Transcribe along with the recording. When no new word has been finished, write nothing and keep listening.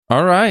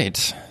All right.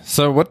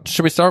 So what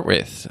should we start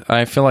with?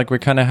 I feel like we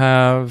kind of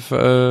have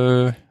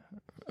fun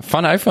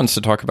iPhones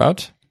to talk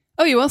about.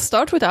 Oh, you want to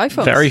start with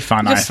iPhones? Very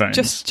fun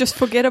iPhones. Just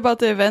forget about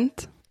the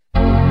event.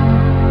 I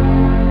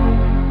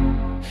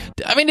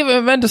mean, the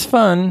event is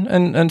fun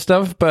and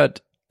stuff, but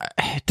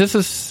this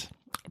is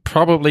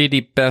probably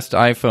the best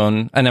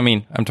iPhone. And I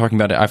mean, I'm talking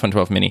about the iPhone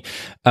 12 mini.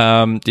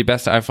 The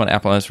best iPhone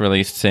Apple has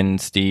released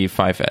since the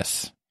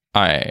 5S.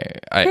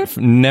 I've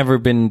never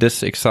been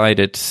this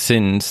excited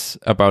since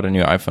about a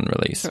new iPhone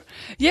release.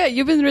 Yeah,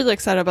 you've been really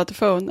excited about the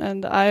phone,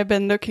 and I've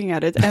been looking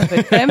at it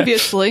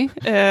enviously.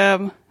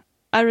 I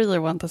really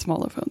want a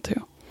smaller phone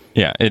too.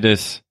 Yeah, it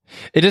is.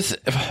 It is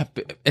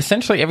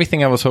essentially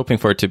everything I was hoping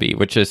for it to be,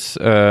 which is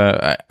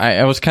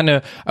I was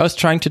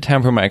trying to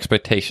temper my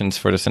expectations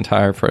for this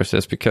entire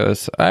process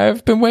because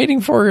I've been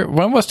waiting for,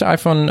 when was the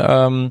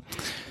iPhone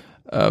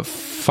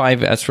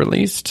 5S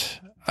released?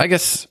 I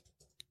guess.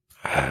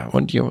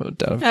 When do you?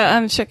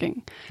 I'm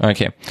checking.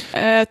 Okay.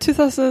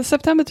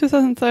 September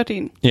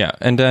 2013. Yeah,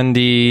 and then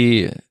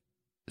the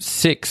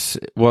 6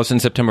 was in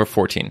September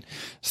 14.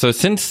 So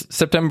since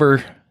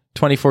September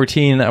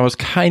 2014, I was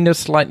kind of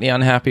slightly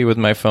unhappy with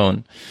my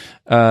phone,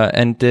 so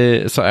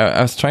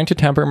I was trying to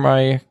temper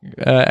my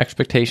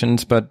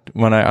expectations. But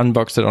when I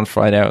unboxed it on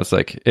Friday, I was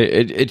like,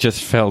 it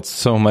just felt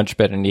so much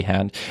better in the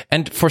hand.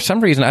 And for some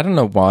reason, I don't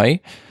know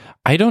why,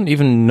 I don't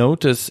even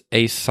notice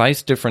a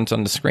size difference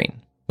on the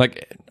screen.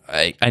 Like,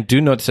 I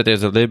do notice that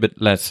there's a little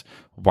bit less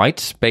white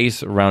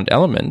space around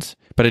elements,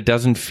 but it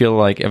doesn't feel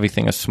like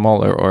everything is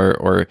smaller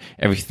or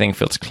everything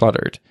feels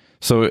cluttered.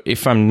 So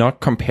if I'm not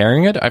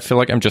comparing it, I feel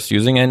like I'm just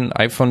using an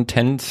iPhone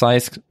 10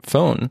 size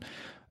phone.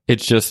 It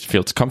just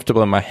feels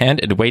comfortable in my hand.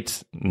 It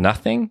weighs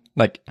nothing.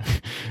 Like,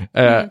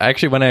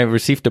 actually, when I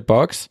received the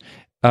box,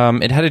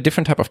 it had a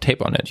different type of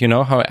tape on it. You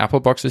know how Apple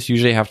boxes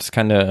usually have this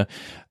kind of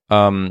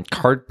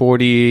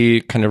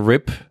cardboardy kind of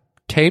rip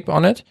tape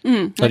on it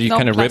that you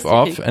kind of rip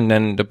off and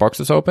then the box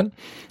is open.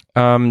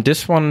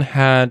 This one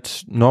had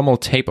normal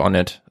tape on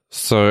it.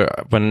 So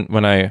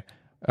when I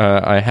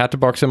had the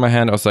box in my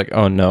hand, I was like,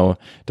 oh no,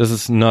 this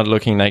is not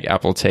looking like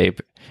Apple tape.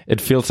 It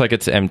feels like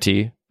it's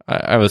empty.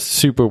 I was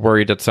super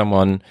worried that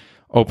someone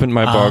opened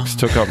my box,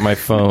 took out my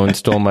phone,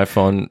 stole my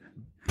phone,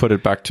 put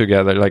it back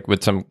together like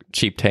with some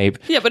cheap tape.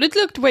 Yeah, but it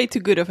looked way too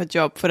good of a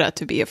job for that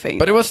to be a thing.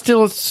 But it was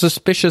still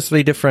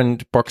suspiciously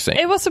different boxing.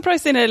 It was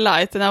surprisingly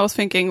light, and I was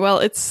thinking, well,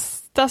 it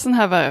doesn't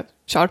have a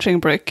charging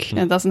brick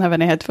and doesn't have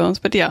any headphones,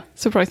 but yeah,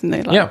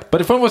 surprisingly light. Yeah, but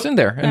the phone was in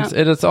there, and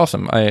it is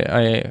awesome.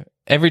 I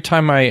every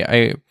time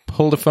I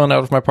pull the phone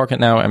out of my pocket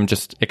now, I'm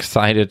just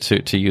excited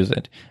to use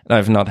it.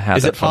 I've not had.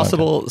 Is it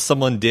possible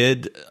someone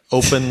did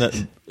open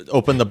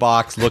the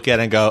box, look at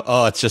it, and go,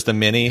 "Oh, it's just a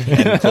mini,"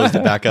 and closed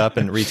it back up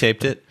and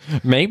retaped it?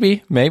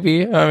 Maybe.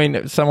 I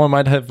mean, someone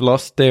might have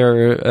lost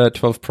their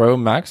 12 Pro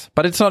Max,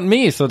 but it's not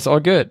me, so it's all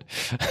good.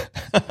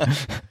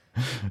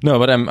 No,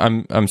 but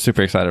I'm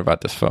super excited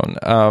about this phone.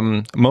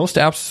 Most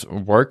apps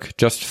work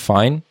just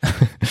fine.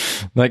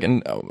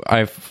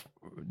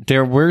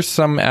 There were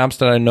some apps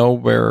that I know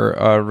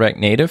were React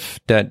Native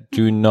that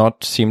do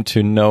not seem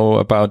to know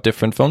about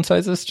different phone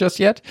sizes just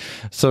yet.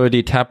 So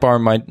the tab bar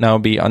might now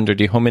be under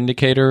the home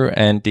indicator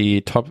and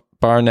the top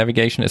bar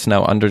navigation is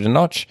now under the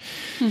notch.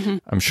 Mm-hmm.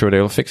 I'm sure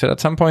they'll fix it at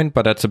some point,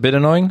 but that's a bit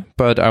annoying.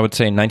 But I would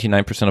say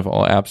 99% of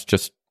all apps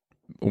just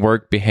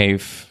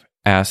behave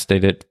as they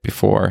did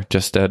before,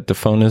 just that the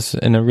phone is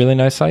in a really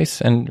nice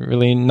size and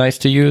really nice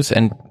to use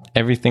and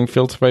everything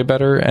feels way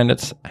better and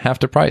it's half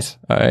the price.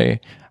 I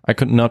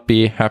could not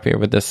be happier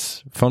with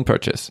this phone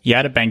purchase. You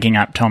had a banking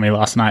app tell me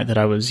last night that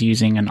I was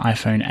using an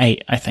iPhone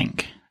 8, I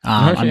think. Okay.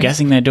 I'm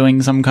guessing they're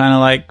doing some kind of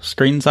like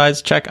screen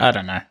size check. I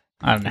don't know.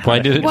 Why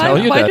did it tell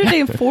you that? Why did they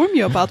inform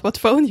you about what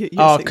phone you're using?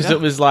 Oh, because it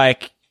was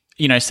like,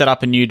 set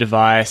up a new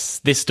device,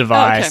 this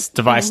device,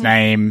 device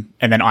name,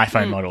 and then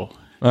iPhone model.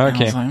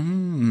 Okay. And I was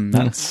like,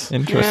 that's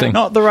interesting.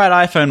 Not the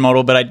right iPhone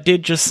model, but I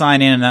did just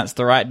sign in and that's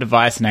the right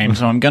device name,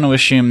 so I'm going to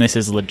assume this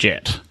is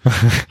legit.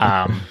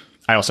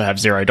 I also have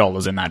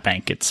 $0 in that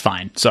bank. It's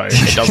fine. So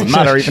it doesn't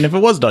matter even if it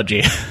was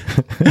dodgy.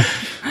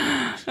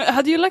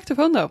 How do you like the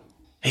phone, though?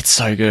 It's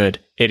so good.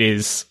 It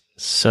is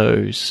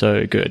so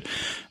good.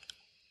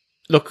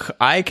 Look,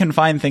 I can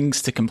find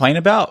things to complain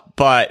about,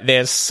 but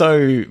they're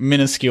so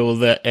minuscule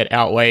that it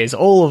outweighs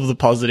all of the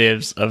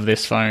positives of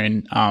this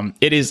phone.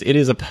 It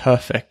is a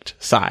perfect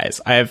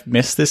size. I have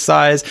missed this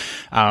size.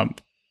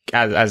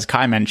 As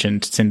Kai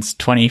mentioned, since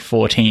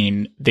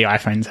 2014, the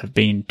iPhones have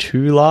been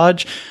too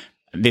large.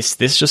 This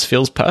just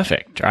feels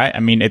perfect, right? I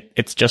mean,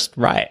 it's just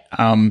right.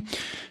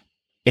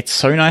 It's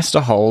so nice to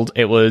hold.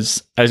 I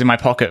was in my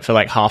pocket for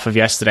like half of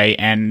yesterday,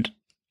 and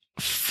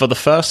for the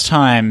first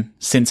time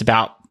since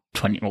about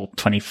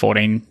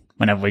 2014,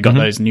 whenever we got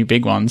those new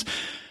big ones,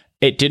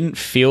 it didn't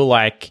feel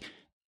like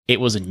it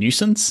was a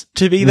nuisance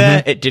to be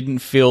there. It didn't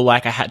feel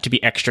like I had to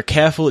be extra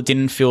careful. It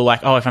didn't feel like,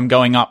 if I'm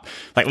going up,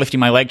 like lifting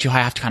my leg too high,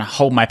 I have to kind of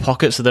hold my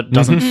pocket so that it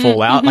doesn't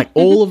fall out. Like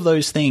all of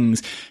those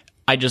things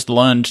I just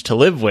learned to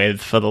live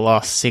with for the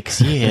last 6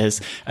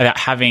 years about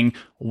having,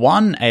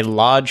 one, a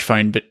large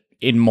phone, but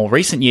in more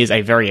recent years,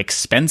 a very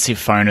expensive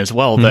phone as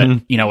well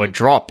that, you know, a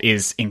drop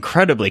is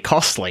incredibly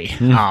costly.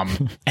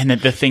 And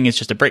that the thing is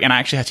just a brick. And I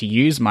actually had to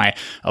use my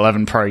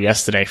 11 Pro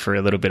yesterday for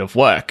a little bit of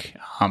work,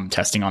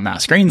 testing on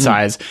that screen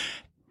size.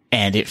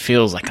 And it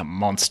feels like a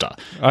monster.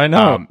 I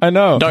know.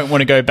 Don't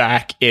want to go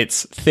back.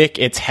 It's thick.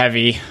 It's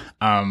heavy.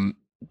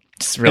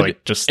 It's really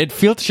it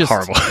feels just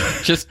horrible.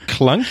 Just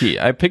clunky.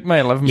 I picked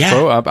my 11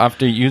 Pro up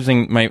after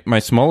using my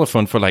smaller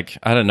phone for like,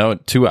 I don't know,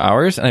 2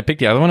 hours. And I picked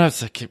the other one. I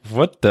was like,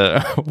 what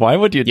the, why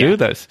would you do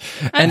this?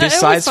 And the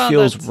size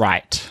feels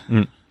right.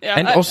 Yeah,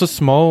 and also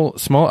small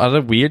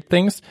other weird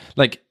things.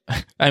 Like,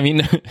 I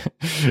mean,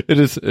 it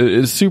is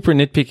super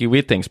nitpicky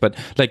weird things, but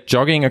like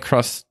jogging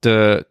across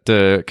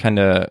the kind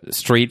of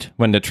street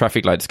when the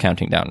traffic light is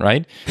counting down,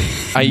 right?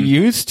 I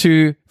used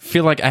to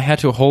feel like I had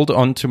to hold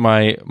on to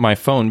my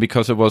phone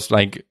because it was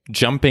like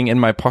jumping in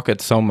my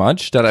pocket so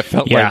much that I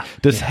felt like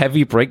this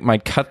heavy break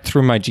might cut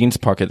through my jeans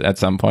pocket at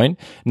some point.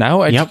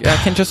 Now I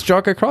can just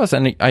jog across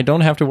and I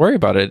don't have to worry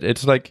about it.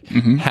 It's like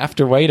half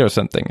the weight or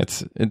something.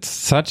 It's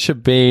such a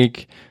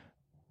big...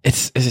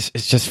 It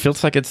just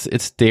feels like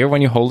it's there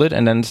when you hold it,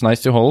 and then it's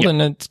nice to hold,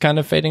 and it's kind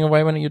of fading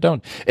away when you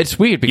don't. It's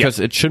weird because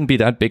it shouldn't be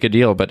that big a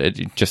deal, but it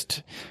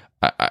just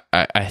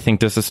I think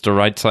this is the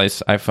right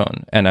size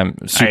iPhone, and I'm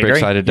super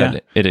excited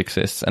that it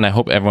exists, and I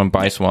hope everyone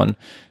buys one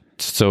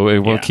so it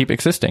will keep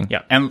existing.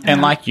 Yeah,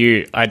 and like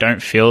you, I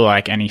don't feel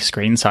like any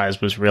screen size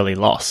was really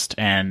lost,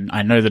 and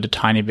I know that a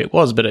tiny bit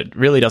was, but it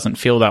really doesn't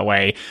feel that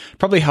way.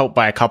 Probably helped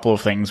by a couple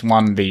of things.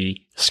 One, the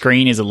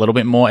screen is a little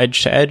bit more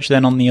edge to edge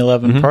than on the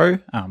 11 Pro.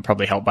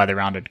 Probably helped by the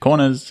rounded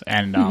corners,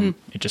 and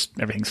it just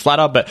everything's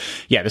flatter. But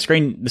yeah, the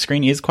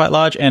screen is quite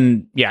large,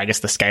 and yeah, I guess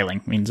the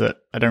scaling means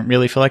that I don't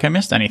really feel like I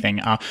missed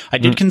anything. I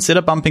did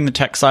consider bumping the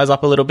text size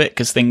up a little bit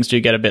because things do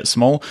get a bit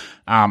small.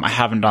 I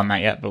haven't done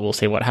that yet, but we'll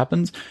see what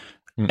happens.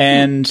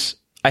 And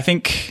I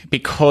think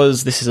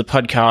because this is a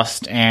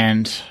podcast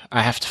and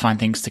I have to find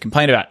things to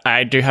complain about,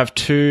 I do have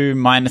two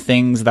minor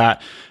things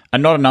that are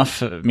not enough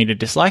for me to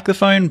dislike the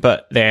phone,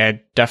 but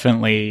they're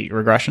definitely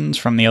regressions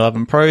from the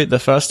 11 Pro. The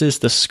first is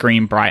the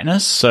screen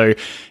brightness. So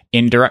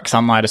in direct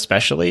sunlight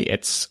especially,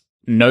 it's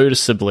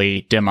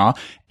noticeably dimmer,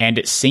 and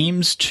it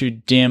seems to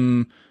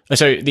dim...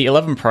 So the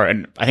 11 Pro,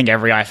 and I think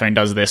every iPhone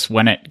does this,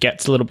 when it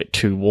gets a little bit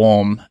too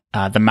warm,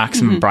 the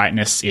maximum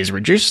brightness is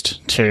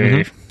reduced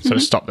to sort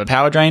of stop the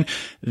power drain.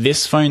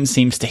 This phone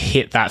seems to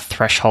hit that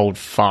threshold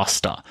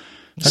faster.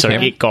 So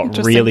it got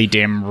really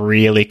dim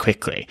really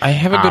quickly. I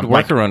have a good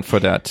workaround for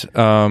that.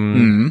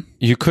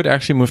 You could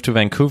actually move to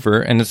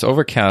Vancouver, and it's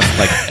overcast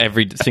like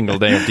every single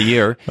day of the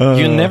year.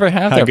 You never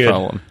have that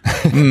problem.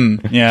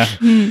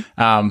 It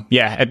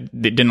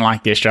didn't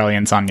like the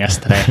Australian sun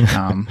yesterday,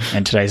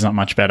 and today's not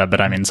much better, but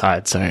I'm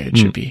inside, so it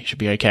should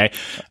be okay.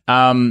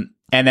 And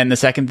then the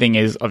second thing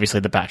is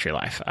obviously the battery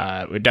life.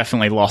 We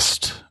definitely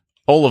lost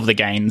all of the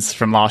gains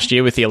from last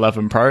year with the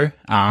 11 Pro.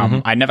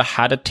 I never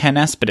had a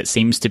 10S, but it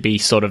seems to be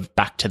sort of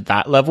back to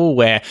that level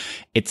where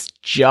it's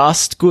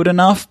just good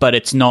enough, but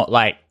it's not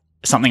like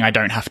something I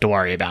don't have to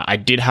worry about. I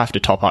did have to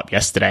top up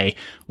yesterday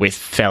with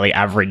fairly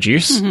average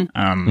use,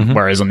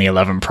 whereas on the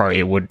 11 Pro,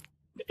 it would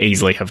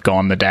easily have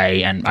gone the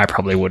day, and I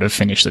probably would have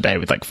finished the day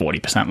with like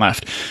 40%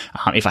 left.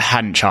 If I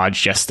hadn't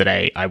charged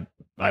yesterday,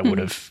 I would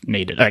have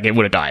needed, like it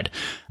would have died.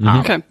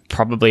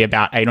 Probably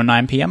about 8 or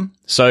 9 p.m.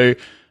 So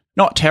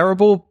not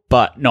terrible,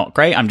 but not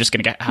great. I'm just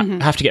going to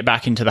have to get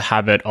back into the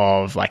habit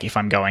of, like, if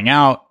I'm going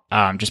out,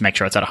 just make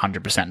sure it's at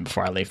 100%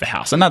 before I leave the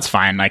house. And that's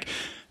fine. Like,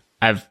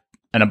 I have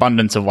an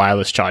abundance of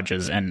wireless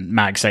chargers and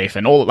MagSafe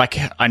and all. Like,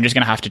 I'm just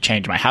going to have to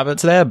change my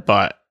habits there,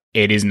 but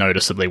it is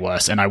noticeably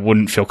worse. And I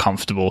wouldn't feel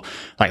comfortable,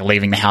 like,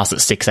 leaving the house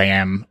at 6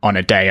 a.m. on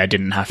a day I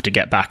didn't have to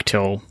get back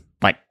till,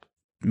 like,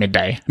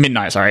 midnight,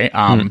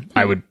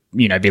 I would,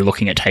 be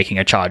looking at taking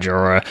a charger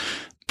or a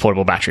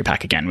portable battery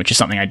pack again, which is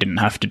something I didn't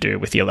have to do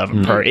with the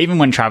 11 Pro. Even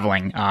when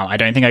traveling, I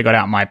don't think I got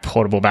out my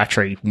portable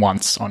battery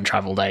once on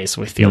travel days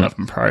with the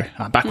 11 Pro,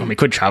 back when we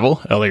could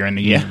travel earlier in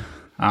the year.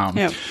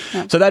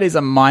 So that is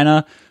a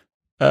minor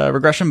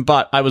regression,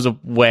 but I was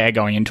aware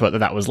going into it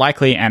that was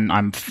likely, and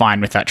I'm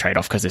fine with that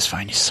trade-off because this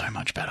phone is so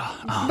much better.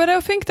 But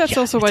I think that's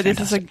also why this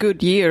is a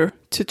good year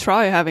to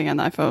try having an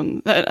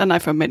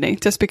iPhone mini,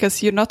 just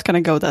because you're not going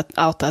to go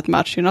out that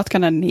much. You're not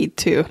going to need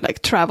to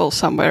like travel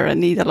somewhere and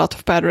need a lot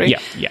of battery.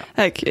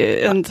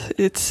 And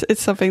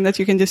it's something that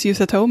you can just use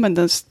at home and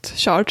just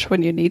charge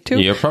when you need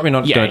to. You're probably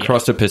not going to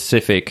cross the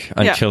Pacific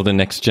until the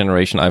next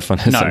generation iPhone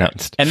is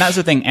announced. And that's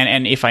the thing.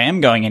 And if I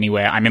am going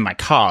anywhere, I'm in my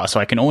car,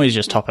 so I can always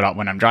just top it up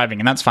when I'm driving,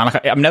 and that's fine.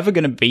 Like, I'm never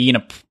going to be in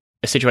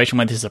a situation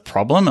where this is a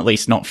problem, at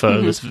least not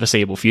for the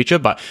foreseeable future,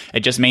 but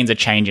it just means a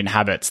change in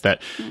habits that,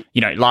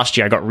 last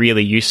year I got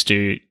really used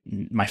to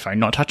my phone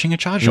not touching a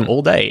charger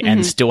all day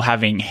and still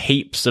having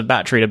heaps of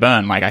battery to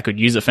burn. Like, I could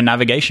use it for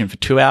navigation for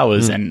 2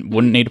 hours and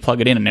wouldn't need to plug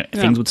it in, and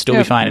things would still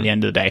be fine at the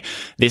end of the day.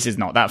 This is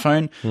not that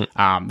phone.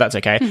 That's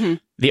okay.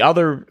 The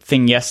other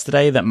thing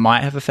yesterday that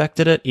might have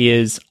affected it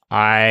is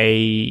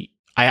I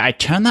I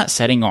turn that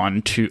setting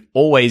on to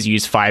always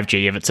use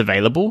 5G if it's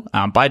available.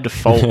 By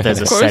default,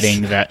 there's a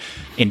setting that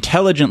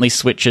intelligently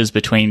switches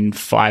between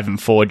 5 and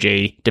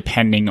 4G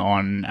depending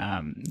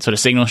on sort of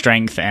signal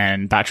strength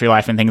and battery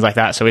life and things like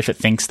that. So if it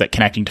thinks that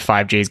connecting to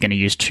 5G is going to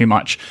use too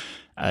much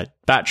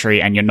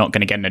battery and you're not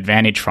going to get an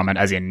advantage from it,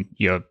 as in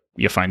your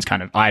phone's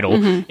kind of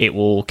idle, it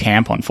will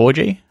camp on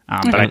 4G.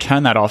 But I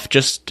turn that off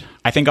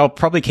I think I'll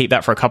probably keep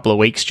that for a couple of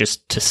weeks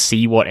just to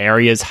see what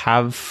areas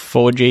have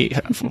 4G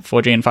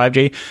and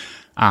 5G.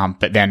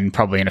 But then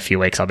probably in a few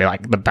weeks, I'll be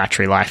like, the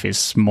battery life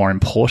is more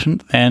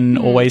important than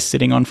always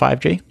sitting on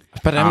 5G.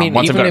 But I mean,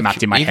 once I've got it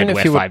mapped in my head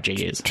where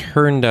 5G is.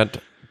 Turn that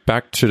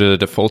back to the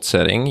default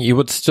setting, you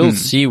would still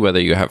see whether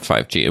you have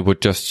 5G. It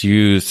would just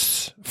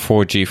use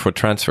 4G for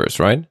transfers,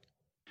 right?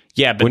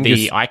 Yeah, but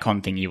the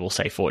icon thing, you will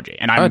say 4G.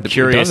 And I'm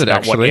curious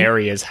about what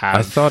areas have...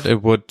 I thought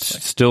it would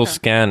still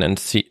scan and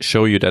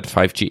show you that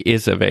 5G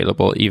is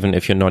available, even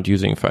if you're not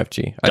using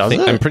 5G.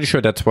 I'm pretty sure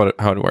that's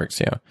how it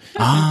works, yeah.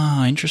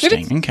 Ah,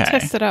 interesting. Okay.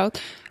 Test it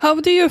out. How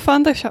do you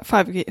find the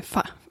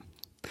 5G?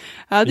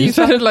 You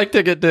sounded like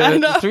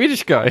the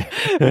Swedish guy.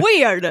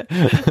 Weird.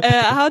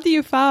 How do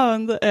you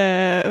find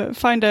a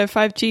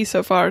 5G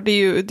so far? Do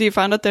you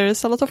find that there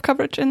is a lot of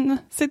coverage in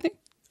Sydney?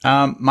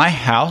 My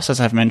house, as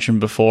I've mentioned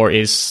before,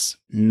 is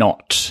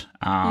not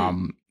a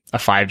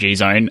 5G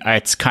zone.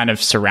 It's kind of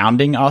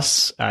surrounding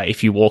us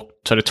if you walk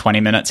sort of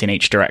 20 minutes in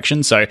each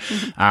direction. So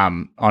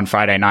on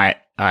Friday night,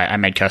 I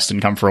made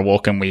Kirsten come for a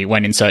walk and we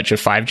went in search of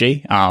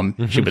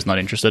 5G. She was not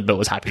interested, but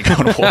was happy to go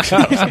on a walk. So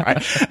that was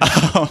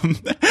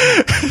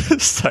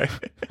right. So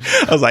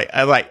I was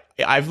like,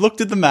 I've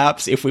looked at the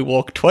maps. If we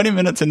walk 20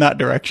 minutes in that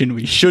direction,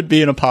 we should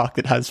be in a park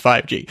that has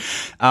 5G.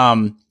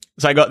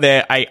 So I got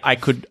there. I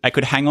could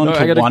hang on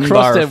to one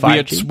bar of 5G.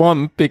 Weird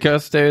swamp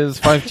because there's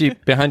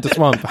 5G behind the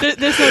swamp.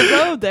 There's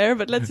no road there,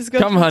 but let's just go.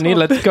 Come, honey,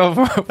 let's go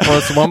for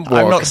a swamp walk.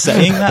 I'm not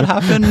saying that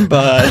happened,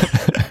 but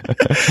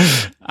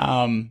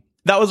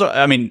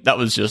that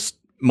was just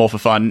more for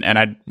fun. And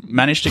I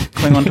managed to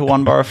cling onto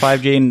one bar of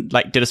 5G and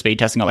like did a speed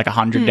testing at like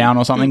 100 down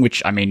or something,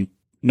 which I mean,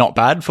 not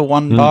bad for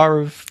one bar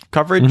of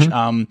coverage.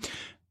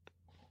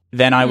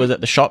 Then I was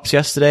at the shops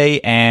yesterday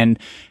and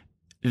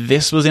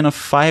this was in a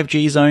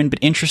 5G zone, but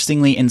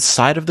interestingly,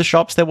 inside of the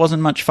shops, there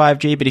wasn't much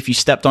 5G. But if you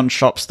stepped on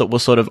shops that were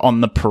sort of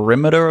on the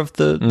perimeter of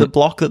the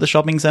block that the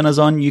shopping center's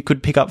on, you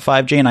could pick up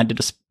 5G. And I did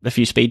a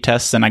few speed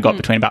tests and I got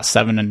between about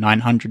 7 and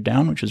 900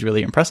 down, which was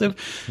really impressive.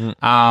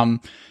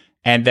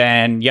 And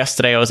then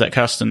yesterday I was at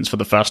Kirsten's for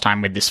the first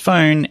time with this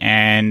phone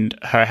and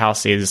her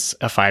house is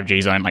a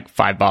 5G zone, like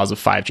 5 bars of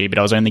 5G, but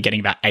I was only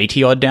getting about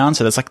 80 odd down.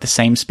 So that's like the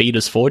same speed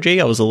as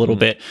 4G. I was a little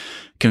bit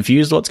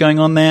confused what's going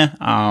on there.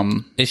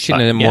 Is she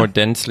in a more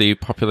densely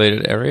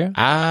populated area?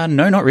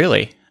 No, not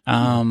really.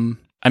 I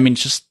mean,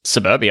 it's just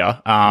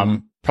suburbia.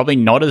 Probably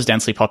not as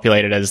densely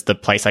populated as the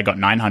place I got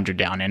 900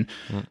 down in.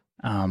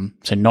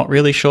 So not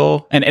really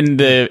sure. And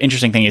the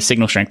interesting thing is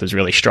signal strength is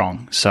really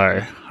strong.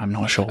 So I'm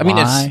not sure why. I mean,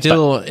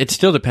 it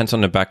still depends on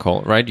the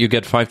backhaul, right? You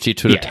get 5G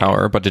to the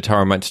tower, but the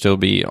tower might still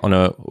be on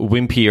a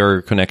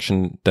wimpier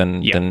connection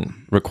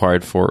than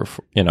required for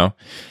you know,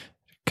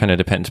 kind of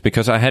depends.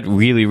 Because I had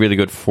really, really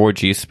good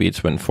 4G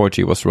speeds when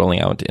 4G was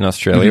rolling out in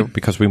Australia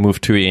because we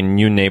moved to a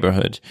new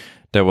neighborhood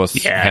that was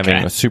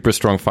having a super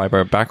strong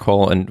fiber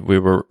backhaul, and we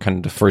were kind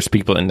of the first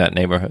people in that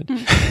neighborhood.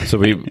 So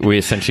we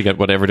essentially got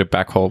whatever the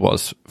backhaul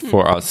was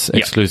for us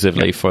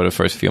exclusively for the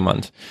first few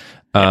months.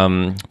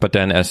 But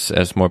then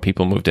as more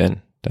people moved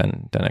in,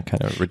 then it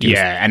kind of reduced.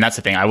 Yeah, and that's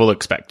the thing. I will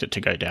expect it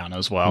to go down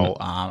as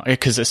well.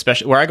 Because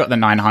especially where I got the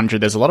 900,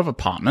 there's a lot of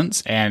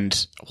apartments,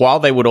 and while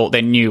they would all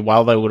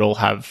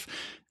have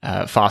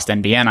fast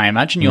NBN, I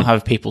imagine you'll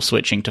have people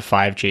switching to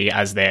 5G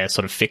as their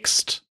sort of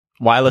fixed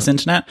wireless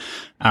internet,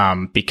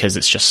 because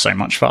it's just so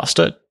much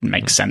faster. It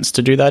makes sense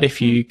to do that if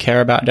you care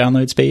about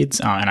download speeds.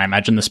 And I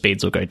imagine the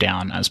speeds will go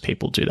down as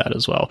people do that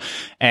as well.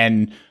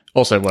 And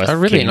also worth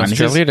really in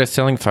Australia, they're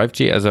selling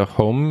 5G as a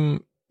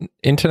home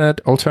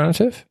internet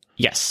alternative?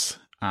 Yes.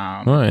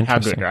 How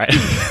good, right?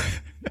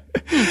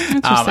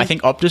 I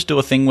think Optus do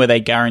a thing where they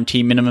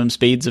guarantee minimum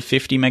speeds of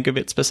 50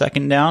 megabits per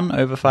second down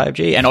over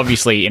 5G. And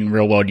obviously in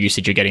real world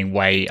usage, you're getting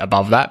way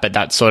above that, but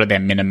that's sort of their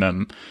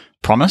minimum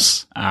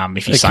promise.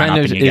 If you sign up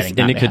and you're getting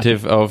that,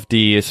 indicative of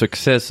the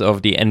success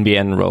of the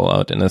NBN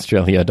rollout in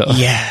Australia, though.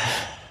 Yeah.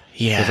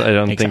 I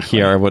don't think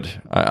here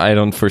I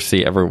don't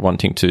foresee ever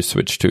wanting to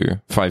switch to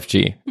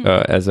 5G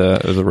as a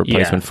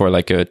replacement for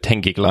like a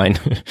 10 gig line.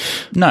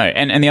 No,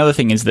 and the other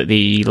thing is that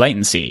the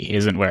latency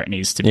isn't where it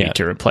needs to be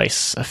to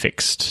replace a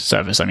fixed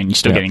service. I mean, you're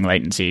still getting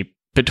latency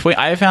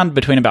I found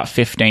between about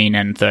 15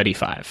 and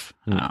 35,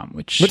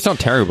 which it's not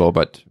terrible,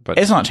 but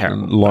it's not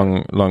terrible.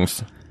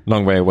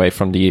 Long way away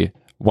from the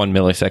 1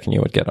 millisecond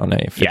you would get on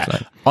a fixed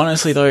line.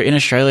 Honestly, though, in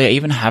Australia,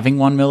 even having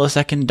 1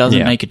 millisecond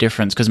doesn't make a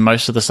difference because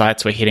most of the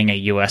sites were hitting a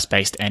US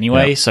based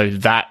anyway. So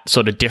that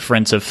sort of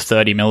difference of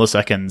 30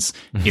 milliseconds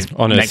is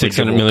on a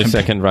 600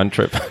 millisecond run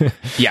trip.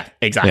 Yeah,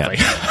 exactly.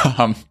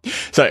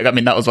 So, I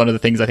mean, that was one of the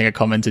things I think I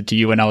commented to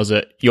you when I was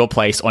at your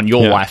place on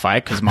your Wi-Fi,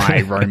 because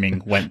my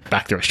roaming went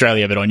back through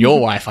Australia, but on your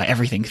Wi-Fi,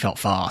 everything felt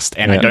fast.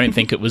 And I don't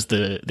think it was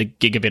the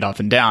gigabit up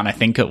and down. I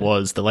think it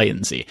was the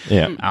latency.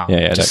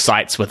 Just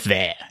sites were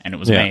there and it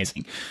was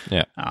amazing.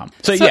 Yeah.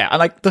 So I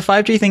like the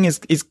 5G thing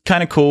is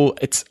kind of cool.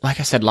 It's like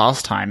I said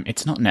last time,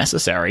 it's not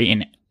necessary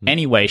in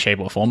any way, shape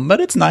or form, but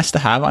it's nice to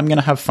have. I'm going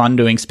to have fun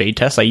doing speed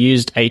tests. I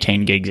used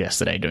 18 gigs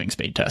yesterday doing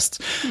speed tests.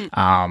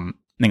 I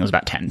think it was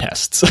about 10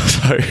 tests.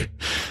 So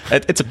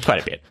it's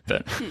quite a bit,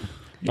 but...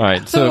 All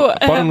right. So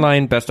bottom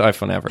line, best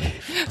iPhone ever.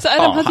 So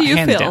Adam, how do you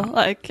feel? Down.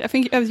 Like, I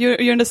think you're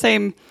in the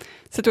same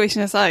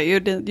situation as I. You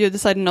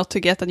decided not to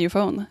get a new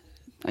phone.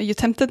 Are you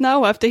tempted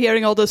now after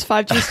hearing all those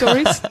 5G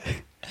stories?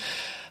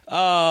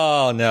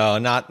 Oh no,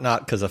 not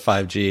because of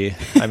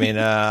 5G. I mean,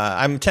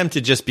 I'm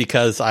tempted just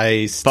because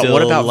I still but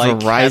what about like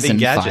Verizon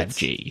gadgets.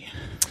 5G?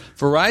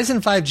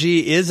 Verizon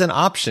 5G is an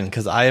option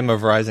because I am a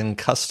Verizon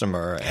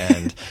customer,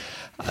 and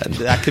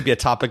that could be a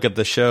topic of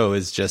the show.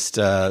 Is just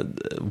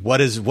what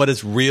is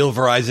real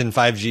Verizon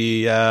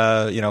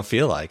 5G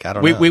feel like? I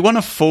don't know. We want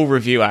a full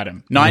review,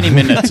 Adam. 90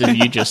 minutes of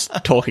you just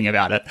talking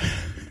about it.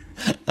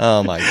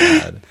 Oh my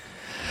god.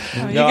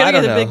 You're going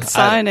to get a big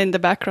sign in the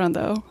background,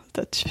 though,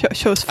 that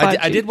shows 5G.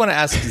 I did want to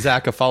ask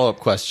Zach a follow-up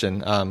question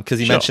because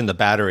he mentioned the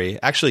battery.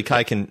 Actually,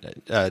 Kai can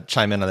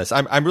chime in on this.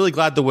 I'm really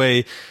glad the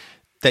way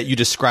that you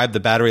described the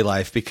battery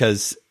life,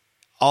 because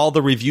all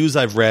the reviews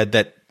I've read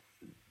that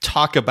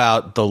talk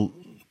about the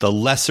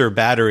lesser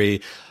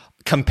battery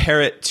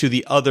compare it to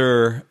the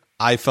other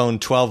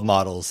iPhone 12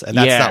 models, and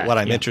that's not what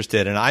I'm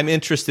interested in. I'm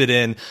interested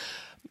in...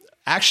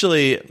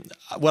 Actually,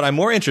 what I'm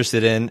more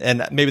interested in,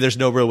 and maybe there's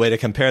no real way to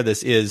compare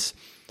this, is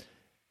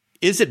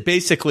it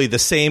basically the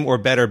same or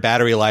better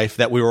battery life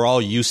that we were all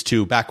used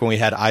to back when we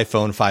had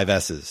iPhone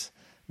 5Ss?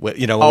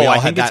 We all I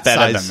had think that it's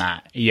better size. than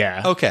that.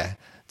 Yeah. Okay.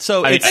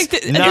 So I mean,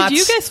 it's not do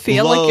you guys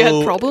feel like you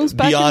had problems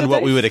back beyond in the what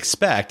day? we would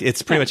expect.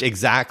 It's pretty much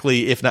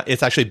exactly, if not,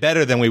 it's actually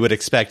better than we would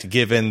expect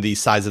given the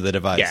size of the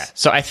device. Yeah.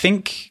 So I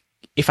think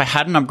if I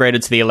hadn't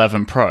upgraded to the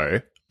 11 Pro,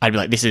 I'd be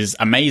like, this is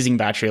amazing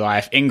battery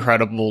life,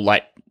 incredible,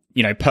 like,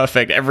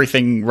 perfect,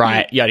 everything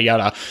right, yada,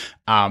 yada.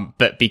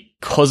 But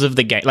because of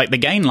the gain, like the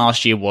gain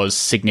last year was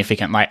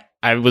significant. Like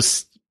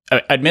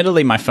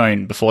admittedly, my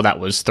phone before that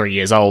was 3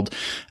 years old.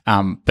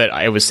 But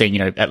I was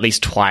seeing, at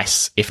least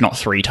twice, if not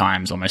 3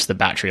 times almost the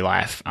battery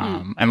life.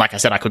 And like I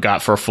said, I could go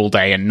out for a full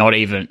day and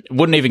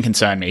wouldn't even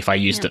concern me if I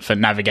used it for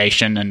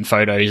navigation and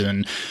photos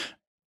and,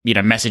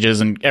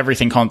 messages and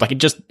everything. Like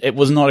it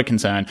was not a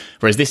concern.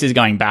 Whereas this is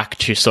going back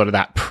to sort of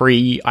that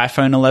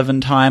pre-iPhone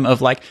 11 time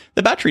of like,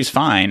 the battery's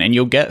fine and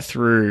you'll get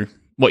through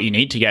what you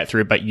need to get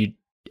through, but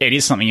it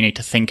is something you need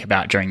to think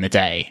about during the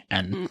day.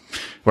 And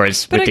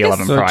whereas with the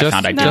 11 Pro, I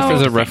found I just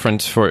as a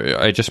reference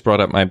I just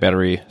brought up my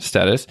battery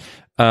status.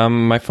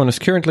 My phone is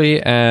currently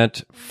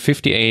at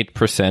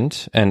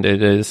 58%, and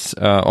it is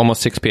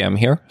almost 6 p.m.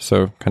 here,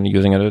 so kind of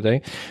using it a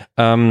day.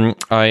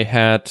 I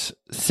had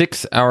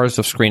 6 hours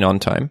of screen on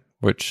time,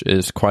 which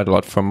is quite a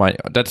lot for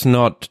that's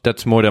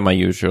more than my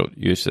usual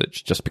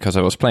usage, just because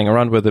I was playing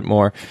around with it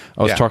more.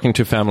 I was talking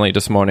to family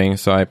this morning,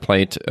 so I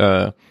played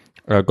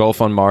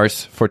Golf on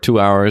Mars for 2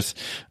 hours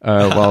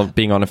while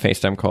being on a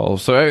FaceTime call.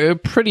 So a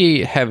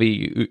pretty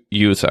heavy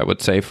use, I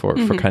would say, for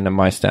kind of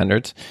my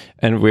standards.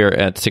 And we're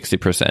at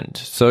 60%.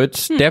 So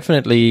it's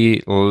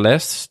definitely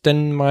less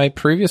than my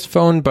previous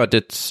phone, but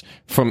it's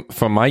from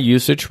my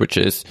usage, which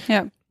is...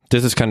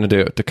 This is kind of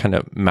the kind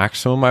of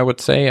maximum I would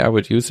say I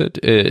would use it.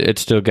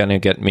 It's still going to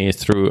get me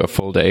through a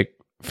full day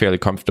fairly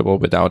comfortable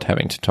without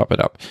having to top it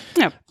up.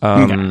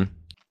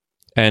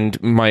 And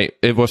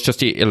it was just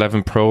the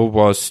 11 Pro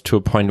was to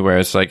a point where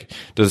it's like,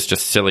 this is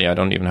just silly. I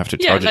don't even have to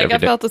charge it every day. I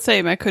felt the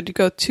same. I could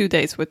go 2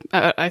 days with,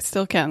 I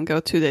still can go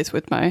 2 days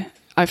with my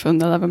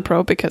iPhone 11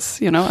 Pro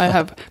because, I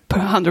have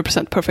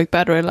 100% perfect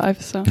battery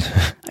life. So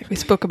like we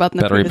spoke about in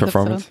the battery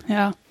performance. Episode.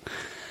 Yeah.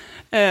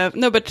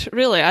 No, but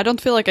really, I don't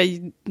feel like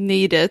I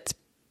need it.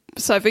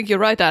 So I think you're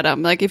right,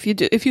 Adam. Like if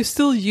you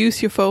still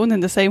use your phone in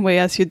the same way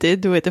as you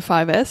did with the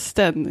 5S,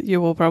 then you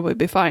will probably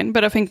be fine.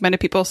 But I think many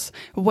people's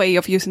way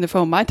of using the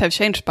phone might have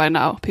changed by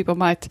now. People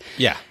might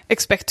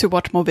expect to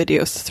watch more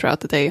videos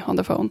throughout the day on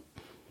the phone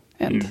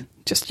and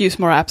just use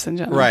more apps in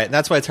general. Right. And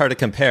that's why it's hard to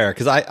compare,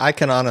 because I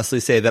can honestly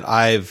say that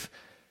I've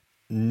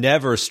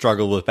never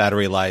struggled with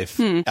battery life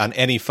on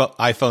any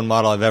iPhone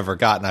model I've ever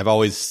gotten. I've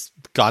always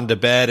gone to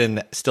bed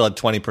and still had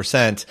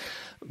 20%.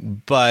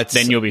 But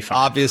then you'll be fine.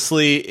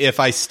 Obviously,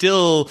 if I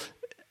still,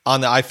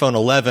 on the iPhone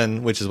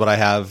 11, which is what I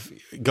have,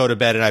 go to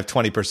bed and I have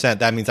 20%,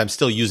 that means I'm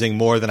still using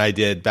more than I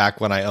did back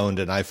when I owned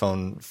an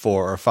iPhone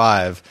 4 or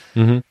 5.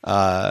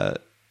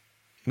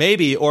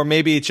 Maybe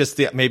it's just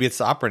maybe it's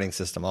the operating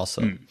system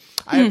also.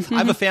 I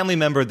have a family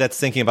member that's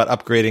thinking about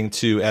upgrading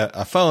to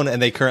a phone,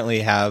 and they currently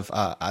have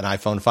an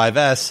iPhone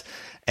 5S.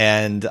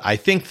 And I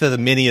think that the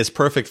Mini is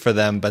perfect for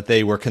them, but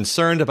they were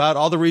concerned about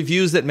all the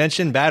reviews that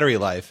mentioned battery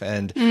life.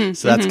 And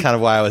so that's kind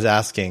of why I was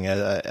asking,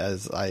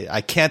 as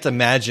I can't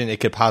imagine it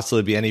could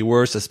possibly be any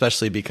worse,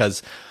 especially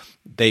because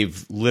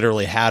they've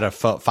literally had a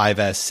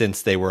 5S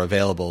since they were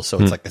available. So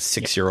it's like a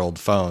 6-year-old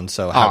phone.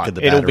 So how could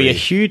the battery... It'll be a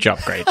huge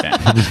upgrade then.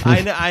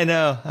 I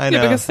know. Yeah,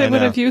 because they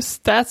would have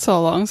used that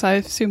so long. So I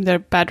assume their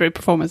battery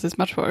performance is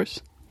much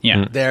worse.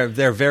 Yeah,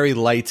 they're very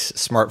light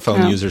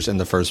smartphone users in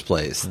the first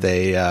place.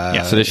 They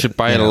so they should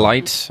buy a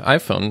light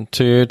iPhone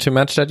to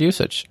match that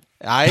usage.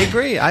 I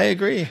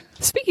agree.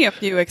 Speaking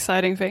of new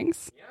exciting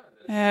things,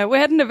 we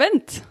had an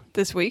event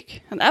this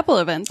week, an Apple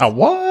event. A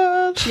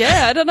what?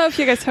 Yeah, I don't know if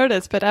you guys heard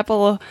this, but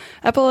Apple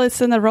is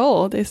in a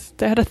roll. They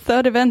had a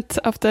third event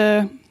of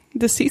the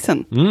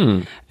season.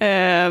 When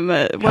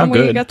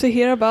we got to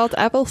hear about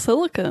Apple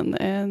Silicon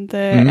and the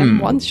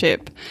M1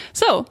 chip.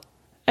 So.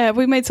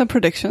 We made some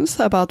predictions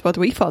about what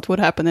we thought would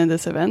happen in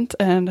this event,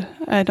 and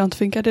I don't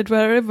think I did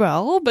very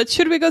well, but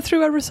should we go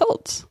through our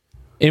results?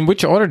 In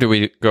which order do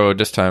we go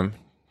this time?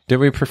 Do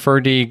we prefer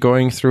the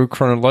going through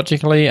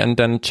chronologically and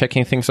then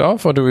checking things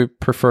off, or do we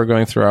prefer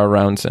going through our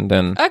rounds and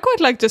then... I quite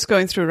like just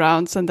going through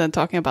rounds and then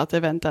talking about the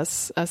event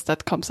as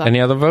that comes up.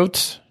 Any other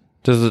votes?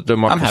 This is a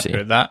democracy. I'm happy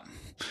with that.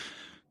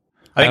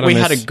 I think we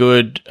had a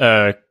good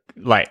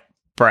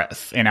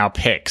breadth in our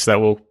picks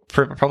that will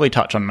probably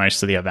touch on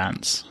most of the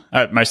events,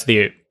 most of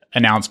the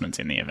announcements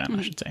in the event,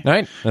 I should say. All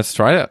right, let's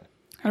try that.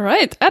 All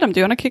right. Adam, do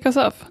you want to kick us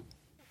off?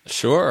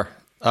 Sure.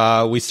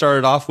 We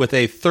started off with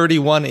a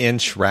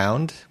 31-inch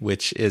round,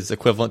 which is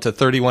equivalent to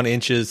 31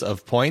 inches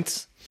of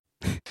points.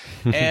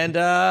 And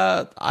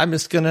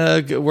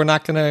we're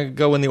not gonna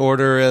go in the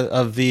order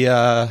of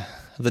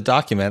the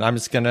document. I'm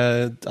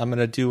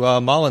gonna do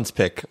Mullen's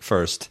pick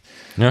first.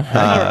 All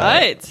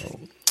right.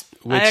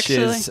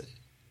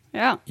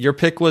 Your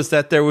pick was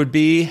that there would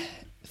be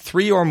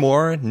 3 or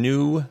more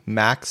new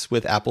Macs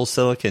with Apple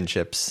Silicon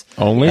chips.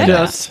 Only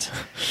just.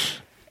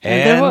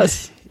 And there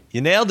was.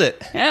 You nailed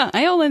it. Yeah,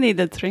 I only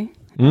needed 3.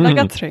 And I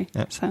got 3.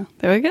 Yeah. So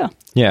there we go.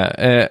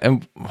 Yeah,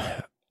 and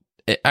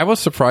I was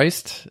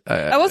surprised.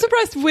 I was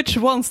surprised which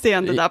ones they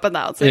ended up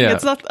announcing. Yeah.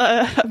 It's not.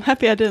 I'm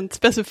happy I didn't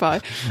specify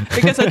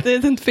because I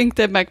didn't think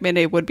the Mac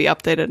Mini would be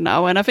updated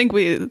now, and I think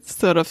we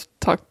sort of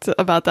talked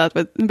about that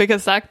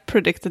because Zach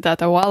predicted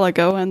that a while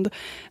ago, and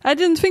I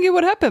didn't think it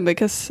would happen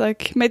because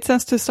it made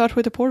sense to start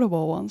with the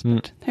portable ones.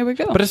 But here we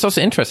go. But it's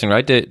also interesting,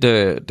 right?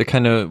 The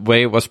kind of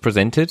way it was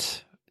presented,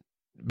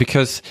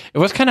 because it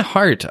was kind of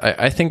hard.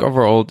 I think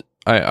overall.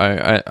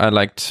 I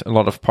liked a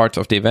lot of parts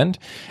of the event.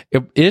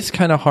 It is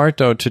kind of hard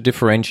though to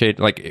differentiate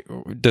like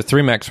the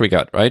 3 Macs we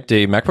got, right?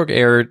 The MacBook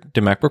Air,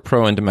 the MacBook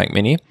Pro, and the Mac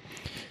Mini.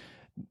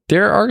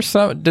 There are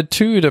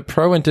the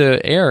Pro and the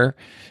Air,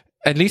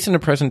 at least in the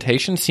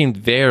presentation, seemed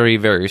very,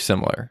 very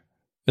similar.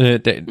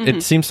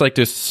 It seems like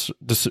there's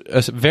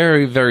a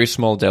very, very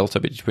small delta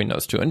between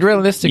those two. And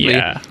realistically,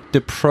 the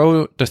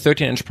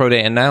 13-inch Pro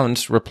they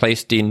announced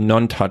replaced the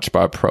non-touch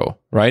bar Pro,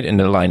 right? In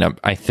the lineup,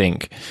 I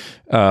think.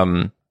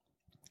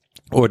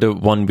 Or the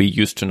one we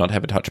used to not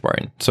have a touch bar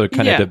in. So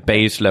kind of the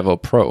base level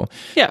Pro.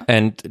 Yeah.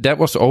 And that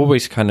was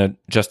always kind of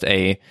just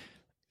a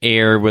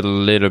Air with a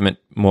little bit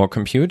more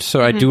compute.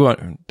 So I do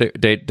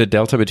the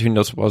delta between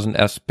those wasn't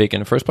as big in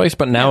the first place,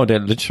 but now they're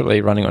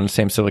literally running on the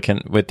same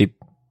silicon, with the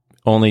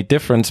only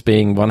difference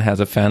being one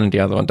has a fan and the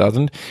other one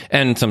doesn't,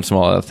 and some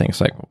small other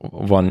things, like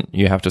one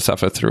you have to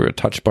suffer through a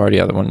touch bar, the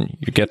other one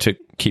you get to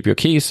keep your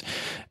keys,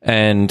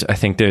 and I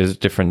think there's a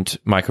different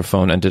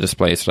microphone and the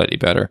display is slightly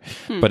better,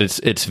 but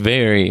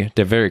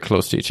they're very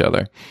close to each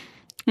other.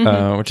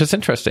 Which is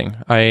interesting.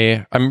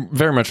 I'm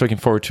very much looking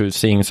forward to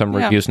seeing some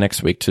reviews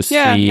next week to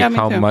see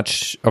how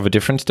much of a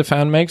difference the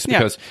fan makes,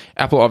 because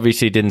Apple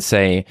obviously didn't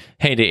say,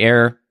 hey, the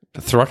Air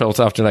throttles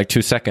after like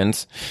 2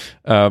 seconds,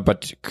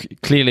 but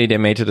clearly they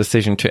made a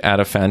decision to add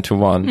a fan to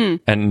one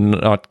and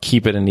not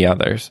keep it in the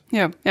others.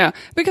 Yeah,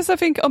 because I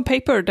think on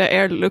paper the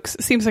Air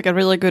seems like a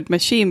really good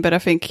machine, but I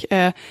think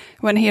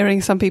when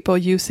hearing some people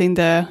using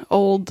the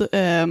old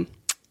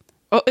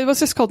it was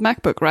just called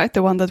MacBook, right?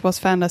 The one that was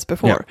fanless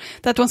before. Yeah.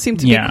 That one seemed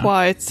to be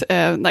quite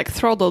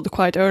throttled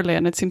quite early,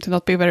 and it seemed to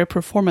not be very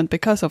performant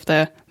because of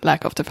the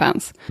lack of the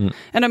fans.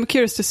 And I'm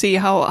curious to see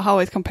how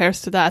it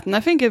compares to that. And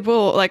I think it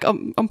will, like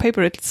on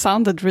paper, it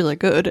sounded really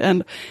good,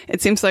 and it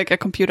seems like a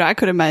computer I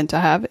could imagine to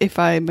have if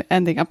I'm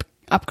ending up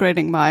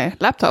upgrading my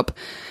laptop.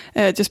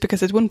 Just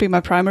because it wouldn't be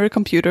my primary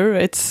computer.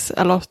 It's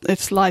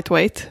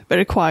lightweight,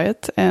 very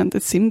quiet, and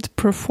it seemed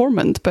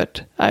performant.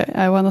 But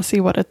I want to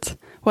see what it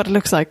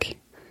looks like.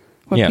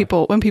 When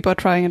people are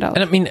trying it out.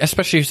 And I mean,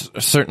 especially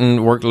certain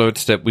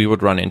workloads that we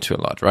would run into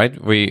a lot, right?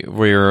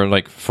 We're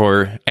like,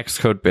 for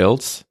Xcode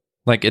builds,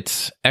 like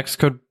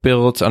Xcode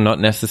builds are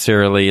not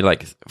necessarily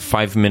like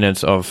 5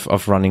 minutes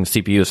of running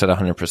CPUs at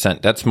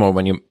 100%. That's more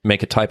when you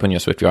make a typo and you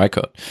switch your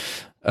iCode.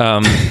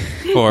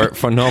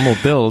 For normal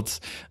builds,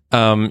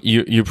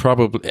 you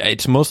probably,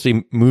 it's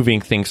mostly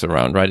moving things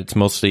around, right? It's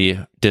mostly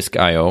disk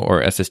IO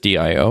or SSD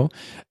IO.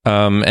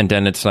 And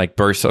then it's like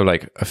bursts of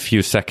like a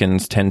few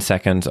seconds, 10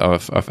 seconds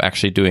of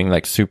actually doing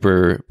like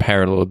super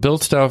parallel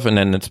build stuff. And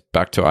then it's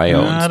back to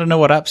IO. I don't know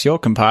what apps you're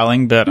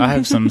compiling, but I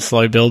have some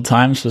slow build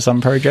times for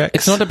some projects.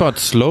 It's not about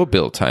slow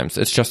build times.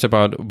 It's just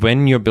about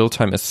when your build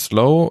time is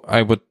slow,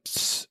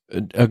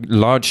 a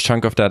large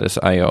chunk of that is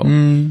IO.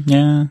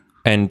 Yeah.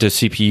 And the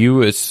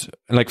CPU is,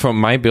 like for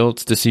my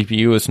builds, the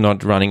CPU is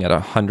not running at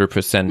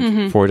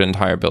 100% for the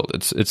entire build.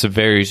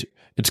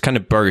 It's kind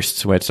of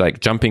bursts where it's like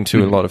jumping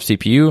to a lot of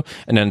CPU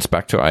and then it's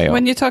back to IO.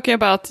 When you're talking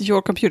about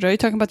your computer, are you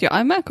talking about your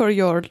iMac or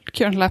your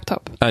current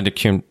laptop? The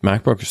current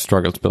MacBook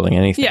struggles building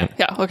anything.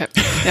 Yeah, okay.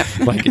 Yeah.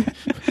 Like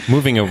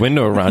moving a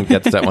window around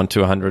gets that one to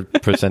 100%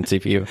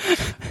 CPU.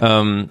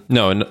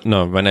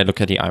 No, when I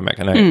look at the iMac,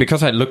 and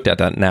because I looked at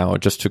that now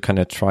just to kind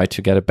of try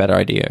to get a better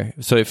idea.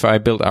 So if I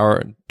do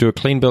a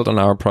clean build on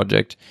our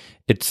project,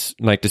 it's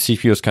like the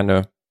CPU is kind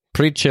of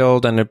pretty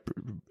chilled and it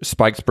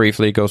spikes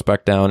briefly, goes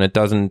back down. It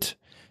doesn't,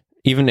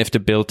 even if the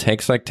build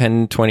takes like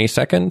 10, 20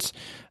 seconds,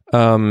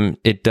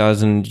 it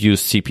doesn't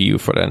use CPU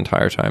for the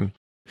entire time.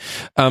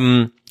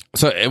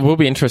 So it will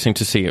be interesting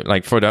to see,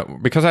 like for that,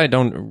 because I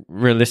don't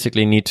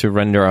realistically need to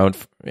render out.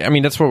 I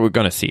mean, that's what we're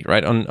going to see,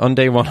 right? On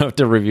day one of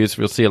the reviews,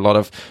 we'll see a lot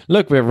of,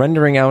 look, we're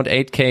rendering out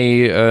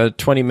 8K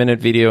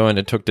 20-minute video and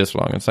it took this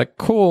long. It's like,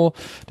 cool.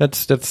 That's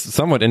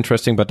somewhat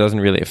interesting, but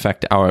doesn't really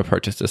affect our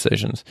purchase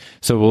decisions.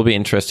 So it will be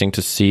interesting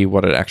to see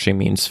what it actually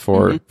means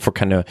for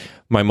kind of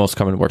my most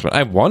common workload.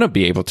 I want to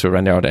be able to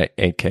render out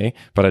 8K,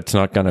 but it's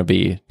not going to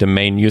be the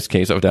main use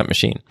case of that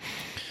machine.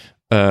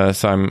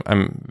 So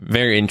I'm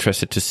very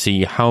interested to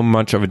see how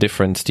much of a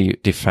difference the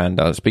fan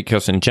does,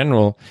 because in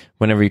general,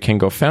 whenever you can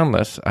go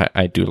fanless,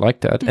 I do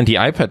like that. And the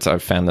iPads are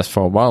fanless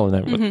for a while, and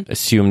I would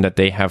assume that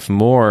they have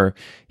more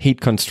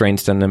heat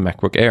constraints than the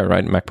MacBook Air,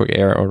 right? MacBook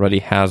Air already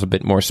has a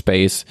bit more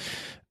space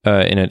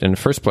in it in the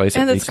first place.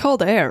 And it's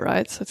called Air,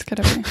 right? So it's kind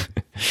of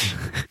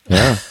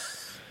yeah.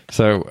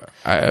 So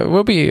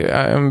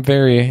I'm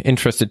very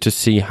interested to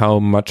see how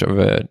much of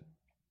a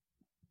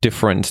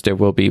difference there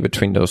will be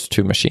between those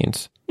two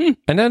machines.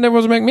 And then there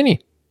was a Mac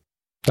Mini.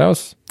 That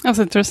was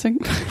interesting.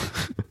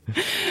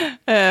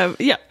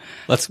 Yeah.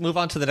 Let's move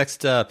on to the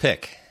next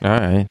pick. All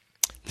right.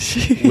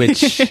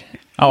 Which?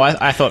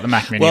 I thought the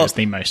Mac Mini was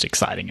the most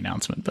exciting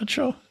announcement, but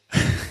sure.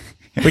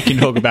 We can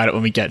talk about it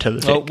when we get to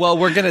the pick. Well,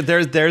 we're gonna.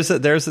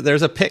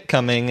 There's a pick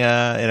coming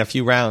in a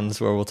few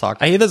rounds where we'll talk.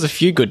 I hear there's a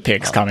few good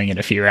picks coming in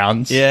a few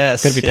rounds.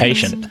 Yes, gotta be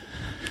patient.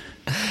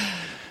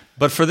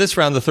 But for this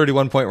round, the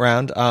 31-point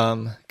round,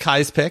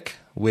 Kai's pick,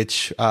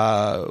 which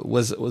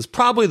was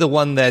probably the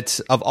one that,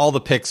 of all the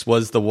picks,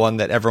 was the one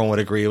that everyone would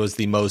agree was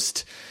the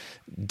most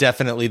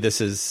definitely this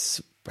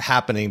is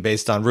happening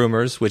based on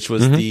rumors, which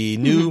was the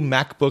new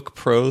MacBook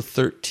Pro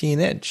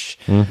 13-inch,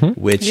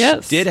 which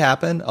did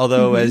happen,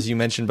 although, as you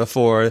mentioned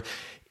before,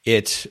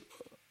 it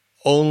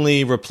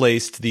only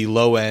replaced the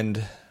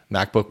low-end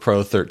MacBook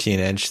Pro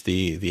 13-inch.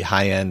 The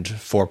high-end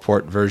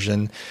 4-port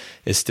version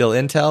is still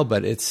Intel,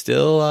 but it's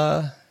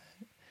still...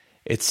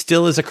 It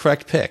still is a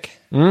correct pick.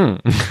 But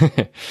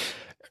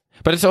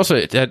it's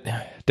also,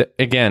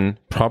 again,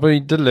 probably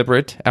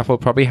deliberate. Apple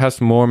probably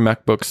has more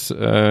MacBooks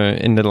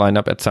in the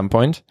lineup at some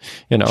point.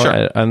 You know, sure.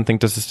 I don't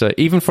think this is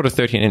even for the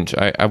 13-inch.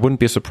 I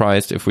wouldn't be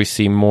surprised if we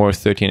see more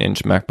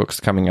 13-inch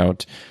MacBooks coming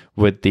out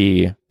with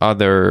the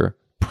other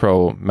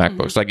Pro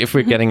MacBooks. Like if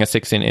we're getting a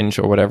 16-inch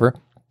or whatever,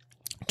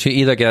 to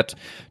either get...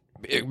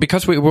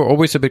 Because we were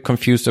always a bit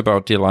confused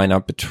about the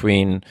lineup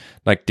between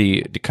like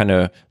the kind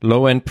of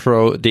low-end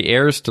Pro, the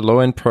Airs, the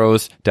low-end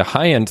Pros, the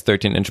high-end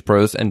 13-inch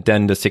Pros, and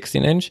then the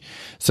 16-inch.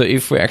 So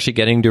if we're actually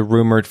getting the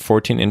rumored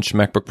 14-inch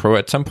MacBook Pro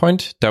at some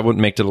point, that would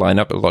make the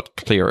lineup a lot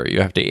clearer.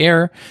 You have the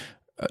Air,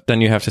 then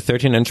you have the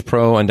 13-inch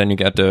Pro, and then you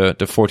get the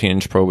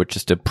 14-inch Pro, which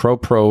is the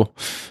Pro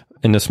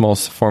in the small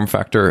form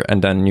factor,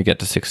 and then you get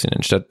the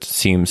 16-inch. That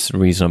seems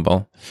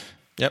reasonable.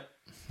 Yep,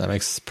 that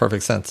makes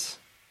perfect sense.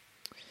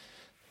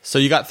 So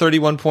you got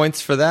 31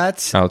 points for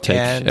that. I'll take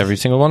every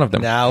single one of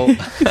them. Now, we'll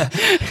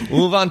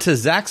move on to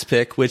Zach's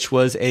pick, which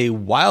was a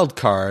wild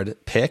card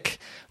pick,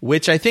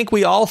 which I think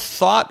we all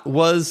thought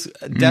was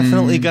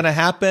definitely going to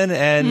happen,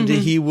 and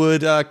he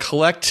would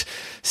collect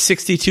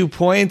 62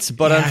 points.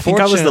 But unfortunately, I think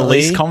I was the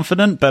least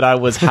confident, but I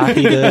was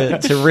happy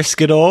to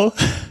risk it all.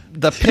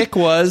 The pick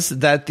was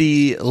that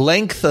the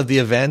length of the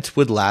event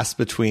would last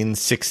between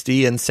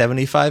 60 and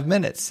 75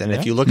 minutes. And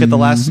if you look at the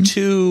last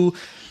two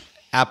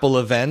Apple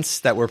events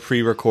that were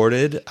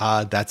pre-recorded,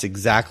 that's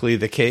exactly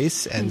the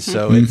case. And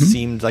so it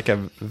seemed like a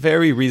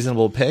very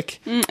reasonable pick.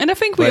 And I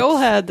think we all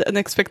had an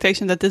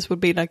expectation that this would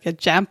be like a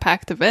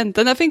jam-packed event.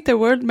 And I think there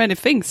weren't many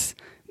things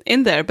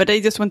in there, but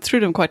they just went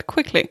through them quite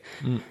quickly.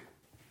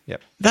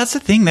 Yep. That's the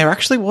thing. There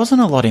actually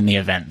wasn't a lot in the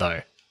event,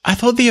 though. I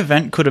thought the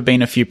event could have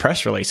been a few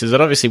press releases. It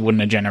obviously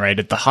wouldn't have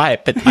generated the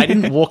hype, but I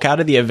didn't walk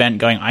out of the event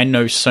going, I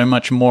know so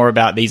much more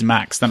about these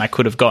Macs than I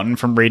could have gotten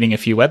from reading a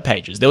few web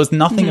pages. There was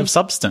nothing of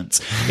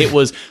substance. It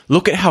was,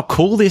 look at how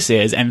cool this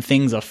is and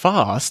things are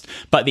fast,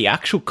 but the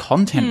actual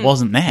content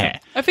wasn't there.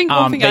 I think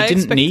one thing they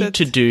didn't need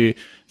to do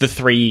the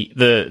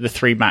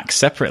three Macs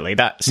separately.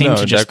 That seemed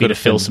to just be to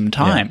fill some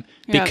time.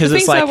 Yeah. Because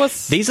it's like,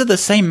 these are the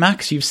same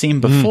Macs you've seen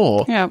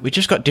before. Yeah. We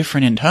just got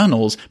different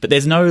internals, but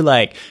there's no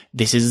like,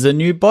 this is a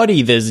new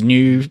body, there's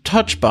new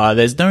touch bar,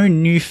 there's no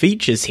new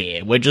features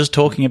here. We're just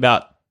talking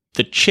about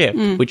the chip,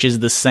 which is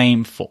the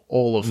same for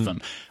all of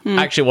them.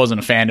 I actually wasn't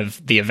a fan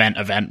of the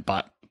event,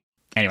 but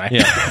anyway.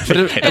 Yeah. But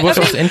it was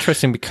also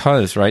interesting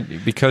because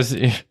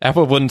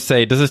Apple wouldn't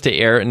say, this is the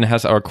Air and it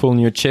has our cool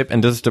new chip,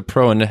 and this is the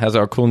Pro and it has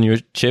our cool new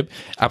chip.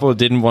 Apple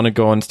didn't want to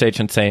go on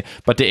stage and say,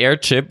 but the Air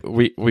chip,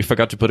 we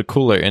forgot to put a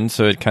cooler in,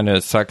 so it kind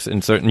of sucks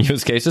in certain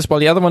use cases, while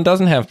the other one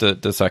doesn't have the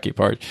sucky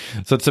part.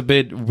 So it's a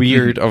bit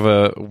weird of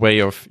a way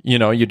of, you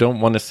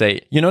don't want to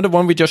say, the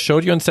one we just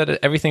showed you and said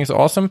that everything's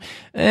awesome,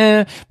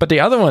 but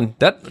the other one,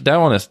 that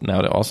one is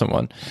now the awesome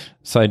one.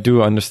 So I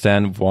do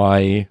understand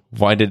why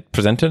they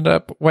presented it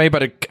that way,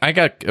 but I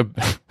got,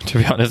 to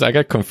be honest, I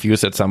got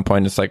confused at some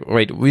point. It's like,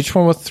 wait, which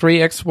one was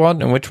 3x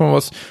one and which one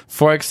was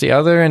 4x the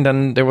other? And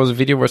then there was a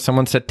video where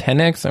someone said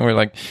 10x, and we're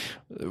like,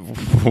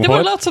 what? There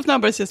were lots of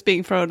numbers just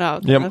being thrown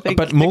out. Yeah,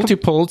 but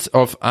multiples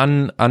of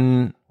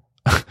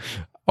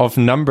of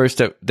numbers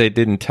that they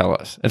didn't tell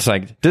us. It's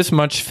like this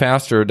much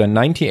faster than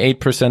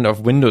 98%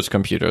 of Windows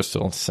computers.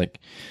 So it's like,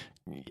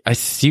 I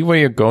see where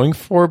you're going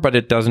for, but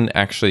it doesn't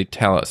actually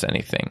tell us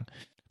anything.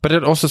 But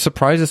it also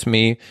surprises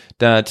me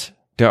that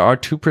there are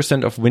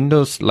 2% of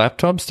Windows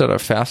laptops that are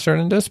faster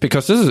than this,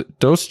 because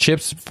those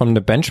chips from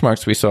the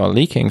benchmarks we saw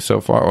leaking so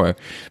far, or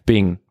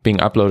being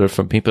uploaded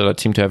from people that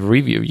seem to have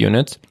review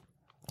units.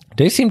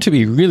 They seem to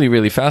be really,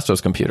 really fast,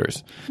 those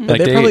computers.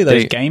 Like they're probably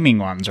those gaming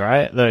ones,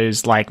 right?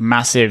 Those like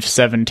massive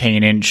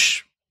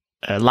 17-inch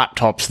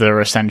laptops that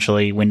are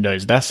essentially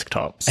Windows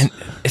desktops. And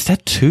is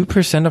that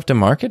 2% of the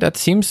market? That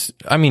seems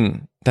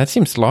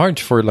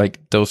large for like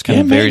those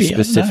kind of very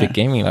specific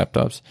gaming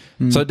laptops.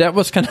 So that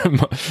was kind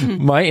of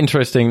my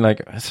interesting,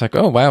 like, it's like,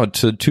 oh wow,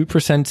 so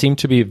 2% seem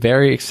to be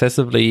very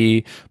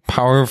excessively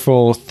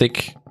powerful,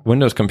 thick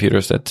Windows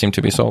computers that seem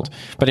to be sold.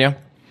 But yeah.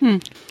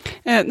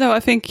 No,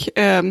 I think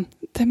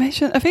they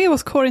mentioned, I think it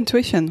was Core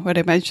Intuition where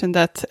they mentioned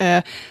that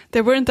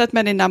there weren't that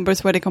many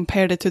numbers where they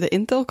compared it to the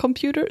Intel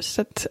computers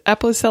that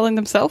Apple is selling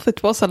themselves.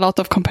 It was a lot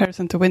of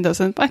comparison to Windows,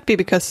 and it might be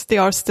because they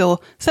are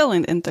still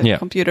selling Intel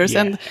computers,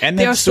 and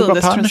they are still in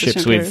this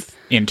partnerships with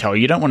Intel.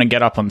 You don't want to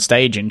get up on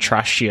stage and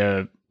trash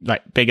your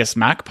biggest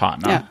Mac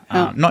partner.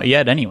 Not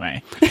yet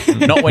anyway.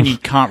 Not when you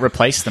can't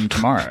replace them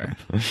tomorrow.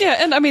 Yeah,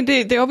 and I mean,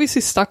 they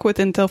obviously stuck with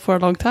Intel for a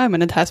long time,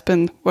 and it has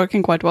been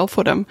working quite well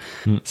for them.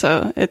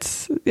 So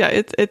it's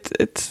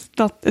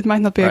not, it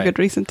might not be a good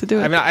reason to do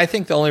it. I mean, I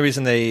think the only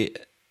reason they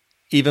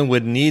even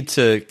would need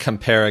to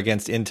compare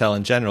against Intel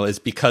in general is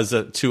because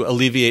to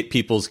alleviate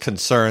people's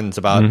concerns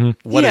about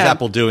what is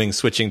Apple doing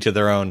switching to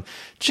their own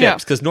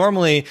chips. Because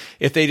normally,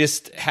 if they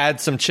just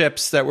had some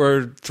chips that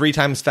were 3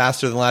 times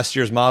faster than last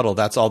year's model,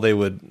 that's all they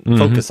would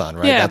focus on,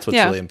 right? That's what's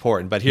really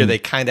important. But here they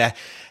kind of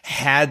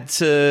had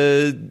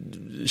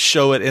to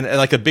show it in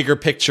like a bigger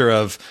picture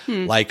of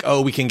like,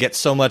 oh, we can get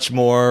so much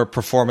more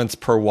performance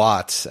per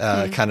watt,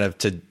 kind of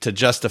to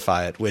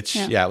justify it, which,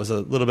 it was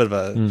a little bit of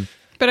a...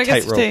 But I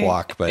guess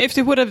if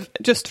they would have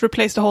just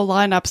replaced the whole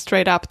lineup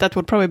straight up, that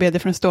would probably be a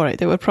different story.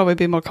 They would probably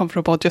be more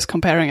comfortable just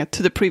comparing it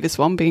to the previous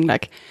one, being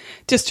like,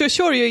 just to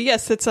assure you,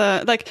 yes, it's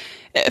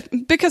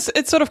because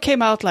it sort of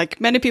came out like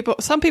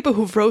some people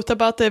who wrote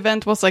about the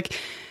event was like,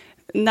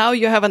 now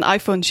you have an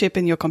iPhone chip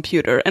in your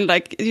computer, and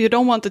like you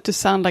don't want it to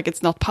sound like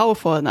it's not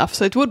powerful enough.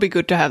 So it would be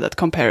good to have that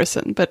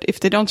comparison. But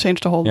if they don't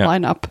change the whole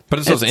lineup, but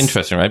it's also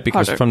interesting, right?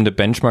 Because from the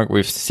benchmark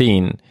we've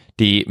seen,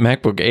 the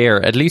MacBook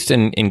Air, at least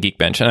in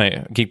Geekbench,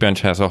 and Geekbench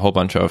has a whole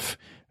bunch of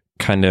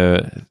kind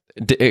of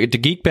the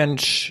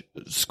Geekbench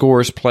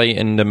scores play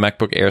in the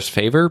MacBook Air's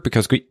favor,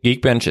 because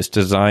Geekbench is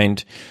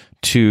designed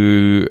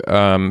to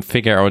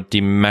figure out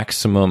the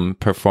maximum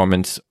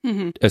performance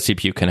a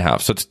CPU can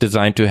have. So it's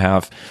designed to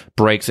have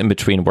breaks in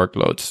between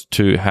workloads,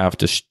 to have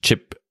the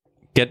chip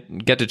get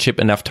the chip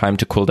enough time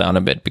to cool down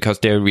a bit, because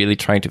they're really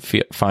trying to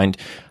find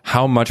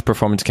how much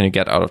performance can you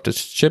get out of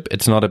this chip.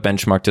 It's not a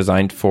benchmark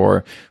designed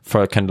for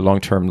a kind of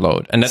long-term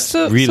load, and that's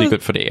really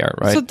good for the Air,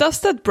 right? So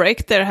does that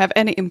break there have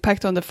any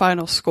impact on the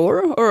final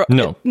score? Or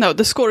no,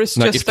 the score is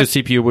just... If the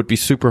CPU would be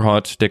super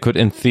hot, they could,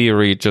 in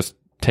theory, just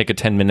take a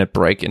 10-minute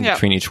break in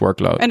between each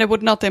workload. And it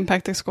would not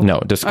impact the score?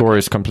 No, the score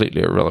is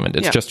completely irrelevant.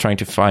 It's just trying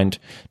to find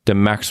the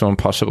maximum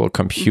possible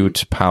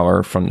compute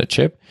power from the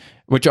chip,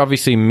 which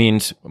obviously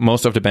means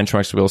most of the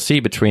benchmarks we'll see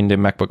between the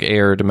MacBook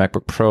Air, the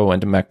MacBook Pro,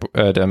 and the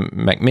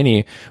Mac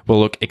Mini will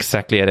look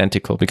exactly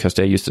identical, because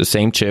they use the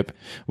same chip,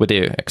 with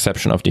the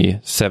exception of the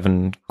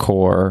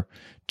 7-core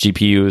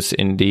GPUs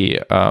in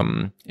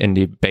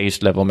the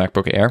base level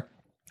MacBook Air.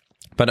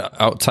 But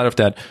outside of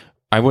that,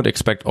 I would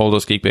expect all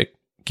those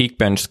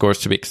Geekbench scores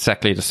to be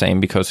exactly the same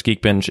because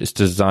Geekbench is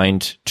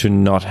designed to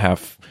not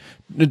have.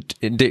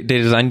 They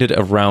designed it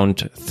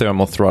around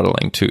thermal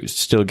throttling to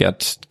still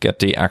get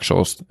the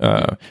actual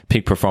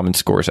peak performance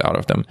scores out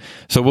of them.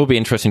 So it will be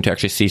interesting to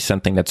actually see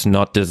something that's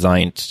not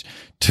designed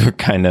to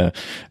kind of.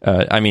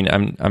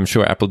 I'm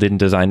sure Apple didn't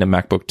design the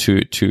MacBook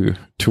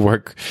to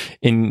work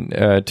in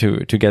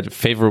to get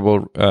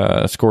favorable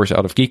scores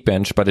out of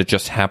Geekbench, but it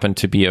just happened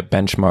to be a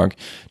benchmark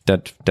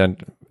that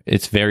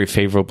it's very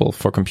favorable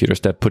for computers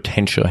that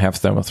potentially have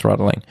thermal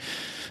throttling.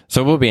 So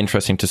it will be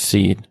interesting to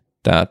see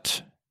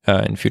that.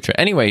 In future.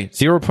 Anyway,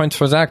 0 points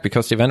for Zach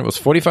because the event was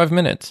 45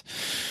 minutes.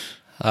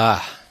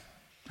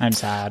 I'm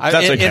sad.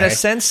 That's okay. In a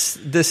sense,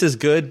 this is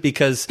good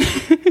because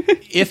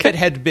if it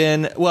had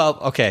been,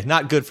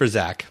 not good for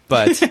Zach,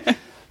 but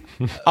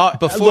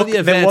before the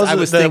event, I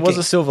was thinking... There was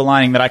a silver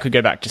lining that I could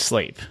go back to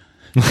sleep.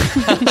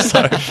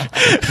 So.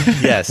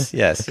 Yes.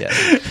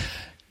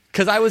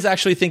 Because I was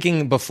actually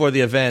thinking before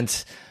the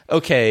event...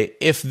 Okay,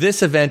 if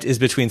this event is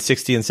between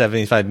 60 and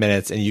 75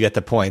 minutes and you get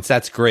the points,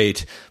 that's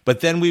great.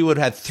 But then we would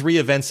have 3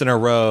 events in a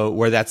row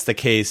where that's the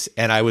case,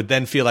 and I would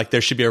then feel like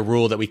there should be a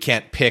rule that we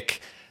can't pick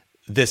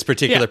this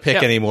particular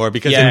pick anymore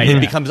because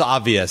it becomes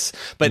obvious.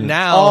 But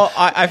now...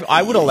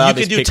 I would allow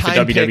this pick for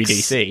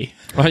WWDC.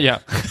 Oh, yeah.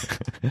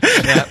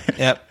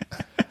 Yep.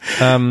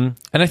 And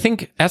I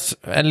think,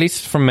 at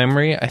least from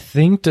memory, I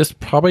think this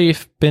probably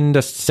been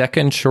the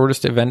second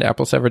shortest event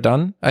Apple's ever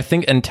done. I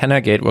think Antenna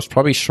Gate was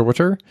probably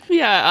shorter.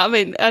 Yeah, I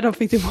mean, I don't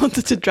think they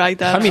wanted to drag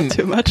that out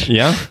too much.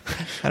 Yeah.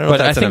 I don't know if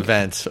that's an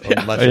event.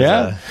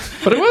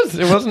 But it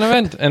was an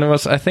event. And it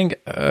was, I think,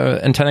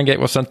 Antenna Gate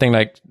was something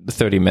like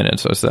 30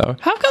 minutes or so.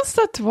 How comes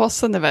that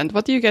was an event?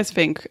 What do you guys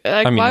think?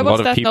 Why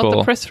was that not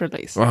the press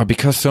release? Well,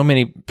 because so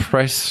many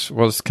press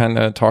was kind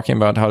of talking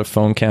about how the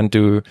phone can't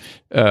do...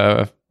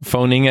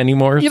 phoning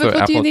anymore. Yeah, but so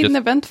what do you Apple need an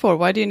event for?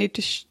 Why do you need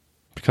to...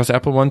 Because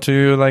Apple want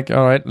to,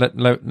 all right,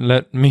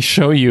 let me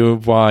show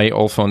you why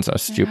all phones are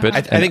stupid.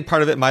 I think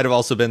part of it might have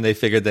also been they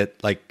figured that,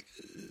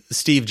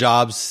 Steve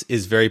Jobs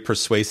is very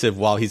persuasive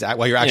while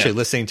you're actually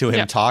listening to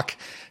him talk,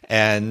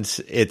 and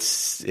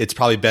it's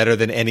probably better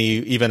than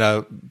even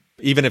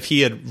if he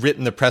had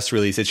written the press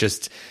release, it's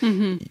just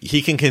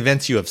he can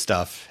convince you of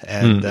stuff,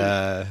 and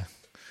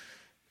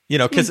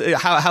because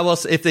how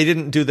else, if they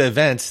didn't do the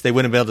event, they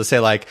wouldn't be able to say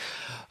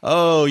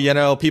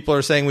people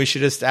are saying we should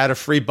just add a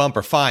free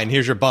bumper. Fine,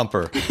 here's your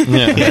bumper.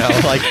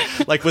 Yeah.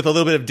 Like with a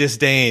little bit of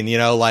disdain,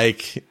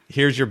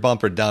 here's your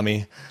bumper,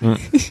 dummy.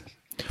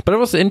 But it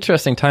was an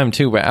interesting time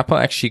too, where Apple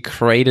actually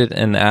created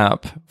an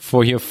app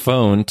for your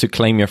phone to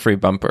claim your free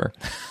bumper.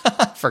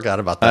 Forgot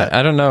about that.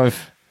 I don't know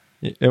if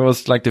it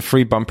was like the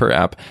free bumper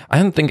app. I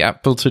don't think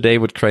Apple today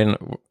would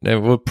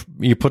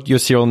you put your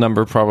serial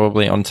number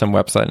probably on some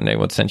website and they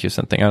would send you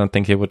something. I don't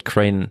think they would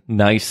create a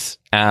nice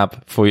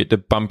app for the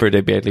bumper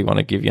they barely want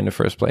to give you in the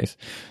first place,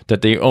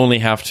 that they only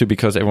have to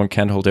because everyone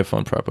can't hold their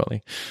phone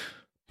properly.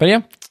 But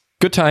yeah,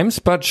 good times,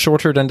 but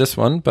shorter than this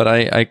one. But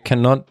I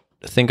cannot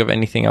think of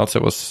anything else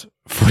that was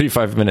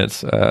 45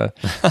 minutes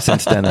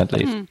since then at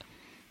least.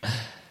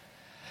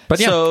 But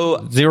yeah,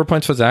 so 0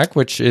 points for Zach,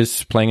 which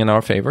is playing in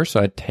our favor,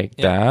 so I take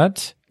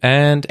that.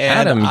 And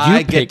Adam,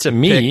 you picked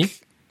me.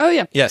 Oh,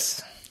 yeah.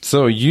 Yes.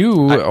 So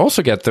you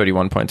also get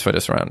 31 points for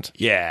this round.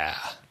 Yeah.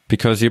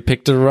 Because you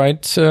picked the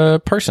right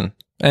person.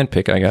 And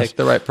I guess. Pick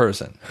the right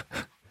person.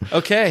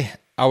 Okay.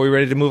 Are we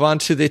ready to move on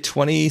to the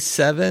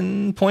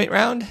 27-point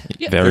round?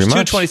 Yeah. There's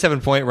much. Two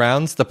 27-point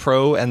rounds, the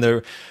pro and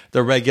the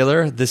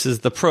regular. This is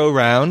the pro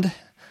round.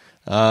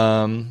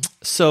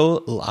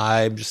 So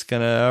I'm just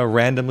going to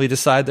randomly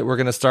decide that we're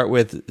going to start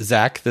with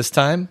Zach this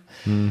time,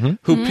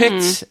 who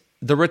picked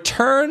the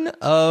return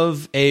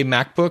of a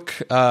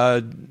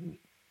MacBook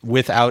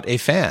without a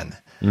fan.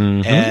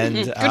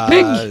 And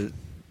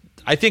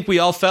I think we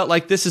all felt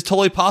like this is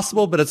totally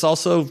possible, but it's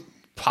also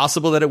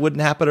possible that it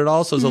wouldn't happen at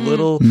all. So it's a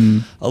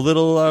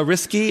little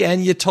risky,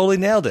 and you totally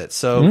nailed it.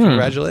 So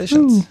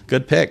congratulations.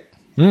 Good pick.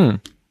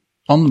 On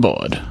the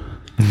board.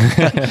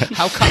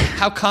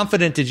 How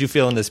confident did you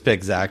feel in this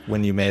pick, Zach,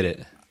 when you made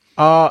it?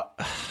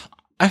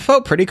 I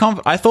felt pretty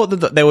confident. I thought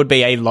that there would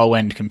be a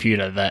low-end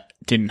computer that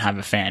didn't have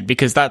a fan,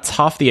 because that's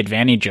half the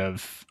advantage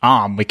of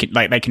ARM.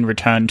 They can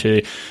return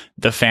to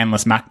the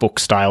fanless MacBook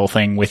style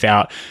thing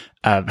without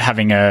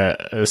having a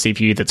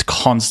CPU that's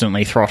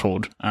constantly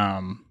throttled.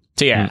 So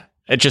yeah,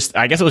 I guess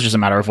it was just a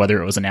matter of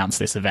whether it was announced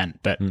this event,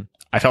 but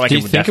I felt like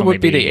it would definitely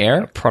be the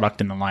Air product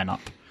in the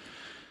lineup.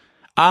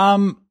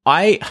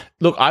 I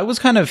was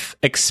kind of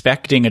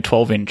expecting a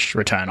 12-inch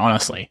return,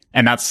 honestly.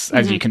 And that's,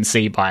 as you can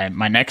see by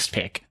my next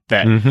pick,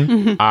 that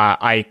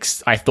I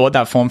thought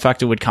that form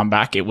factor would come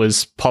back. It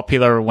was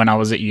popular when I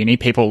was at uni.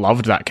 People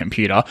loved that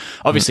computer.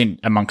 Obviously,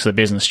 amongst the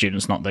business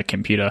students, not the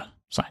computer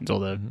science or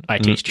the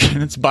IT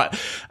students, but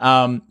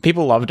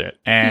people loved it.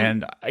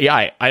 And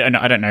I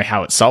don't know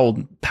how it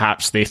sold.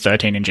 Perhaps the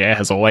 13-inch Air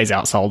has always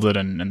outsold it,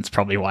 and it's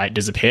probably why it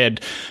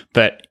disappeared.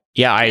 But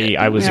Yeah,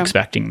 I was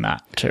expecting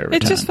that to return.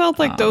 It just felt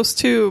like those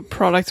two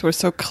products were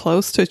so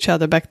close to each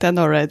other back then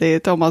already.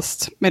 It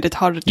almost made it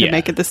harder to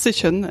make a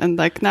decision. And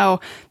like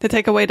now they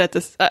take away that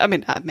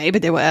maybe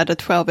they will add a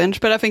 12-inch,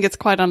 but I think it's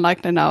quite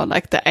unlikely now.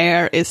 Like the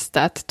Air is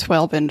that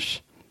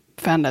 12-inch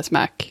fanless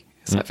Mac.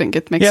 So I think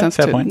it makes sense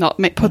to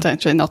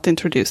potentially not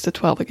introduce the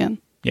 12 again.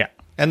 Yeah.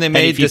 And they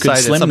may if you could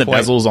slim the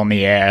bezels on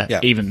the Air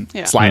even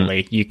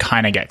slightly, you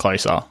kind of get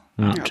closer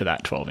to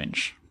that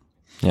 12-inch.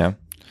 Yeah.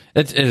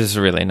 It is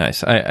really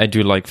nice. I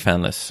do like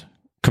fanless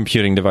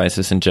computing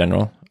devices in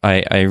general.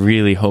 I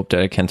really hope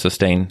that it can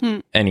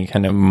sustain any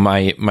kind of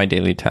my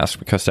daily task,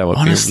 because that would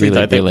honestly, be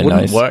really, though, really it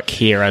wouldn't nice. work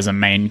here as a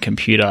main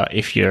computer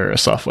if you're a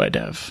software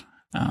dev.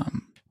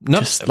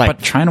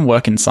 Trying to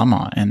work in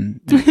summer and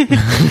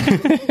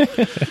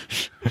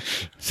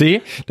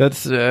see,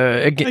 that's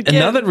again,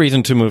 another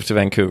reason to move to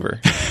Vancouver.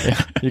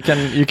 You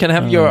can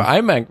have your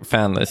iMac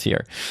fanless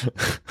here.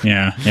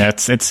 yeah,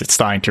 it's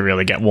starting to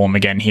really get warm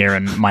again here,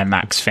 and my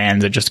Mac's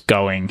fans are just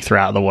going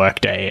throughout the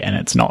workday, and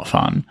it's not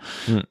fun.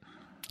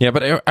 Yeah,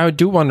 but I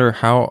do wonder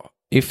how,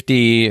 if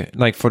the,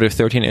 like for the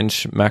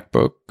 13-inch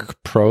MacBook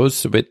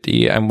Pros with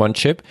the M1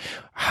 chip,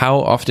 how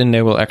often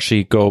they will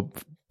actually go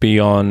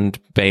beyond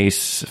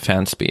base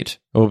fan speed.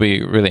 It will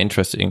be really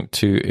interesting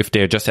if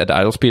they're just at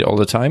idle speed all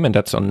the time and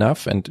that's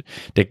enough, and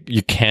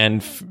you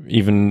can't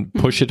even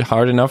push it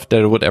hard enough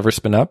that it would ever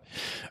spin up.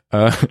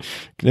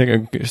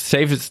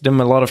 Saves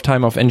them a lot of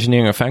time of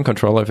engineering a fan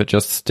controller if it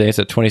just stays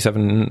at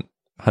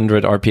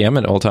 2700 RPM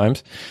at all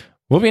times.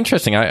 Will be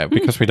interesting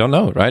because we don't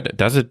know, right?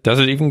 Does it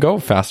even go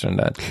faster than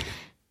that?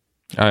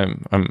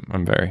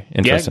 I'm very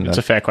interested in that. It's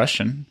a fair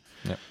question.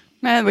 Yeah.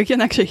 Man, we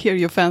can actually hear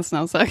your fans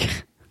now, Zach.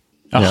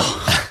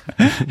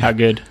 How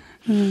good.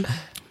 Maybe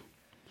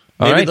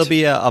there'll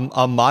be a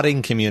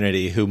modding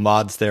community who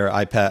mods their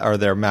iPad or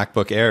their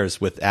MacBook Airs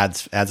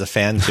adds a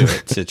fan to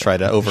it to try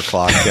to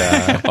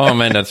overclock. Oh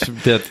man, that's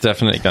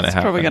definitely going to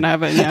happen. Probably going to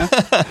happen, yeah.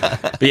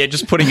 But yeah,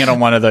 just putting it on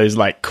one of those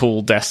like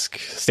cool desk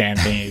stand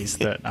thingies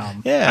that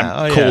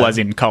cool as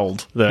in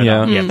cold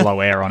that blow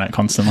air on it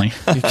constantly.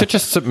 You could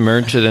just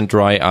submerge it in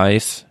dry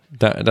ice.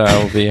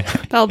 That'll be.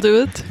 That'll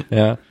do it.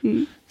 Yeah.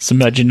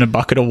 Submerge in a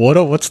bucket of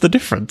water. What's the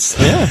difference?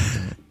 Yeah.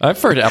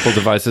 I've heard Apple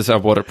devices are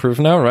waterproof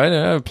now, right?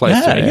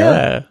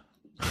 Yeah.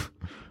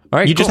 All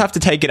right, you just have to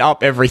take it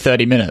up every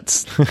 30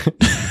 minutes.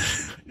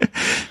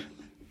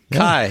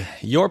 Kai,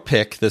 your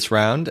pick this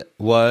round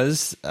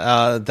was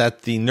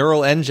that the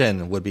Neural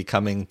Engine would be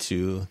coming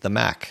to the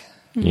Mac.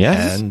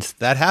 Yes. And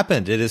that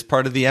happened. It is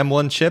part of the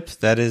M1 chip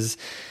that is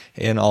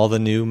in all the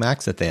new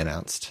Macs that they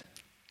announced.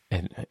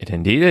 It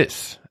indeed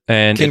is.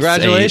 And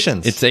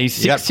congratulations. It's a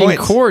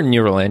 16-core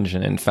Neural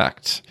Engine, in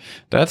fact.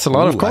 That's a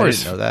lot of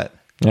cores. I didn't know that.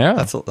 Yeah.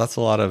 That's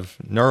a lot of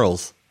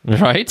neurals.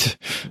 Right?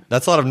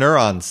 That's a lot of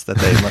neurons that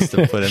they must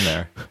have put in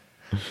there.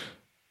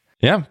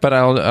 Yeah, but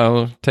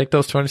I'll take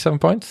those 27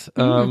 points.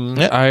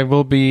 It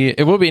will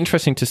be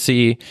interesting to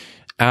see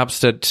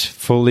apps that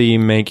fully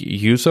make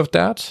use of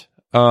that.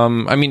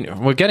 I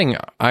mean, we're getting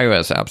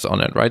iOS apps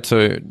on it, right?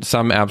 So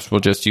some apps will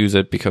just use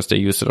it because they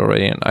use it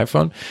already on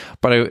iPhone.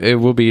 But it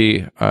will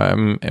be,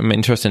 I'm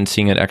interested in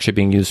seeing it actually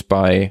being used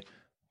by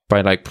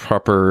like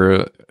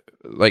proper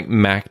like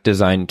Mac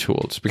design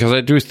tools, because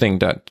I do think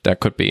that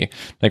could be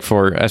like,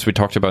 for, as we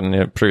talked about in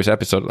the previous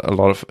episode, a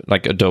lot of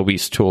like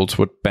Adobe's tools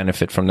would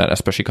benefit from that,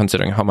 especially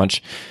considering how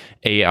much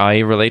AI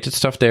related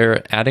stuff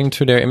they're adding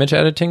to their image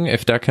editing.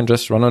 If that can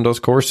just run on those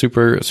cores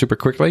super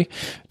quickly,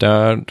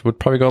 that would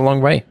probably go a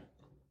long way.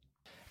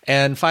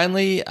 And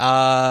finally,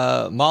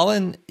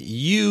 Malin,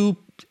 you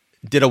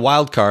did a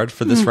wild card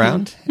for this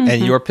round,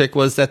 and your pick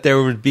was that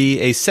there would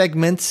be a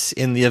segment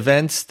in the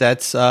event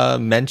that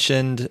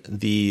mentioned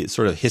the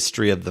sort of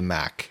history of the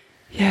Mac.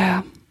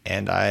 Yeah.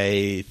 And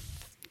I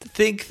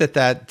think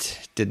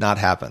that did not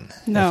happen,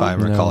 if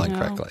I'm recalling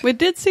correctly. We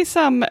did see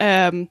some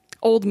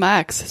old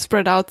Macs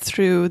spread out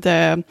through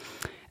the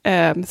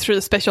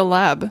special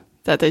lab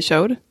that they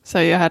showed. So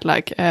you had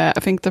like, I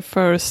think the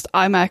first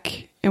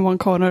iMac in one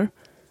corner.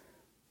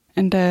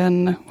 And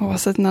then, what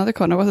was it, another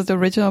corner? Was it the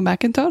original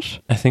Macintosh?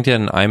 I think they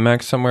had an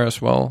iMac somewhere as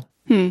well.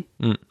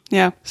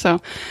 Yeah, so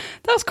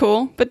that was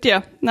cool. But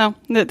yeah, no,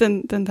 that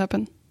didn't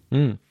happen.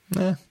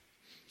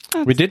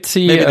 We did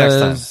see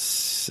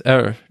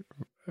a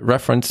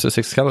reference to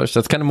 6 colors.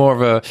 That's kind of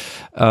more of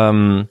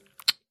a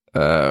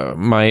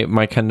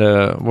my kind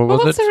of, what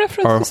was it? The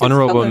reference Our to 6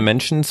 honorable colors?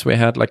 mentions. We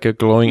had like a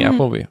glowing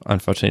apple. We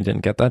unfortunately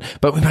didn't get that,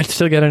 but we might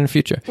still get it in the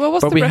future. What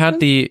was but the we reference?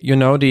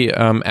 had the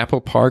Apple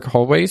Park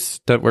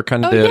hallways that were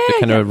kind of the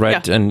kind of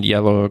red and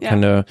yellow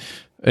kind of.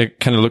 It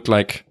kind of looked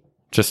like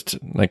just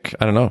like,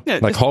 I don't know,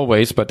 like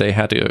hallways, but they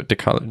had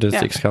the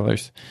 6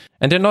 colors,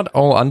 and they're not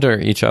all under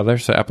each other.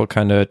 So Apple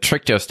kind of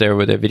tricked us there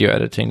with their video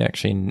editing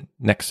actually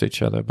next to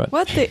each other. But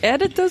What, they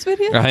edit those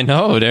videos? I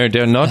know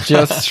they're not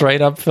just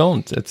straight up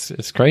filmed.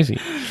 It's crazy.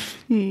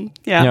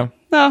 Yeah.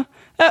 No,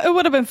 it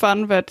would have been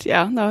fun, but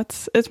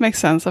it makes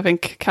sense. I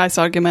think Kai's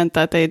argument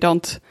that they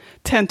don't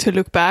tend to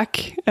look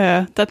back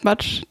that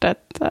much,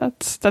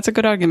 that's a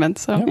good argument.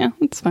 So yeah,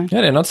 it's fine.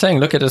 Yeah, they're not saying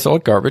look at this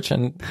old garbage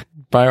and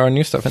buy our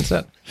new stuff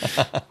instead.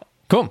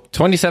 Cool.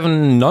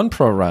 27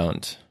 non-pro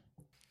round.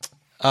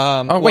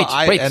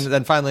 Wait. And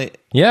then finally...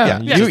 Yeah.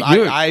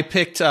 I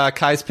picked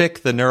Kai's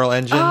pick, the Neural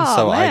Engine,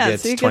 I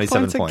get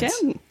 27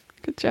 points. Again.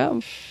 Good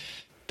job.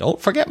 Don't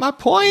forget my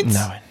points.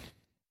 No.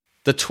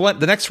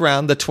 The next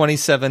round, the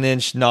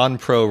 27-inch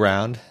non-pro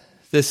round.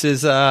 This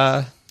is,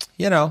 this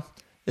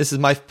is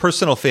my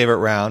personal favorite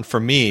round for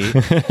me.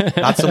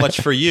 Not so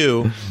much for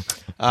you.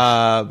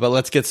 But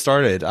let's get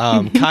started.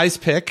 Kai's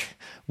pick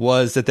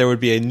was that there would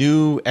be a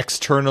new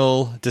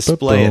external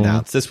display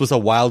announced. This was a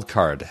wild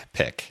card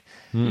pick.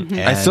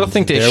 I still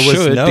think they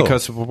should,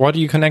 because what do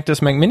you connect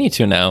this Mac Mini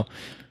to now?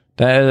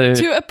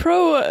 To a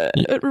Pro,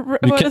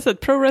 is it?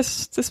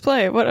 ProRes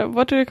display.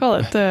 What do you call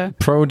it?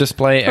 Pro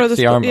Display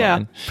XDR.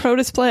 Yeah, Pro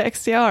Display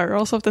XDR.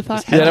 Also of the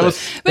time. Yeah, that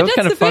was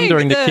kind of fun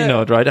during the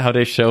keynote, right? How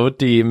they showed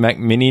the Mac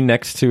Mini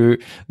next to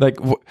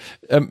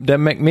the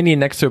Mac Mini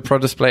next to a Pro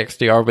Display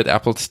XDR with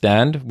Apple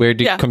stand, where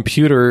the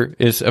computer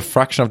is a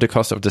fraction of the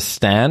cost of the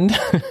stand.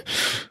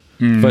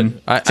 But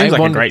seems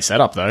like a great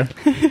setup, though.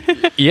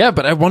 Yeah,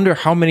 but I wonder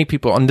how many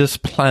people on this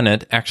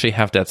planet actually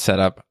have that set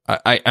up.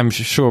 I'm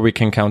sure we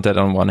can count that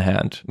on one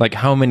hand. Like,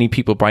 how many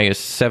people buy a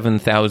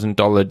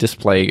 $7,000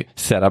 display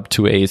setup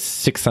to a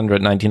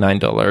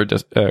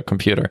 $699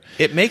 computer?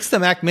 It makes the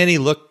Mac Mini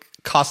look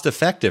cost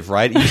effective,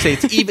 right? You say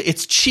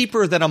it's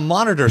cheaper than a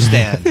monitor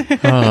stand.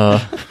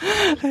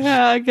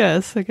 Yeah, I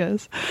guess.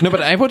 No,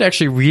 but I would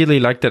actually really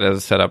like that as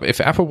a setup.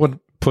 If Apple would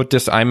put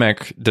this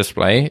iMac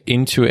display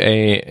into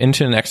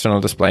an external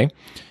display,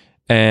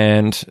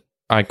 and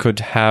I could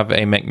have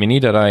a Mac Mini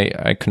that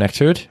I connect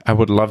to it, I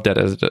would love that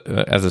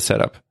as a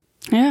setup.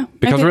 Yeah.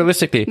 Because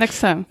realistically,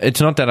 next time,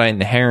 it's not that I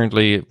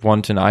inherently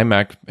want an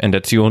iMac and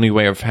that's the only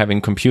way of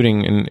having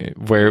computing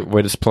where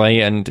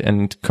display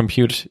and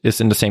compute is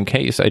in the same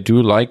case. I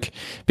do like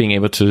being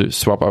able to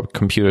swap out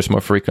computers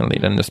more frequently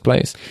than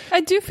displays.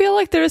 I do feel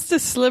like there is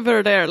this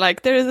sliver there.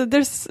 Like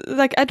there's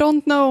like, I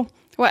don't know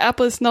why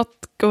Apple is not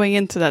going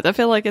into that. I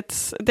feel like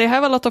they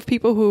have a lot of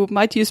people who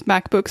might use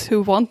MacBooks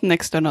who want an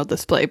external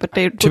display, but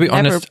they to be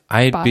honest,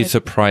 I'd be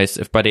surprised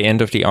if by the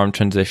end of the ARM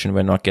transition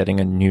we're not getting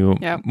a new,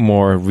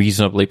 more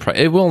reasonably priced.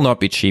 It will not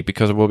be cheap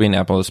because it will be an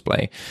Apple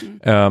display,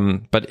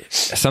 but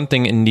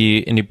something in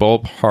the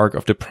ballpark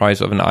of the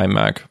price of an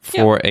iMac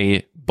for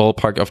a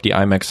ballpark of the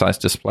iMac size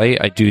display,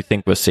 I do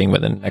think we're seeing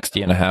within the next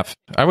year and a half.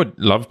 I would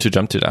love to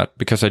jump to that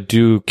because I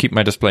do keep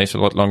my displays a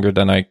lot longer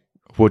than I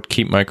would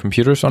keep my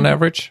computers on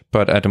average,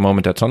 but at the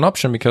moment that's an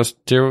option because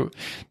they're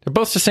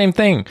both the same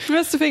thing.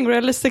 That's the thing.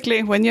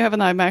 Realistically, when you have an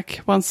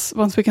iMac,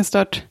 once we can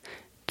start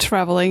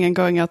traveling and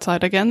going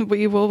outside again,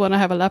 we will want to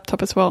have a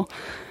laptop as well.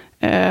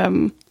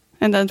 And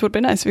then it would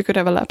be nice if we could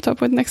have a laptop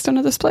with an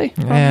external display.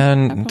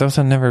 And those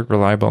are never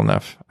reliable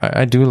enough.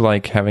 I do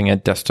like having a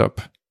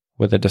desktop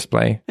with a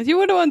display. And you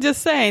were the one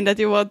just saying that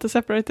you want a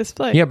separate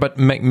display. Yeah, but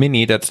Mac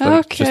Mini, that's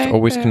like just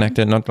always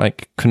connected, not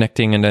like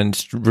connecting and then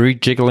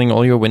rejiggling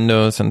all your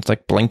windows and it's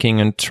like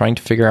blinking and trying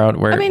to figure out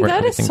where. I mean,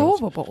 that is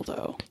solvable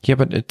though. Yeah,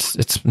 but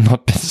it's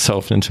not been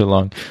solved in too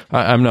long.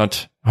 I'm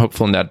not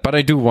hopeful in that, but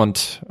I do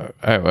want.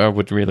 I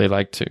would really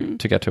like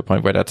to get to a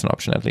point where that's an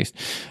option at least.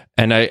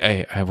 And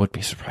I would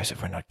be surprised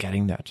if we're not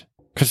getting that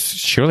because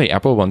surely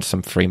Apple wants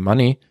some free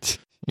money.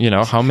 You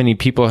know, how many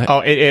people...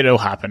 it'll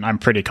happen. I'm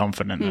pretty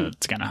confident that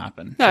it's going to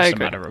happen. It's just a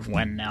matter of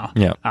when now.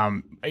 Yeah.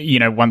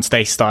 Once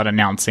they start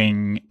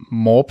announcing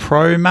more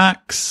Pro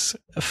Macs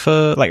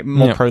for,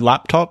 more Pro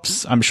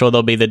laptops, I'm sure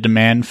there'll be the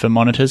demand for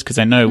monitors because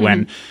I know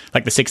when,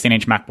 the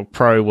 16-inch MacBook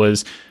Pro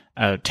was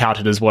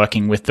touted as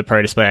working with the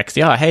Pro Display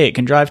XDR, hey, it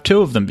can drive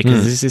two of them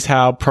because this is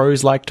how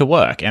pros like to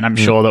work. And I'm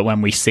sure that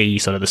when we see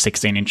sort of the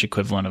 16-inch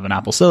equivalent of an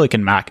Apple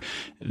Silicon Mac,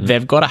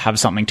 they've got to have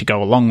something to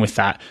go along with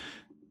that.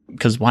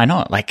 Because why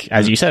not? Like,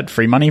 as you said,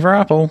 free money for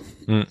Apple.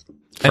 Free,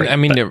 and I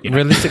mean, they're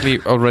realistically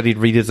already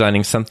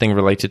redesigning something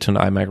related to an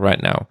iMac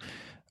right now,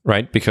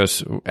 right?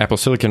 Because Apple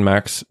Silicon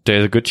Macs,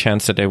 there's a good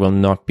chance that they will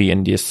not be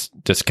in this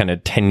kind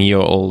of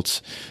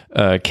 10-year-old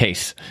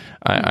case.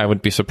 I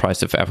would be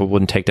surprised if Apple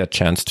wouldn't take that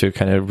chance to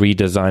kind of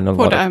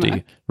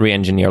redesign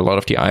re-engineer a lot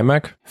of the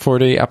iMac for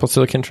the Apple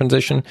Silicon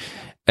transition.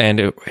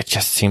 And it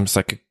just seems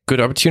like a good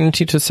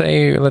opportunity to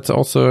say, let's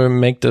also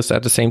make this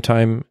at the same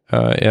time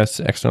as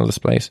external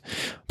displays.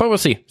 But we'll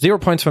see. 0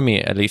 points for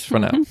me, at least for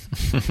now.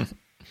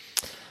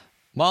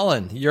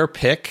 Malin, your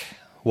pick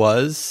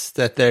was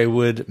that they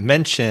would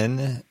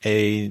mention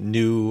a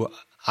new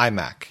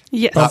iMac.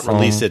 Yes. Not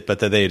release it, but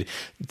that they'd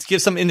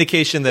give some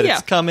indication that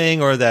it's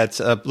coming or that's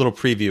a little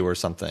preview or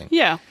something.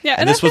 Yeah.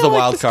 And this was a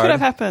wild card. This could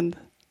have happened.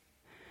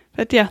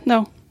 But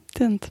no,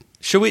 didn't.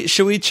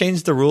 Should we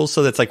change the rules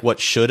so that's like what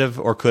should have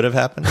or could have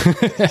happened?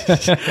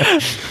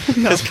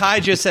 Because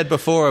Kai just said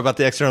before about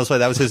the external display,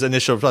 that was his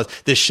initial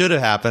response. This should have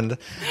happened.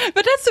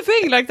 But that's the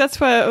thing. Like that's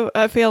why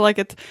I feel like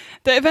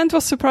the event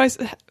was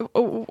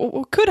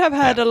could have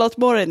had a lot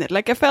more in it.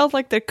 Like I felt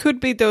like there could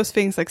be those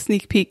things like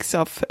sneak peeks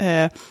of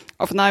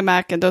of an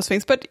iMac and those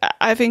things. But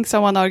I think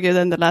someone argued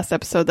in the last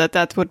episode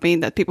that would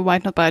mean that people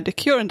might not buy the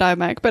current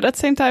iMac. But at the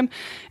same time,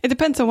 it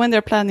depends on when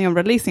they're planning on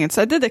releasing it.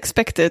 So I did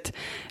expect it.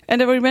 And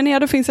there were many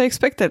other things I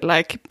expected,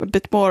 like a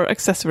bit more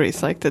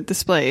accessories, like the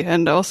display.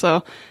 And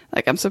also,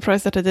 like, I'm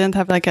surprised that I didn't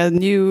have like a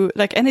new,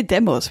 like any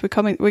demos.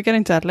 We're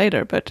getting to that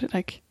later, but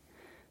like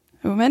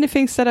there were many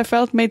things that I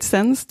felt made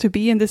sense to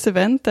be in this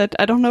event that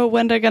I don't know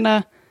when they're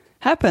gonna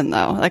happen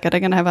now. Like, are they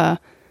gonna have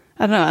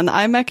an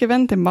iMac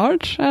event in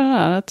March? I don't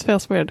know. That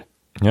feels weird.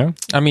 Yeah.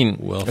 I mean,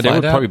 they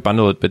would probably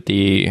bundle it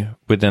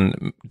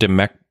within the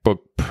MacBook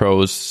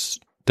Pros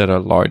that are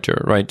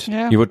larger, right?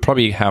 Yeah. You would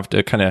probably have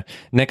the kind of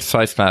next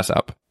size class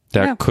up.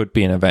 There could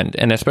be an event.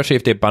 And especially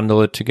if they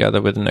bundle it together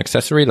with an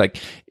accessory,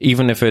 like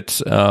even if it's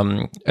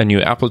a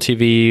new Apple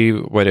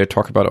TV where they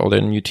talk about all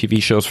the new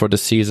TV shows for the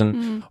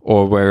season,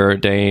 or where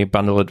they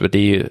bundle it with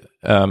the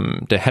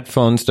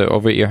headphones, the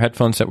over-ear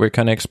headphones that we're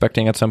kind of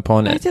expecting at some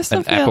point,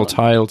 and Apple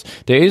Tiles.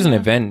 There is an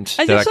event.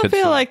 I just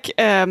feel like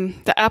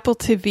the Apple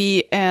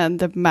TV and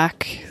the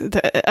Mac,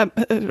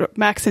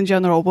 Macs in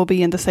general, will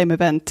be in the same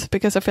event,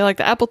 because I feel like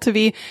the Apple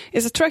TV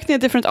is attracting a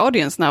different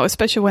audience now,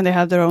 especially when they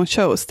have their own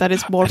shows. That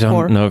is more I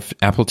don't know if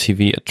Apple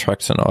TV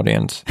attracts an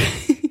audience.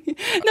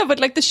 No, but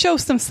like the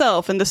shows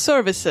themselves and the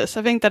services,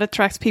 I think that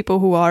attracts people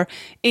who are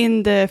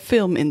in the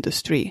film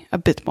industry a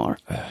bit more.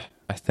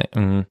 I think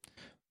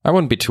I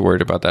wouldn't be too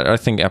worried about that. I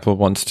think Apple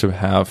wants to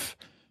have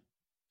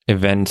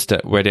events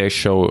where they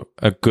show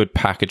a good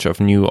package of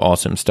new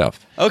awesome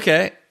stuff.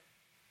 Okay.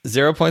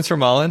 0 points for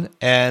Mullen.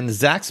 And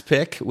Zach's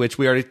pick, which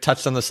we already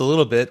touched on this a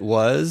little bit,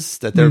 was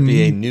that there would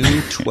be a new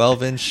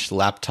 12-inch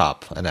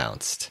laptop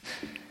announced.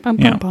 Bum,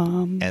 bum,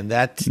 bum. And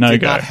that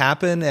did not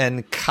happen.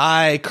 And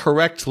Kai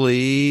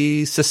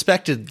correctly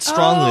suspected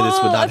strongly this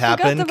would not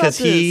happen because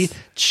he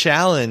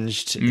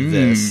challenged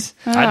this.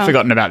 I'd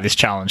forgotten about this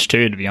challenge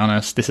too, to be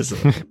honest. This is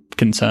a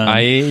concern.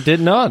 I did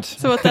not.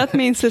 So what that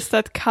means is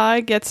that Kai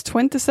gets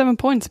 27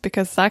 points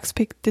because Zach's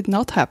pick did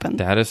not happen.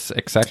 That is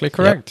exactly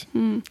correct.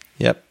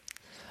 Yep.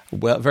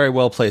 Well, very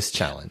well placed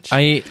challenge.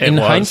 In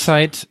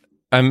hindsight,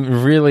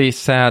 I'm really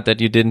sad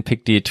that you didn't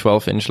pick the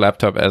 12-inch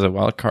laptop as a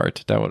wild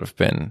card. That would have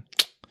been...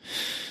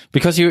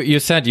 Because you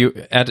said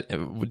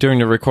during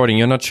the recording,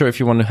 you're not sure if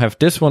you want to have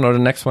this one or the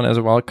next one as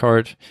a wild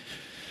card.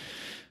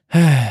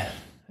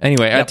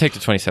 Anyway, I'd take the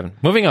 27.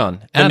 Moving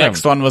on. The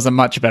next one was a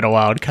much better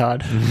wild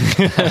card.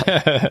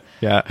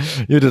 Yeah,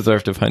 you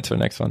deserve to find the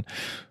next one.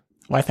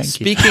 Why, thank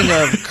you. Speaking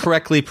of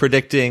correctly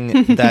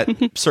predicting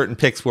that certain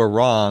picks were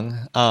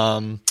wrong,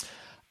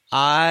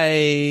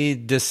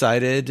 I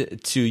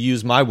decided to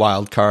use my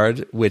wild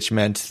card, which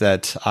meant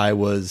that I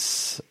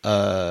was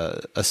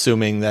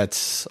assuming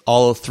that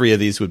all three of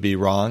these would be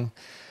wrong.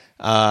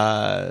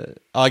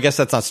 I guess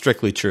that's not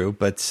strictly true,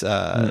 but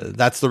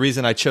that's the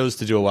reason I chose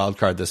to do a wild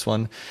card this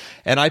one.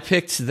 And I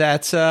picked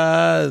that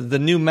the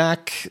new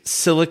Mac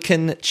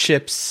silicon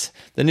chips,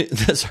 the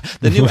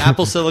new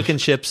Apple silicon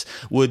chips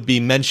would be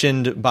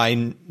mentioned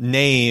by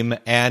name,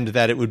 and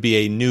that it would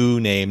be a new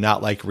name,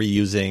 not like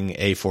reusing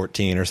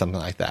A14 or something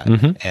like that.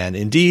 And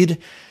indeed,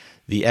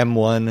 the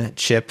M1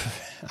 chip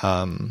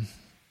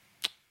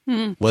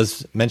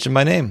was mentioned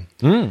by name.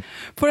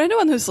 For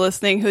anyone who's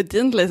listening who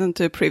didn't listen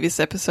to a previous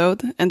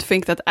episode and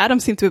think that Adam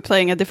seemed to be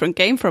playing a different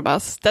game from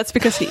us, that's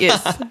because he is.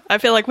 I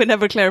feel like we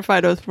never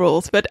clarified those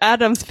rules, but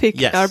Adam's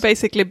picks are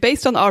basically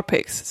based on our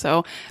picks.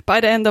 So by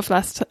the end of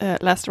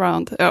last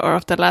round, or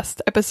of the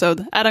last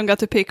episode, Adam got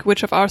to pick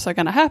which of ours are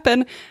going to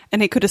happen,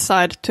 and he could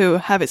decide to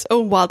have his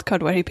own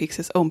wildcard where he picks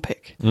his own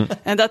pick.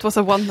 And that was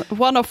a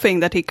one-off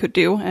thing that he could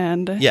do,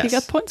 and he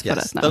got points for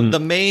that now. The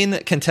main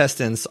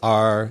contestants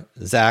are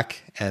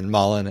Zach and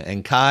Mullen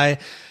and Kai.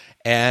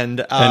 And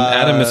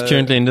Adam is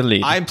currently in the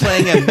lead. I'm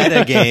playing a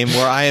meta game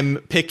where I am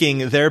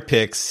picking their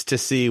picks to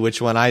see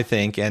which one I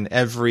think. And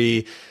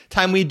every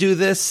time we do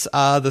this,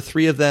 the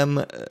three of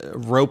them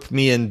rope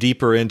me in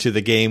deeper into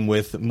the game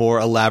with more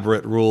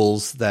elaborate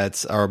rules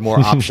that are more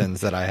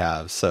options that I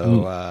have.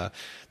 So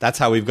that's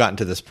how we've gotten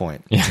to this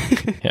point.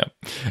 Yeah.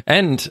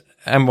 And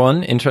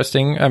M1,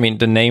 interesting. I mean,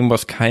 the name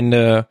was kind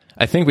of,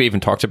 I think we even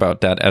talked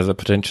about that as a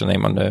potential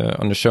name on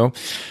the show.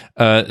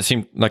 It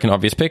seemed like an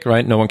obvious pick,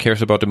 right? No one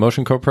cares about the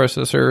motion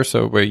coprocessor,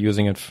 so we're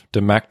using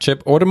the Mac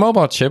chip or the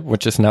mobile chip,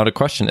 which is now the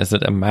question. Is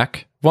it a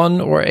Mac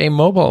one or a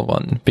mobile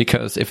one?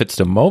 Because if it's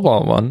the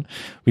mobile one,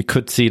 we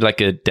could see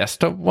like a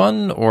desktop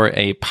one or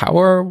a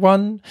power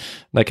one,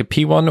 like a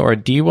P1 or a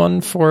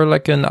D1 for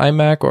like an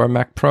iMac or a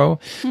Mac Pro.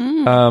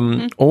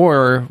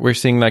 Or we're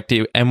seeing like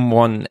the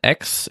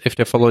M1X if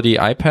they follow the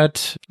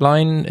iPad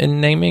line in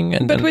naming.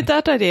 But with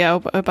that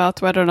idea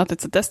about whether or not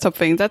it's a desktop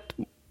thing, that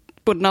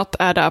would not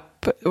add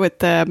up with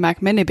the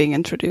Mac Mini being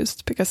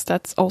introduced, because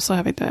that's also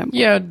having the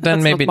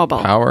then maybe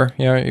power.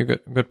 Yeah, you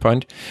good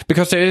point.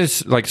 Because there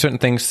is like certain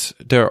things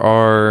there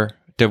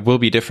will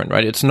be different,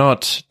 right? It's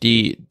not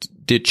the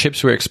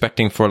chips we're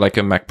expecting for like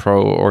a Mac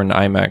Pro or an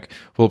iMac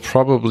will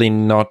probably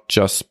not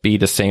just be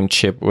the same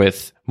chip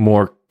with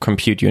more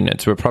compute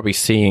units. We're probably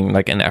seeing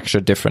like an extra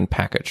different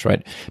package,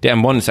 right? The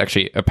M1 is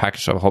actually a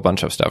package of a whole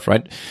bunch of stuff,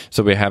 right?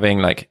 So we're having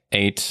like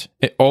 8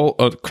 all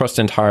across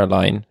the entire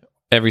line.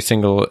 Every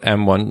single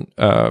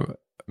M1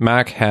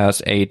 Mac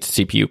has 8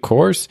 CPU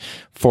cores,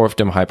 4 of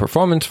them high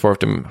performance, 4 of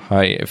them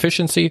high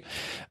efficiency.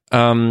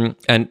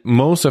 And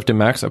most of the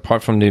Macs,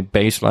 apart from the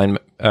baseline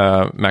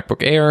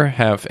MacBook Air,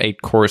 have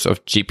 8 cores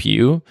of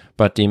GPU,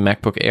 but the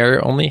MacBook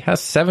Air only has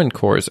 7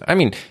 cores. I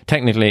mean,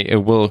 technically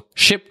it will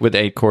ship with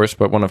 8 cores,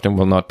 but one of them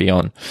will not be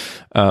on.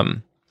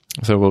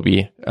 So it will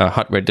be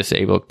hardware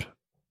disabled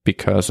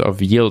because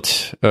of yield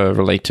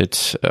related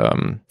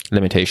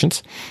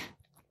limitations.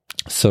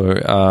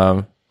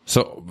 So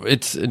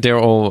they're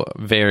all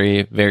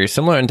very, very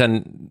similar. And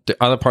then the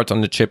other parts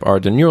on the chip are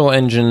the neural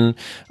engine.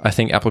 I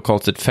think Apple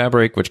calls it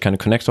Fabric, which kind of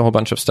connects a whole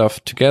bunch of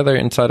stuff together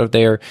inside of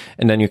there.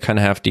 And then you kind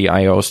of have the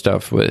I/O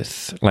stuff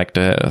with like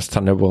the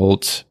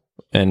Thunderbolt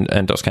and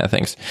those kind of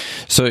things.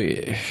 So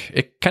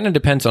it kind of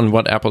depends on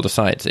what Apple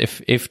decides.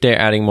 If they're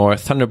adding more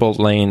Thunderbolt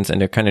lanes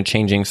and they're kind of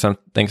changing some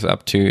things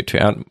up to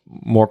add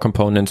more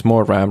components,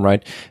 more RAM,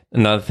 right?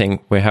 Another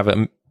thing, we have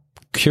a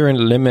current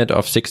limit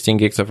of 16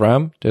 gigs of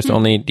RAM. There's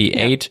only the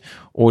 8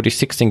 or the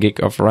 16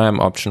 gig of RAM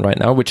option right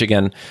now, which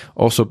again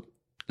also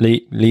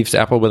leaves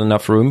Apple with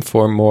enough room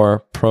for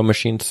more Pro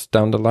machines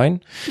down the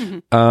line.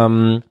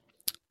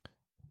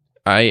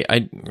 They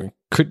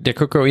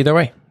could go either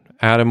way.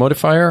 Add a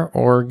modifier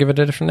or give it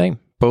a different name.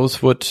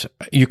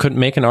 You could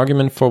make an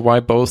argument for why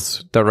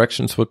both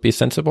directions would be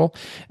sensible,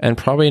 and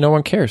probably no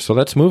one cares. So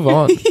let's move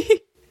on.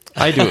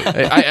 I do.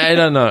 I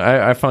don't know.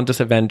 I found this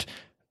event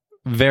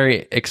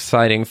very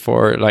exciting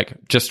for like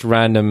just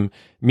random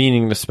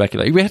meaningless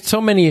speculation. We had so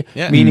many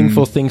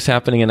meaningful things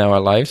happening in our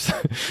lives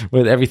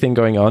with everything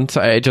going on. So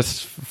I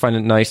just find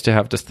it nice to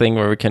have this thing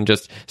where we can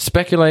just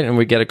speculate and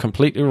we get it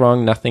completely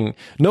wrong.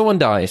 No one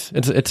dies.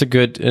 It's a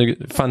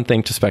good, fun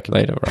thing to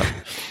speculate around.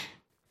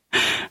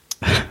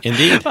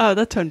 Indeed. Wow,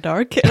 that turned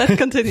dark. Let's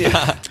continue.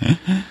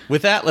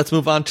 With that, let's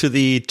move on to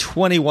the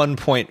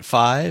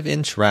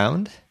 21.5-inch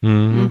round.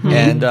 Mm-hmm.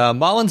 And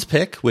Mullen's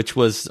pick, which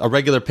was a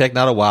regular pick,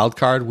 not a wild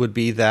card, would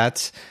be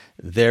that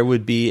there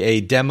would be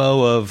a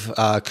demo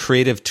of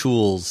creative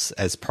tools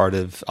as part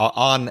of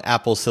on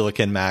Apple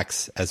Silicon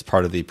Macs as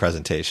part of the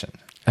presentation.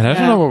 And I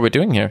don't know what we're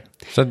doing here.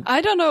 So I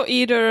don't know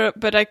either,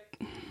 but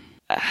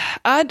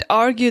I'd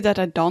argue that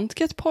I don't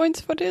get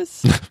points for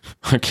this.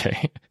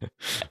 Okay.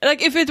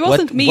 Like, if it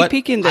wasn't me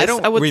picking this,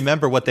 I would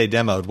remember what they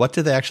demoed. What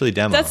did they actually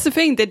demo? That's the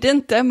thing. They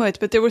didn't demo it,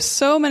 but there were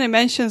so many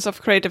mentions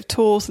of creative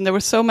tools, and there were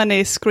so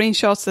many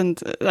screenshots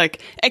and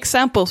like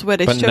examples where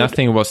they showed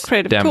nothing was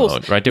creative demoed,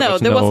 tools. right?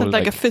 There wasn't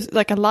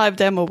like a live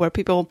demo where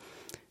people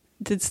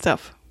did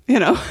stuff. You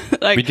know,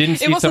 like we didn't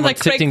see it wasn't like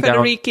Craig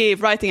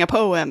Federighi writing a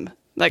poem.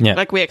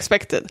 Like we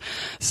expected.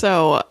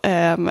 So,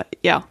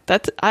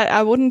 that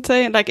I wouldn't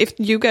say, like, if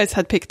you guys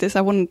had picked this,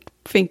 I wouldn't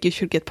think you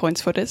should get points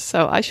for this,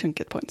 so I shouldn't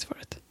get points for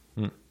it.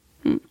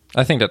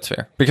 I think that's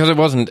fair, because it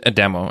wasn't a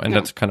demo, and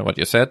that's kind of what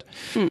you said.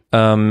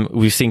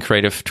 We've seen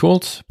creative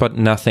tools, but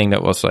nothing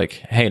that was like,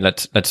 hey,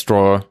 let's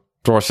draw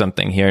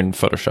something here in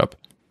Photoshop.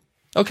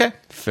 Okay,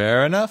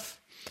 fair enough.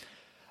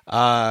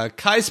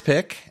 Kai's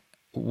pick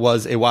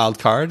was a wild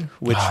card,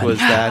 which was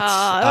that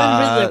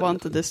I really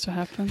wanted this to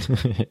happen.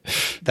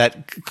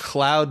 that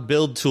cloud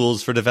build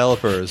tools for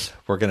developers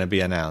were going to be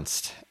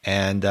announced,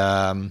 and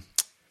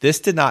this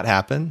did not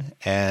happen.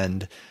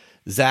 And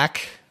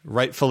Zach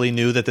rightfully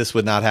knew that this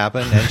would not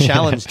happen and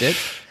challenged it.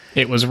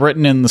 It was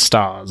written in the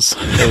stars.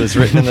 It was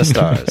written in the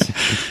stars.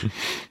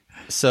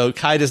 So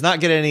Kai does not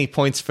get any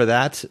points for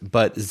that,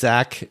 but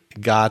Zach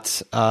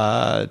got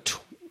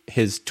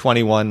his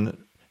 21.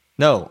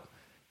 No.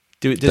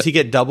 Does he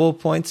get double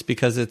points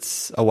because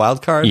it's a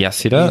wild card? Yes,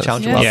 he does.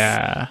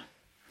 Yeah.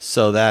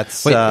 So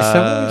that's... Wait, is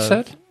that what you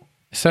said?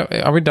 So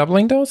are we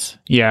doubling those?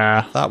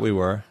 Yeah. Thought we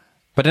were.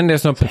 But then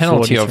there's no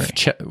penalty of...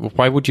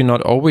 why would you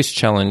not always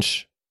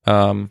challenge...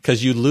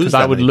 Because you lose.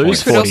 I would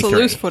lose 43. You could also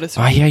lose for this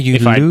one. Yeah, you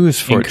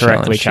lose for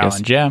incorrectly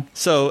challenge. Yeah.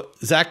 So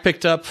Zach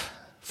picked up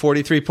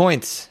 43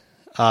 points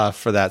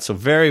for that. So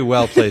very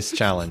well placed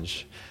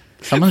challenge.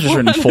 Someone's just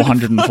written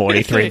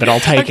 443, but I'll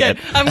take it.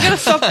 I'm going to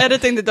stop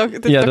editing the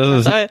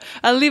document.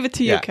 I'll leave it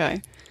to you,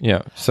 Kai.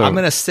 Yeah, so I'm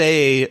going to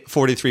say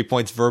 43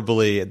 points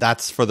verbally.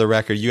 That's for the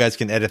record. You guys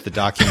can edit the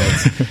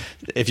documents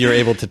if you're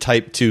able to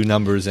type 2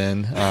 numbers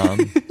in.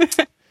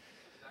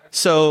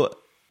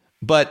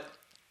 But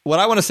what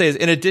I want to say is,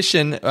 in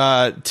addition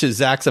to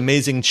Zach's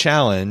amazing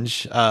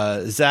challenge,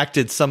 Zach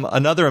did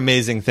another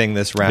amazing thing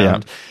this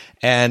round,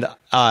 and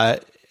I'm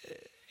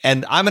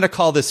going to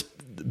call this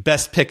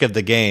best pick of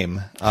the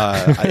game,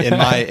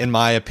 in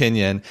my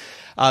opinion.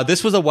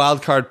 This was a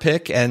wild card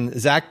pick, and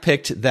Zach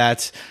picked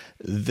that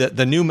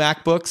the new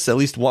MacBooks, at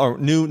least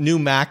new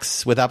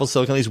Macs with Apple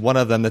Silicon, at least one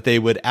of them, that they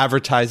would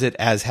advertise it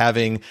as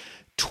having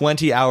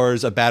 20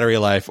 hours of battery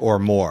life or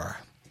more.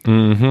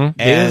 Mm-hmm.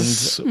 And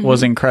this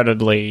was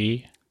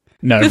incredibly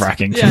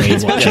nerve-wracking for me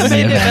watching the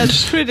event.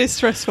 That's pretty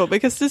stressful,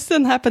 because this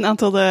didn't happen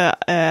until the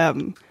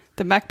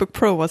MacBook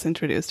Pro was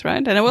introduced,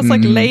 right? And it was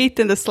like late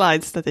in the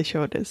slides that they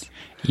showed this.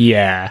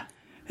 Yeah.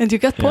 And you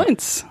get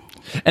points.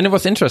 And it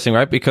was interesting,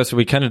 right? Because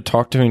we kind of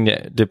talked during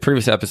the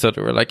previous episode.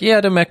 We were like,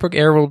 yeah, the MacBook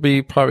Air will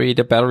be probably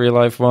the battery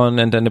life one,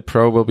 and then the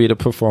Pro will be the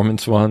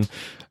performance one.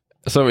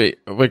 So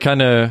we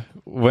kind of,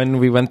 when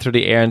we went through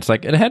the Air, it's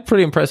like, it had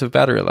pretty impressive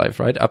battery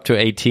life, right? Up to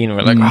 18.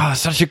 We're like,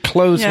 such a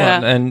close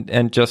one,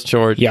 and just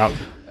short. Yeah.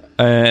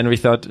 And we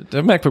thought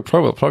the MacBook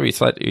Pro will probably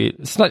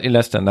slightly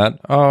less than that.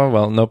 Oh,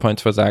 well, no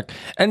points for Zach.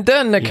 And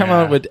then they come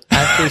out with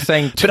actually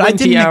saying 20 hours. But I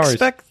didn't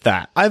expect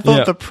that. I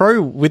thought the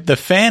Pro with the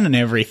fan and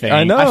everything.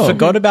 I know. I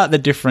forgot about the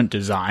different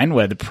design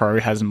where the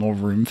Pro has more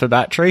room for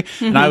battery.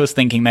 And I was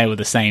thinking they were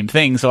the same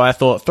thing. So I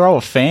thought, throw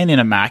a fan in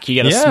a Mac, you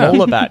get a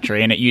smaller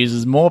battery and it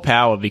uses more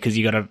power because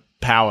you got to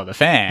power the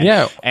fan.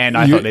 Yeah. And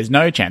I thought there's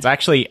no chance.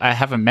 Actually, I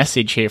have a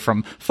message here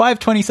from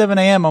 5:27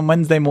 a.m. on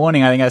Wednesday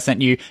morning. I think I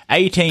sent you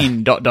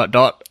 18 ...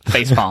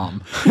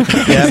 facepalm.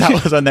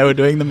 That was when they were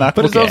doing the MacBook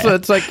But it's Air. also,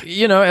 it's like,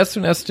 as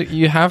soon as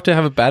you have to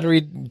have a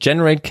battery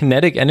generate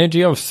kinetic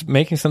energy of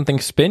making something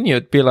spin,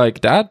 you'd be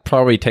like, that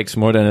probably takes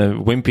more than a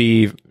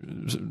wimpy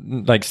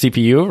like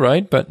CPU,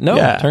 right? But no,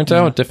 it turns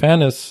out the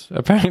fan is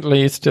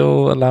apparently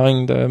still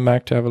allowing the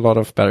Mac to have a lot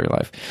of battery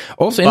life.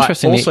 Also,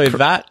 interestingly,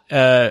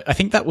 I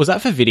think that was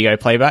that for video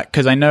playback,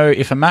 because I know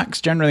if a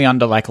Mac's generally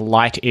under like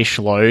light-ish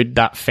load,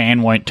 that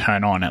fan won't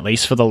turn on, at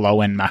least for the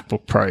low-end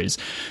MacBook Pros.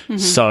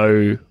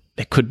 So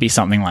there could be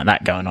something like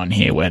that going on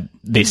here, where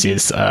this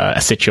is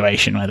a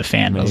situation where the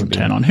fan doesn't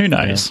turn on. Who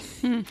knows?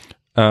 Yeah.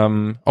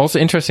 Also,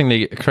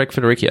 interestingly, Craig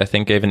Federighi, I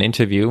think, gave an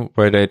interview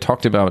where they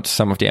talked about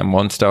some of the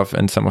M1 stuff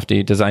and some of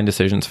the design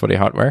decisions for the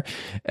hardware.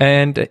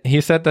 And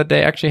he said that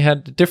they actually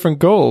had different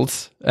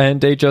goals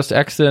and they just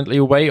accidentally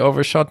way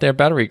overshot their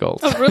battery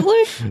goals. Oh,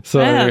 really? So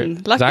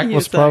Man, Zach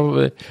was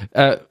probably,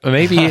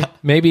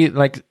 maybe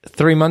like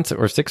 3 months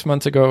or 6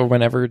 months ago, or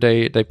whenever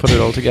they put it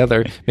all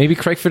together, maybe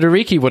Craig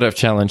Federighi would have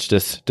challenged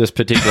this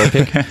particular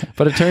pick.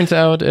 But it turns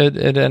out it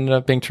ended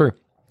up being true.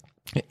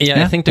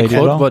 Yeah, I think the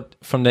quote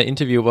from the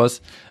interview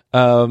was,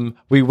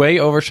 we way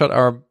overshot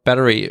our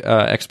battery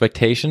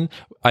expectation.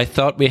 I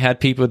thought we had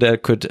people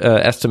that could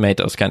estimate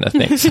those kind of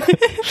things. Do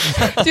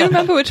you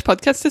remember which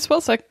podcast this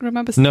was? I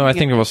remember. No, I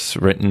think it was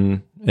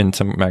written in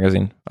some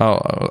magazine.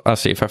 I'll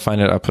see if I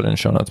find it. I'll put it in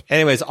show notes.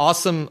 Anyways,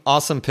 awesome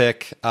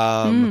pick.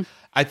 The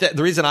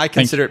reason I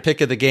consider it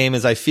pick of the game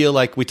is I feel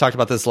like we talked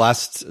about this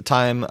last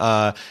time,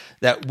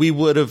 that we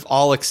would have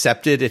all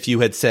accepted if you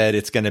had said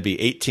it's going to be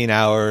 18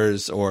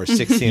 hours or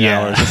 16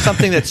 hours or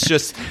something that's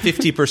just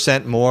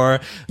 50%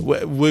 more.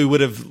 We would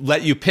have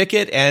let you pick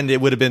it and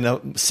it would have been a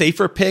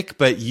safer pick,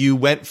 but you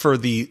went for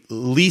the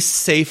least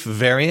safe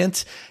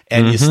variant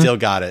and you still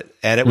got it.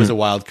 And it was a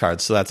wild card.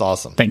 So that's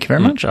awesome. Thank you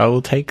very much. I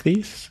will take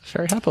these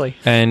very happily.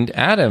 And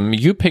Adam,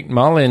 you picked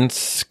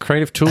Malin's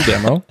Creative Tool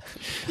demo.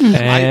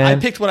 I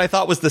picked what I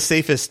thought was the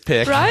safest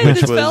pick. Right?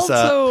 It felt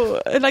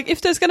so, like,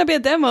 if there's going to be a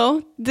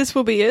demo, this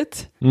will be it.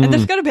 And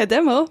there's going to be a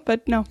demo,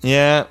 but no.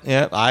 Yeah.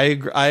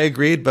 I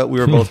agreed, but we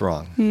were both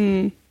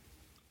wrong.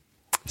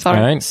 Sorry.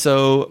 All right.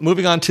 So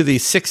moving on to the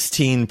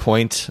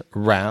 16-point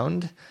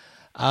round.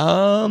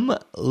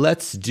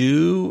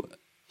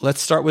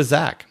 Let's start with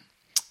Zach.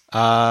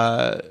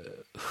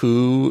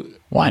 Who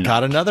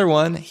got another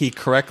one. He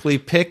correctly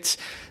picked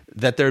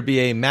that there'd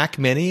be a Mac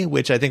Mini,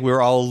 which I think we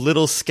were all a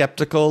little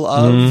skeptical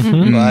of,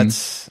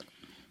 but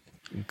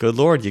good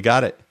Lord, you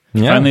got it.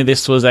 Yeah. If only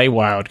this was a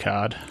wild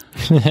card.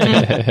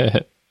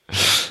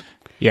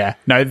 Yeah,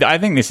 no, I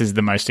think this is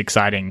the most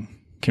exciting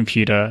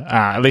computer,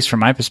 at least from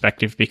my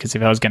perspective, because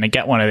if I was going to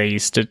get one of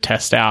these to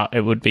test out,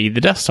 it would be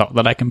the desktop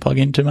that I can plug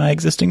into my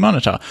existing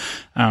monitor.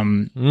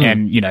 And,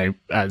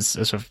 as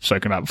we've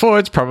spoken about before,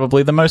 it's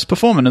probably the most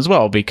performant as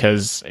well,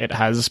 because it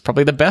has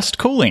probably the best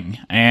cooling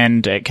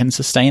and it can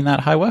sustain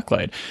that high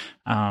workload.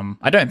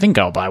 I don't think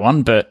I'll buy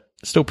one, but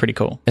still pretty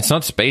cool. It's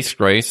not space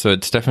gray, so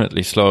it's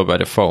definitely slower by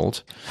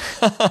default.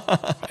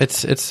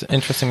 It's an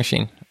interesting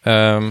machine.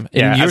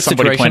 As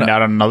somebody pointed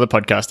out on another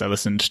podcast I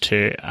listened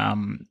to,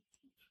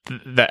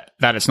 that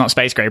it's not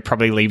space gray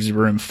probably leaves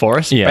room for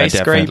a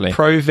space gray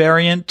Pro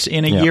variant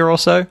in a year or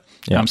so.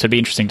 So it'd be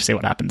interesting to see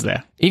what happens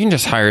there. Even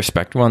just higher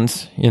spec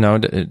ones,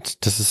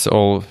 this is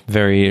all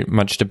very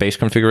much the base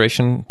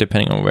configuration,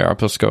 depending on where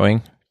Apple's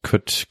going.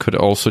 Could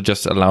also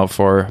just allow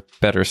for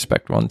better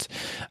spec ones.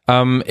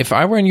 If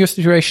I were in your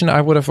situation,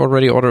 I would have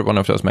already ordered one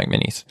of those Mac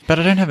Minis. But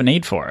I don't have a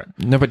need for it.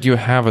 No, but you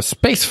have a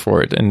space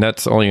for it, and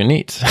that's all you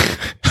need.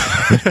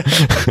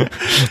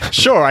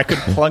 Sure, I could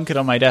plunk it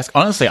on my desk.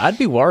 Honestly, I'd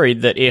be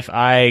worried that if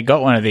I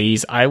got one of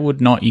these, I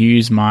would not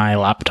use my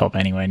laptop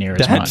anywhere near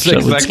as much.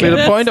 That's exactly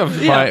the point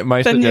of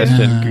my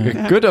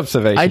suggestion. Good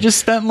observation. I just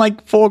spent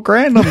like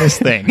 $4,000 on this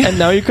thing. And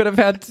now you could have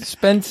had to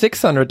spend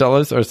 $600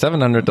 or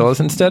 $700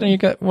 instead, and you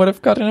would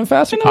have gotten a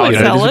faster quality.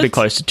 This would be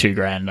close to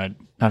 $2,000. I'd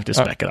have to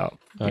spec it up.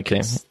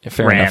 Okay,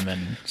 fair RAM enough.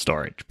 and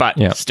storage.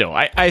 But still,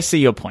 I see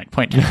your point.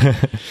 Point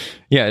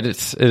Yeah, it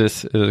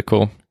is a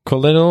cool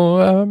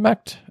little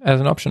Mac as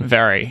an option.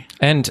 Very.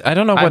 And I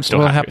don't know what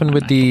will happen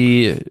with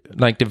the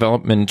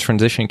development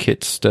transition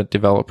kits that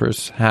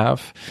developers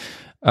have.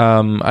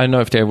 I don't know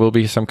if there will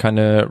be some kind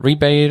of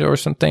rebate or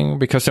something,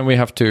 because then we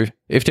have to,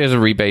 if there's a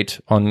rebate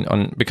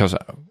on because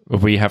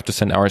we have to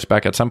send ours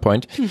back at some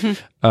point.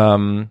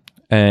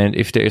 And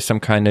if there is some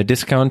kind of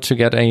discount to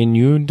get a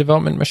new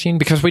development machine,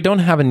 because we don't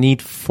have a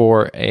need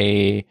for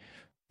an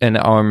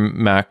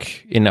ARM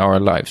Mac in our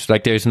lives.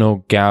 Like there's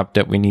no gap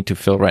that we need to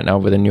fill right now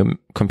with a new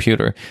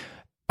computer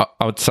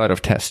outside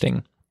of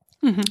testing.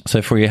 So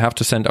if we have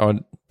to send our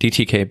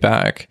DTK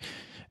back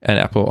and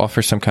Apple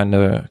offers some kind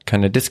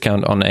of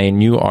discount on a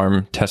new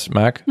ARM test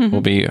Mac,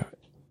 will be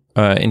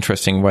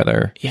interesting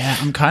whether... Yeah,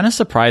 I'm kind of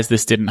surprised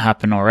this didn't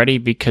happen already,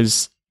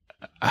 because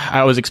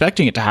I was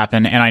expecting it to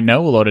happen, and I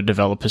know a lot of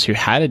developers who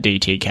had a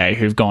DTK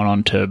who've gone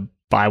on to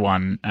buy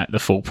one at the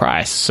full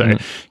price. So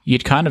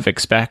you'd kind of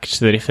expect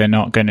that if they're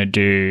not going to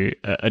do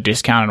a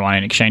discounted one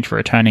in exchange for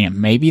returning it,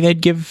 maybe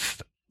they'd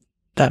give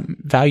that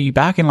value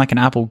back in like an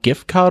Apple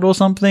gift card or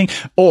something.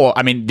 Or,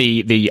 I mean,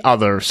 the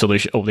other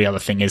solution, or the other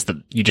thing is that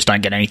you just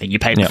don't get anything. You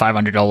pay the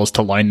 $500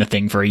 to loan the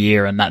thing for a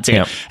year, and that's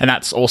it. And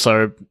that's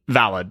also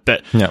valid.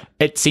 But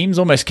it seems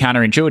almost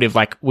counterintuitive.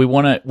 Like we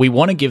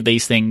want to give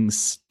these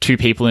things to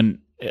people and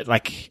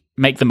like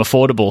make them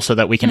affordable so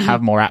that we can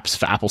have more apps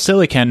for Apple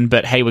Silicon,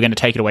 but hey, we're going to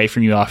take it away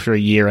from you after a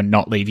year and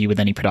not leave you with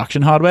any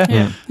production hardware.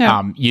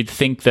 You'd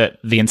think that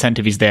the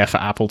incentive is there for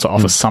Apple to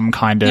offer some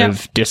kind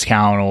of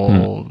discount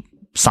or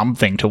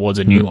something towards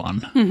a new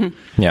one.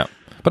 Yeah.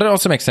 But it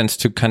also makes sense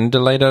to kind of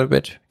delay that a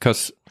bit,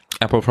 because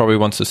Apple probably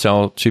wants to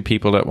sell to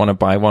people that want to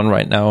buy one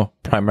right now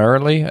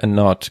primarily, and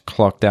not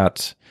clock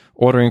that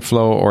ordering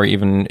flow, or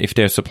even if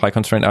there's supply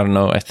constraint, I don't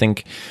know. I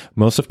think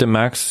most of the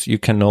Macs you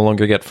can no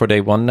longer get for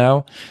day one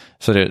now.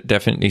 So there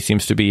definitely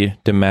seems to be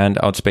demand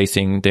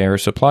outspacing their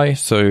supply.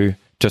 So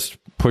just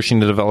pushing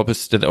the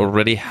developers that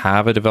already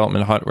have a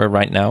development hardware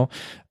right now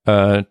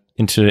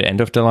into the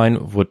end of the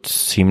line would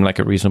seem like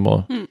a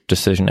reasonable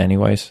decision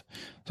anyways.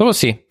 So we'll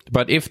see.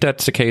 But if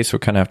that's the case,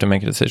 we'll kind of have to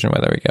make a decision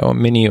whether we go a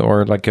mini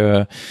or like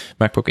a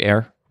MacBook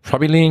Air.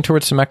 Probably leaning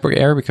towards the MacBook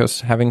Air, because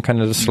having kind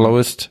of the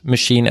slowest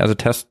machine as a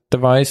test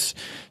device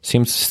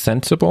seems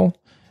sensible,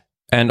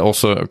 and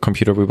also a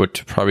computer we would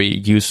probably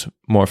use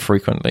more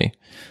frequently.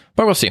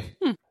 But we'll see.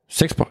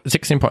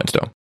 16 points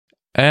though.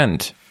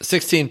 And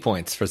 16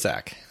 points for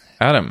Zach.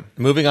 Adam.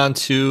 Moving on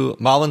to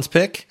Malin's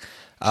pick.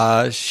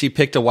 She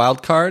picked a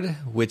wild card,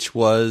 which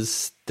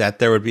was that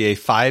there would be a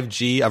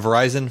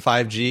Verizon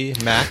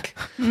 5G Mac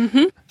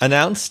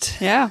announced.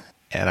 Yeah.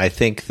 And I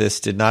think this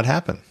did not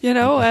happen. You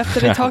know, after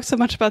they talk so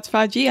much about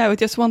 5G, I would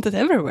just want it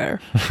everywhere.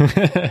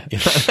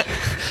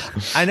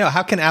 I know.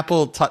 How can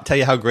Apple tell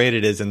you how great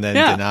it is and then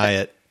deny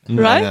it?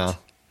 Right? I know.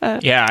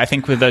 Yeah, I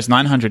think with those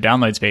 900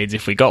 download speeds,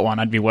 if we got one,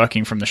 I'd be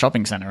working from the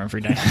shopping center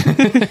every day.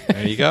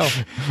 There you go.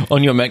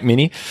 On your Mac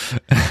Mini.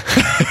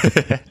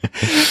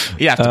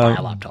 You have to buy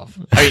a laptop.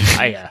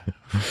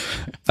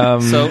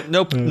 So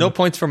no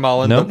points for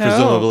Malin, but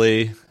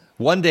presumably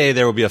one day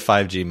there will be a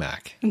 5G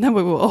Mac. And then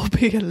we will all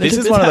be a little bit This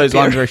is one of those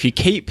happier. ones where if you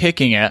keep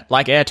picking it,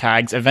 like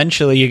AirTags,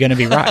 eventually you're going to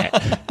be right.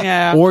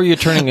 Yeah. Or you're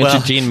turning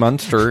into Gene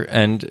Munster,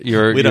 and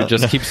you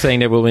just keep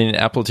saying there will be an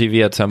Apple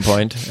TV at some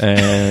point,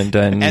 and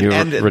then you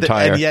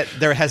retire. And yet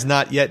there has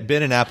not yet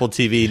been an Apple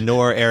TV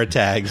nor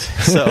AirTags.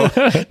 So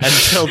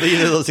until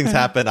either of those things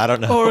happen, I don't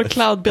know. Or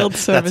cloud build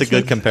services. That's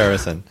a good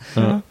comparison.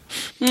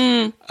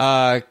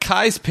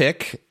 Kai's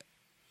pick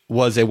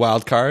was a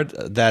wild card.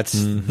 That's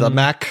the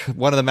Mac.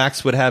 One of the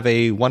Macs would have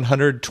a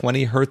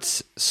 120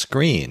 hertz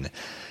screen,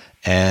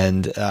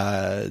 and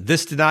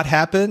this did not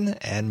happen.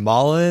 And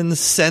Malin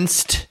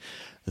sensed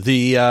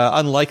the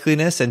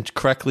unlikeliness and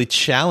correctly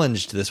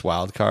challenged this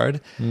wild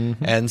card.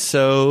 And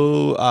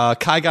so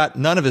Kai got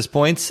none of his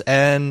points,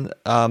 and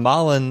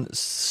Malin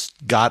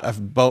got a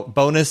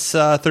bonus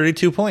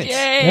 32 points.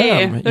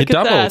 Yay! Yeah, Look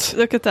at that!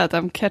 Look at that!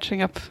 I'm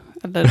catching up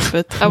a little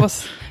bit.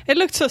 It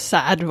looked so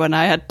sad when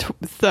I had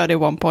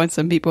 31 points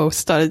and people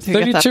started to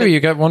 32, get that. You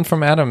got one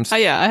from Adams. Oh,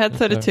 yeah, I had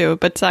 32,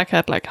 but Zach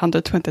had like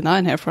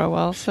 129 here for a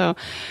while. So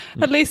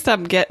at least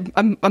I'm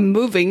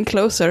moving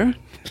closer.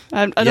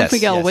 I don't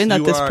think I'll win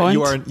at this point.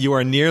 You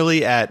are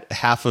nearly at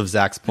half of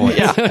Zach's points.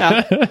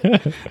 Yeah.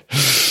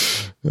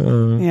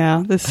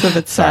 Yeah, this is a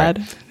bit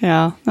sad.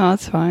 Yeah, no,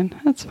 that's fine.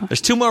 That's fine.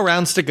 There's 2 more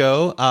rounds to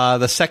go.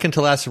 The second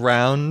to last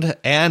round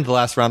and the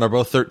last round are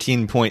both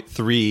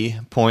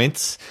 13.3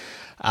 points.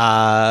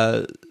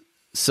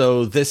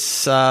 So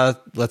this,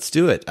 let's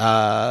do it.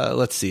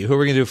 Let's see. Who are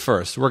we going to do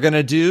first? We're going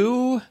to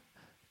do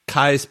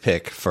Kai's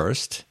pick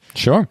first.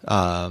 Sure.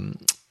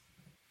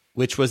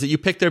 Which was that you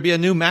picked there'd be a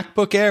new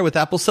MacBook Air with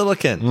Apple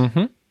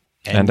Silicon.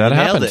 And that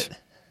happened. It.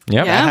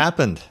 Yep. That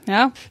happened.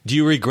 Yeah. Do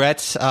you regret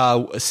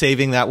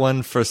saving that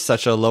one for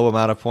such a low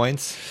amount of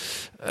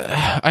points?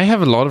 I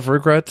have a lot of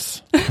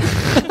regrets.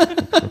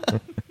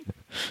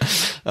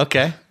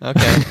 Okay.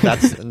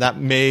 That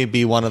may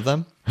be one of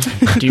them.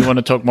 Do you want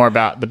to talk more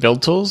about the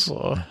build tools?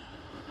 Or?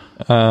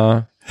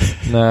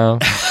 No.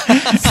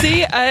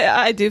 See,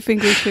 I do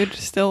think we should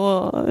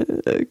still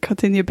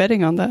continue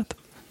betting on that.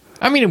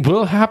 I mean, it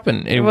will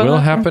happen. It will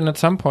happen at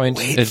some point.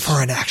 Wait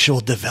for an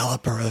actual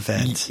developer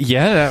event.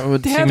 Yeah, that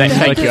would seem they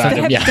like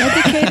have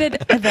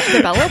dedicated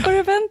developer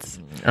events.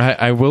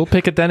 I will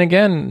pick it then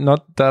again.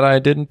 Not that I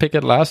didn't pick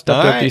it last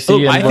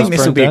WWDC. I think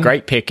this will be a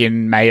great pick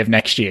in May of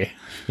next year.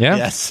 Yeah.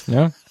 Yes.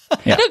 Yeah.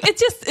 Yeah. Look,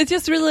 it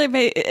just really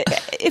made.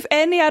 If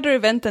any other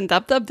event than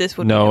Dub, this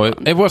would. No,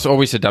 be it was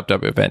always a Dub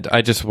event.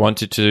 I just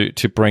wanted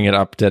to bring it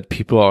up that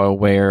people are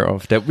aware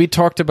of that. We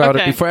talked about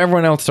it before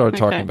everyone else started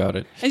talking about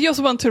it. And you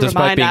also want to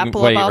remind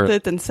Apple about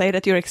it and say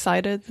that you're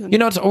excited. You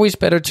know, it's always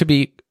better to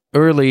be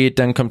early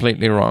than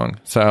completely wrong.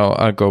 So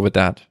I'll go with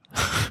that.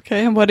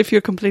 Okay, and what if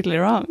you're completely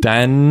wrong?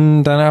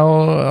 Then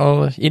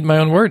I'll eat my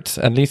own words.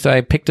 At least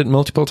I picked it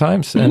multiple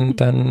times, and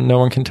then no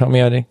one can tell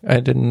me I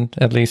didn't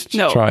at least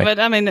try. No, but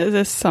I mean, this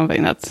is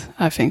something that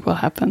I think will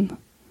happen.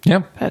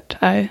 Yeah. But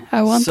I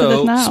wanted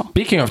it now.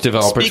 Speaking of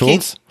developer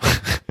tools.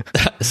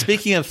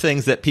 Speaking of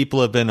things that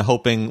people have been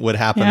hoping would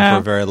happen for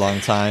a very long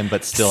time,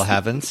 but still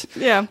haven't.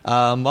 Yeah.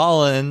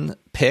 Malin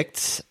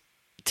picked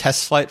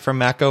Test Flight for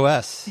Mac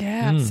OS.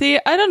 Yeah. See,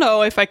 I don't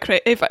know if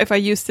I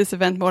use this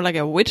event more like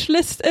a wish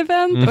list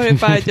event or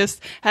if I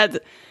just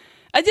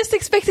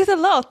expected a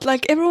lot.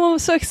 Like everyone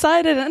was so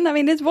excited, and I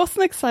mean it was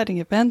an exciting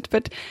event,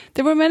 but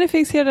there were many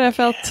things here that I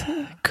felt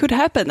could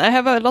happen. I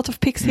have a lot of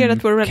picks here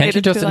that were related. Can't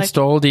you just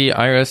install the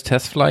iOS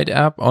Test Flight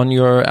app on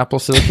your Apple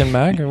Silicon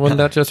Mac? Wouldn't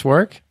that just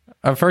work?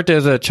 I've heard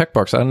there's a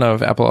checkbox. I don't know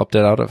if Apple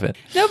opted out of it.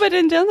 No, but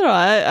in general,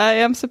 I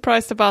am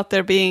surprised about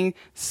there being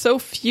so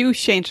few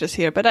changes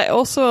here. But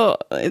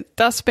it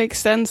does make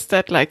sense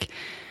that like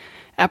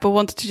Apple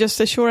wanted to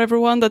just assure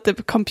everyone that the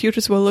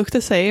computers will look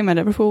the same and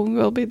everything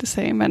will be the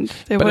same.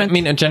 But I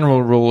mean, a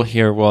general rule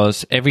here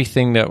was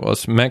everything that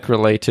was Mac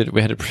related,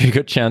 we had a pretty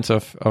good chance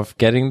of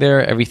getting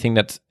there. Everything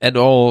that's at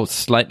all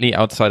slightly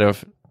outside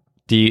of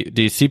the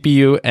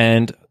CPU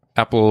and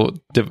Apple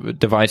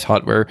device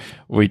hardware,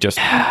 we just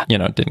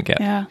didn't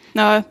get. Yeah,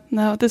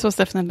 no, this was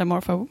definitely more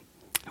of a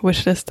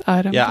wish list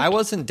item. Yeah, I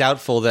wasn't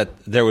doubtful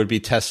that there would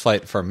be Test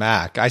Flight for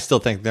Mac. I still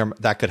think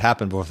that could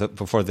happen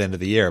before the end of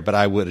the year, but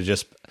I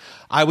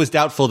was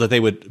doubtful that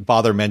they would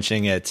bother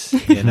mentioning it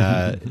in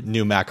a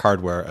new Mac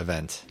hardware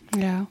event.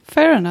 Yeah,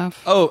 fair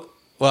enough. Oh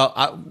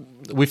well,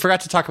 we forgot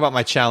to talk about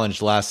my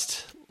challenge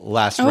last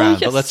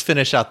round, but let's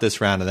finish out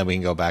this round and then we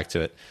can go back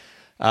to it.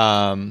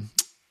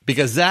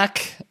 Because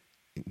Zach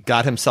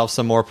got himself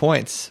some more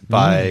points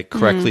by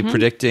correctly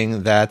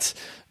predicting that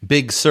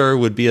Big Sur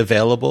would be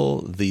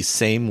available the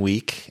same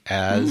week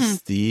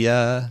as the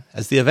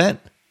event.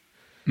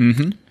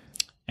 Mm-hmm.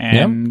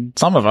 And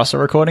some of us are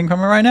recording from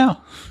it right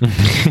now.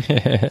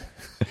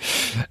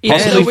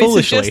 Possibly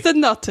we suggested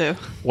not to.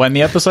 When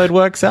the episode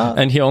works out.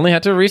 And he only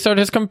had to restart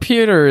his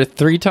computer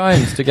 3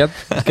 times to get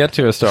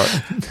to a start.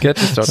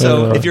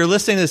 So if you're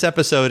listening to this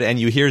episode and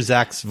you hear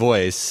Zach's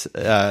voice,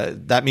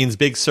 that means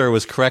Big Sur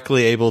was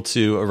correctly able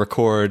to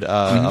record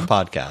a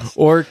podcast.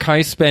 Or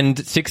Kai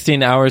spent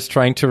 16 hours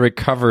trying to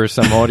recover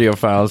some audio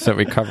files that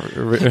we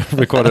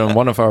recorded on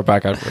one of our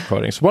backup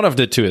recordings. One of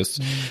the two is.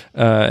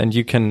 And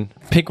you can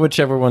pick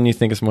whichever one you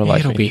think is more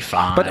likely. It'll be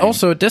fine. But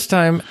also, this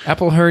time,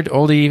 Apple heard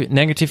all the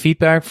negative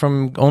feedback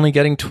from only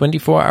getting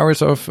 24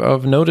 hours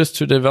of notice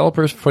to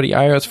developers for the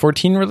iOS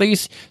 14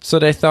 release. So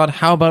they thought,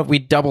 how about we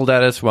double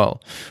that as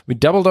well? We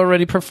doubled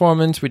already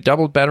performance, we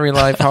doubled battery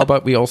life. How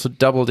about we also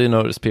double the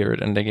notice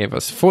period? And they gave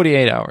us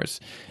 48 hours.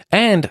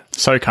 And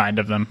so kind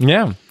of them.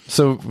 Yeah.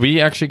 So we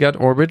actually got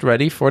Orbit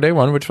ready for day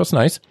one, which was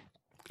nice.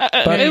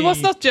 But it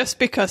was not just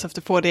because of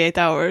the 48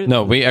 hours.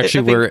 No, we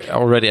actually were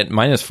already at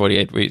minus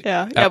 48.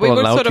 Apple we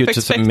were sort of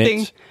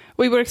expecting.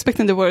 We were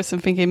expecting the worst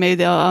and thinking maybe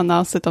they'll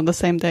announce it on the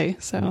same day.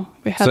 So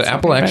we had. So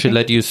Apple actually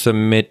let you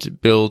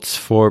submit builds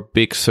for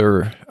Big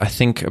Sur, I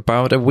think,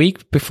 about a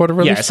week before the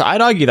release. Yeah, so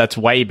I'd argue that's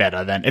way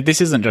better than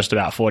this. Isn't just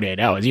about 48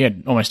 hours. You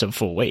had almost a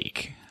full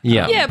week.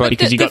 Yeah, but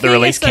because you got the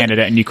release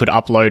candidate and you could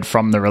upload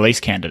from the release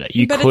candidate.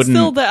 But it's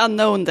still the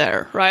unknown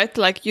there, right?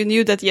 Like you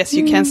knew that yes,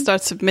 you can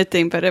start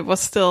submitting, but it was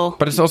still.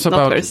 But it's also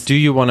about do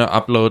you want to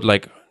upload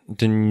like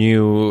the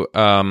new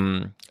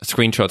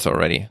screenshots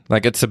already?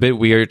 Like it's a bit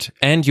weird,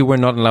 and you were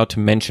not allowed to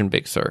mention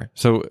Big Sur,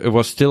 so it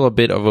was still a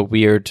bit of a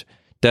weird.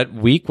 That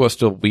week was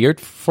still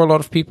weird for a lot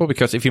of people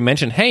because if you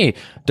mention, "Hey,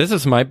 this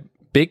is my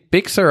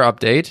Big Sur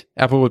update,"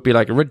 Apple would be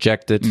like,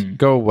 "Rejected,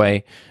 go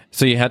away."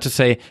 So you had to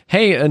say,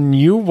 hey, a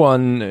new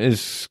one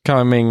is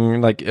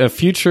coming, like a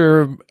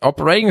future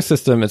operating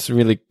system is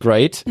really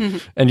great.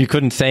 And you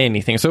couldn't say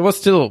anything. So it was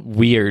still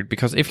weird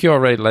because if you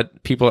already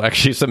let people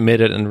actually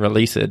submit it and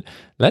release it,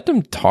 let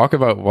them talk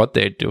about what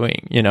they're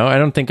doing. You know, I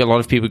don't think a lot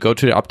of people go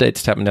to the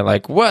updates tab and they're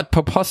like, what?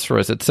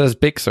 Preposterous. It says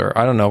Big Sur.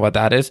 I don't know what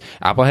that is.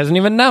 Apple hasn't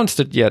even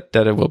announced it yet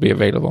that it will be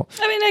available.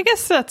 I mean, I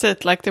guess that's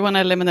it. Like they want to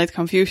eliminate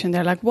confusion.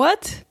 They're like,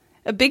 what?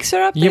 A Big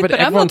Sur update? But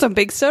I'm not on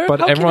Big Sur.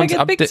 How can I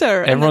get Big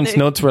Sur? Everyone's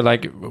notes were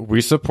like, we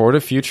support a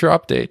future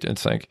update.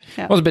 It's like,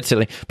 it was a bit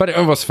silly, but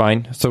it was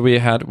fine. So we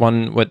had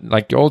one with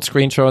like the old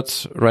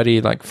screenshots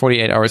ready like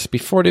 48 hours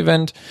before the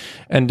event.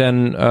 And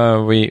then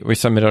we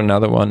submitted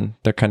another one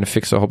that kind of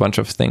fixed a whole bunch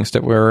of things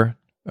that were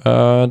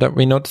that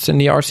we noticed in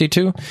the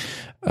RC2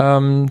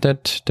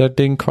 that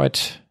didn't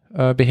quite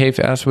behave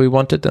as we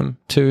wanted them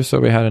to. So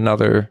we had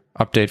another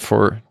update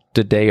for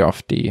the day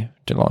of the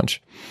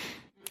launch,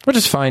 which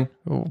is fine,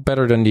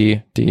 better than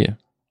the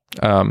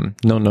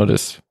no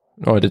notice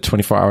or the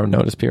 24-hour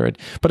notice period.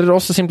 But it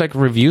also seemed like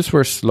reviews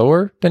were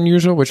slower than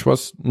usual, which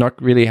was not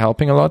really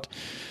helping a lot.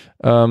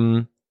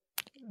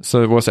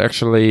 So it was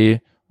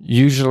actually,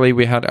 usually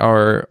we had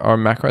our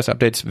macOS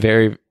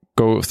updates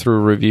go through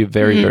review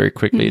very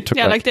quickly. It took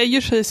like they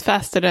usually is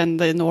faster than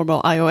the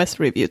normal iOS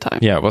review time.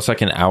 Yeah, it was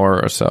like an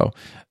hour or so.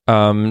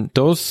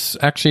 Those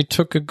actually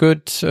took a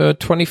good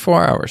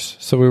 24 hours.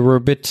 So we were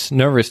a bit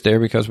nervous there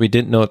because we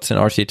did notice in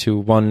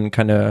RC2 one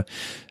kind of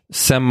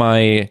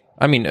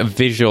a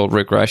visual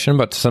regression,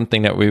 but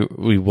something that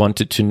we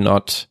wanted to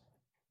not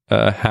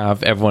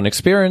have everyone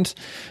experience.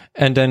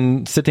 And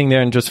then sitting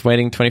there and just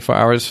waiting 24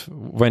 hours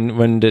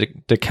when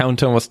the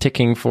countdown was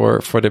ticking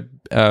for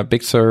the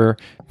Big Sur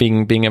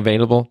being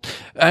available.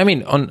 I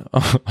mean, on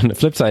the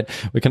flip side,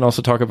 we can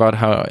also talk about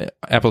how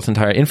Apple's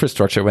entire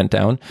infrastructure went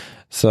down.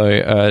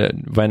 So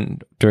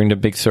during the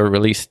Big Sur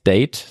release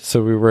date,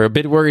 so we were a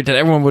bit worried that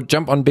everyone would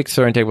jump on Big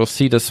Sur and they will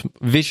see this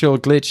visual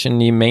glitch in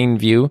the main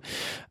view.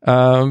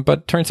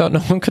 But turns out no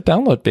one could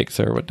download Big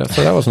Sur,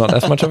 so that was not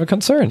as much of a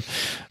concern.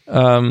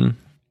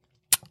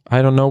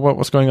 I don't know what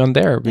was going on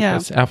there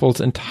because Apple's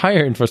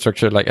entire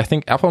infrastructure, like I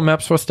think Apple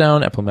Maps was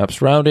down, Apple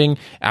Maps routing,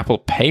 Apple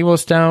Pay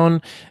was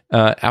down,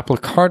 Apple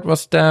Card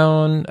was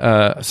down,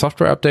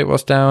 software update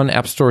was down,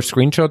 App Store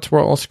screenshots were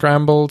all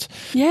scrambled.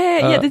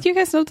 Yeah. Did you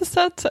guys notice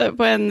that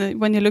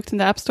when you looked in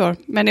the App Store?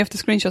 Many of the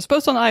screenshots,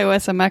 both on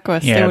iOS and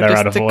macOS, they were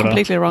just the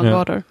completely wrong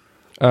order.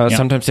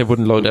 Sometimes they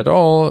wouldn't load at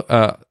all.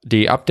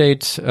 The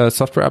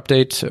software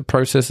update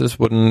processes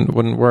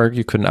wouldn't work.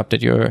 You couldn't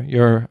update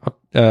your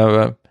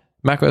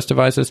macOS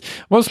devices.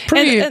 Was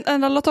pretty,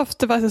 and a lot of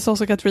devices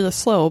also get really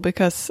slow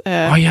because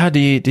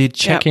the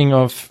checking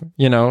of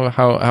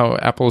how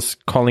Apple's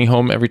calling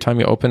home every time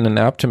you open an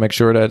app to make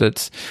sure that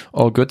it's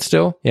all good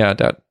still. Yeah,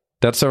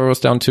 that server was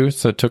down too.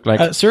 So it took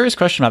like serious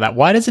question about that.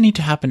 Why does it need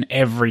to happen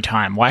every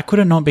time? Why could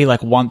it not be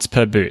like once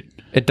per boot?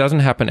 It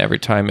doesn't happen every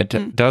time.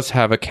 It does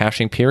have a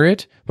caching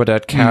period, but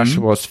that cache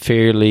was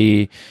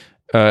fairly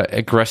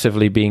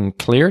aggressively being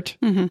cleared.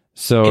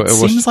 So it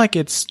seems like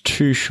it's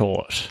too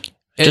short.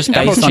 Just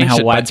based on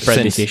how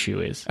widespread this issue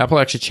is. Apple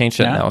actually changed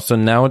that now. So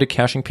now the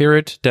caching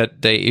period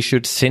that they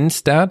issued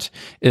since that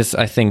is,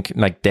 I think,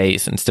 like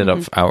days instead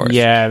of hours.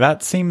 Yeah,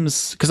 that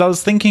seems... Because I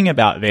was thinking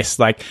about this.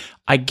 Like,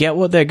 I get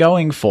what they're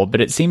going for, but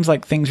it seems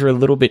like things are a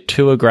little bit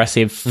too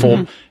aggressive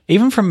for...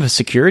 Even from a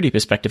security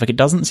perspective, like it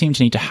doesn't seem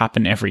to need to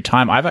happen every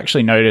time. I've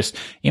actually noticed,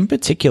 in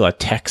particular,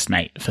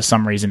 TextMate, for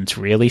some reason, it's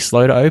really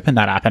slow to open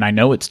that app. And I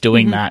know it's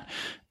doing that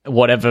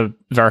whatever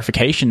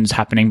verification's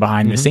happening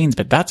behind the scenes,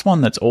 but that's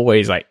one that's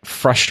always like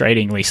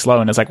frustratingly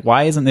slow. And it's like,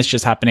 why isn't this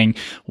just happening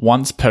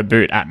once per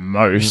boot at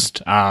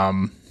most?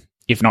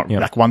 If not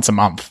like once a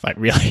month, like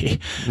really,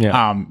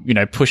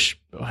 push.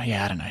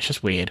 I don't know. It's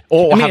just weird.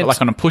 Or have it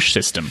like on a push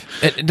system.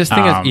 This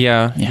thing is,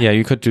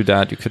 you could do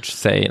that. You could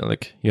say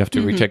like you have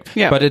to recheck,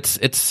 but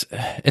it's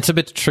a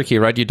bit tricky,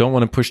 right? You don't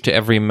want to push to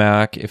every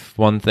Mac if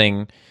one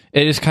thing.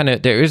 It is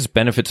there is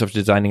benefits of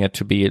designing it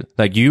to be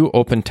like you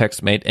open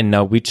TextMate and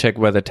now we check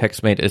whether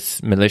TextMate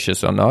is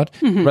malicious or not,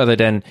 rather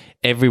than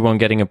everyone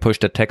getting a push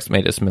that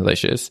TextMate is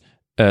malicious,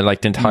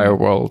 like the entire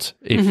world,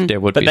 if there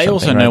would be something. But they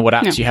also know what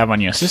apps you have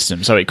on your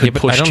system, so it could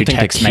push to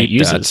TextMate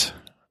users.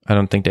 I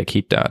don't think they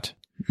keep that.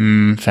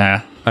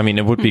 Fair. I mean,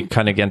 it would be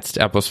kind of against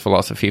Apple's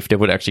philosophy if they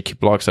would actually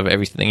keep logs of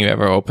everything you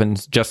ever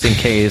opened, just in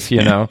case,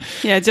 Yeah,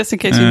 just in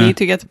case you need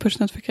to get a push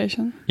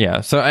notification.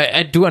 Yeah, so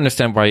I do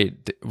understand why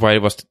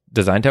it was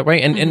designed that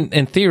way. And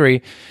in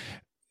theory,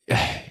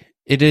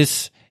 it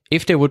is...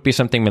 If there would be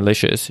something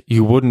malicious,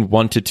 you wouldn't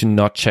want it to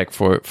not check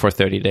for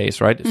 30 days,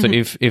 right? So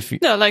if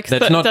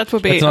that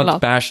would be let's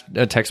not bash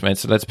TextMate.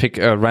 So let's pick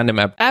a random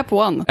app. App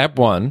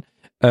 1.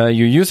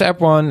 You use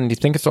App 1 and you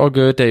think it's all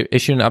good. They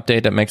issue an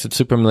update that makes it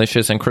super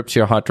malicious, encrypts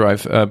your hard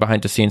drive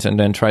behind the scenes, and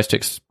then tries to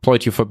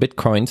exploit you for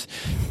Bitcoins.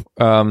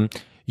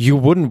 You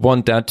wouldn't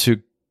want that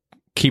to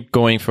keep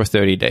going for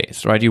 30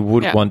 days, right? You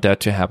would want that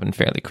to happen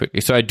fairly quickly.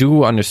 So I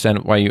do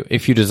understand why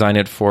if you design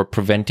it for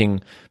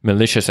preventing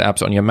malicious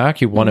apps on your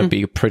Mac, you want to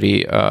be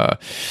pretty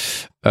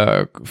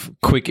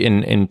quick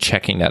in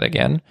checking that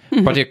again.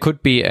 But it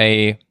could be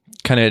a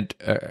kind of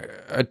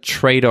a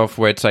trade-off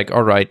where it's like,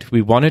 all right,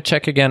 we want to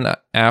check again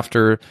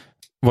after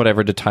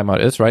whatever the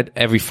timeout is, right?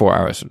 Every 4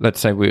 hours.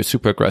 Let's say we're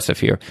super aggressive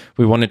here.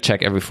 We want to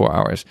check every 4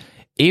 hours.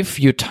 If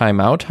you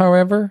time out,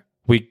 however,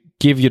 we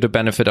give you the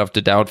benefit of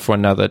the doubt for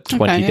another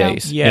 20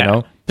 days.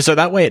 Yeah. So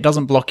that way it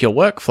doesn't block your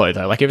workflow,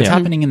 though. Like if it's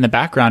happening in the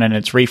background and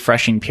it's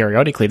refreshing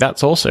periodically,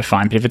 that's also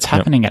fine. But if it's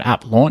happening at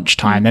app launch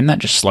time, then that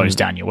just slows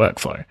down your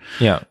workflow.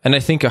 Yeah. And I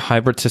think a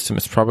hybrid system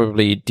is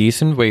probably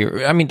decent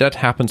that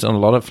happens on a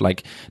lot of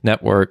like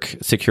network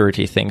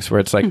security things where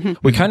it's like,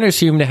 we kind of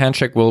assume the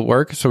handshake will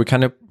work. So we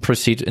kind of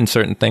proceed in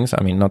certain things.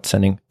 I mean, not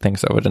sending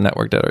things over the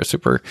network that are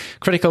super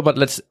critical, but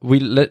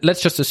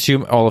let's just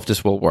assume all of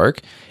this will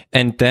work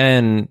and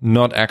then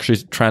not actually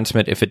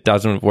transmit if it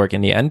doesn't work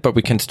in the end, but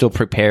we can still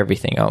prepare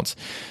everything else.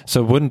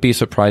 So it wouldn't be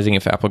surprising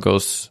if Apple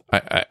goes,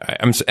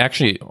 I'm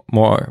actually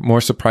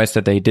more surprised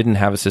that they didn't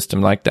have a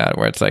system like that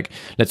where it's like,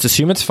 let's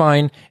assume it's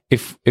fine.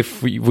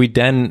 If we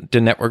then,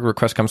 the network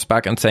request comes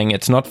back and saying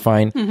it's not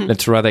fine,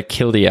 let's rather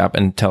kill the app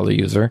and tell the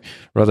user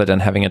rather than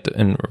having it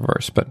in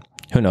reverse. But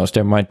who knows?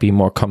 There might be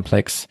more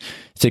complex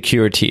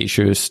security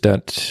issues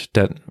that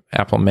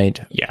Apple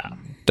made. Yeah.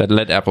 That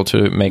led Apple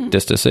to make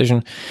this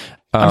decision.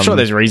 I'm sure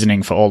there's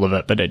reasoning for all of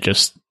it, but it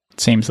just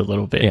seems a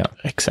little bit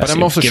excessive. But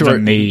I'm also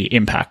given the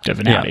impact of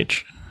an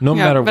outage. No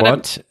matter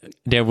what,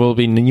 there will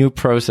be new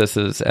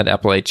processes at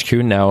Apple HQ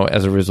now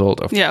as a result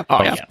of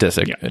this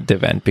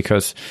event,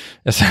 because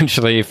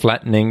essentially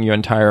flattening your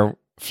entire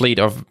fleet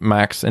of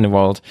Macs in the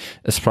world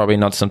is probably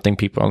not something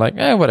people are like,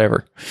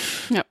 whatever.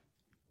 Yep.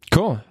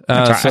 Cool.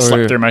 I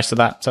slept through most of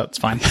that, so it's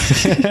fine.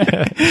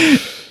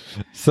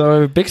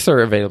 So Big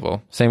Sur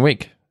available same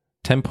week.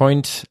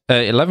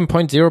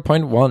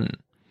 11.0.1.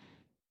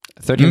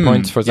 13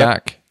 points for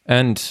Zach.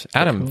 And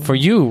Adam, for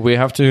you, we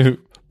have to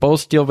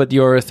both deal with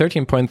your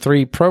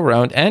 13.3 Pro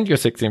round and your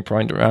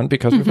 16-point round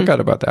because we forgot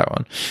about that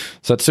one.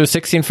 So let's do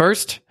 16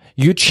 first.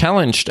 You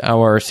challenged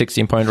our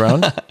 16-point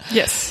round.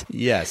 Yes.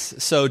 Yes.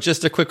 So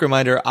just a quick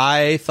reminder,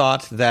 I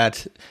thought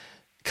that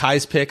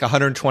Kai's pick,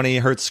 120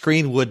 hertz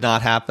screen, would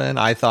not happen.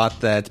 I thought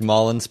that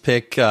Mullen's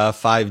pick,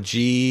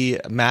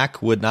 5G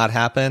Mac, would not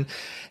happen.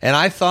 And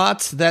I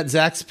thought that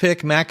Zach's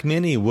pick, Mac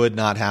Mini, would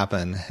not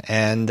happen.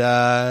 And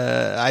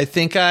I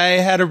think I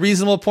had a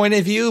reasonable point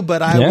of view,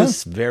 but I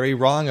was very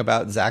wrong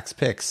about Zach's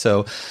pick.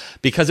 So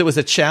because it was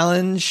a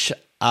challenge,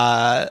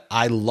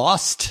 I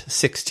lost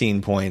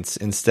 16 points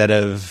instead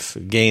of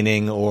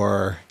gaining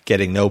or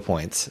getting no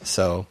points.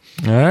 So,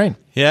 all right.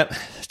 Yep.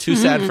 Too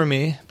sad for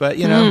me, but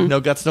no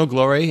guts, no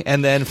glory.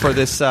 And then for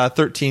this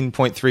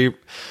 13.3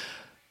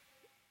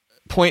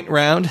 point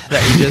round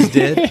that we just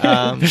did,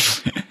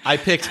 I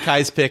picked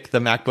Kai's pick, the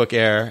MacBook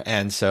Air,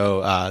 and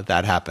so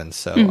that happened.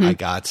 So I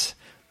got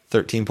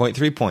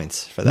 13.3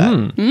 points for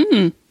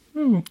that.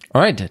 All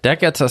right, that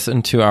gets us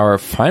into our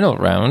final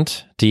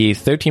round, the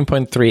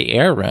 13.3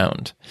 Air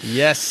round.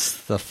 Yes,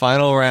 the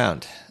final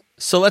round.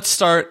 So let's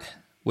start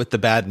with the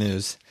bad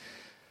news.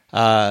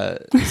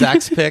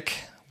 Zach's pick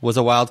was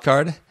a wild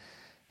card,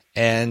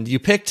 and you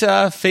picked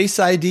Face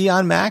ID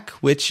on Mac,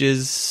 which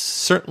is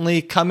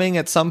certainly coming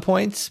at some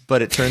point,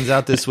 but it turns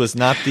out this was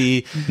not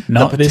the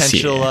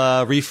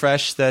potential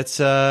refresh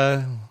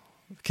that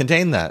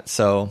contained that.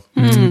 So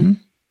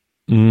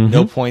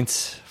no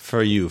points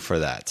for you for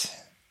that.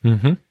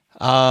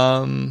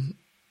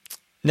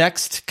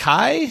 Next,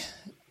 Kai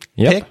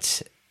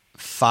picked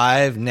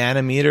 5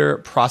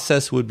 nanometer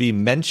process would be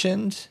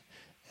mentioned,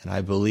 and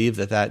I believe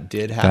that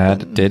did happen.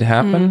 That did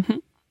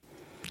happen.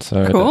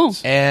 So cool.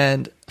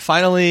 And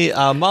finally,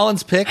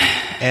 Mullen's pick,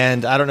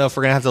 and I don't know if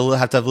we're gonna have to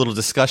have a little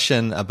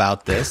discussion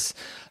about this.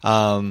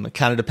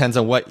 Kind of depends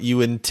on what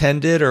you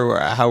intended or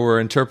how we're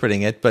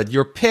interpreting it. But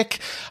your pick,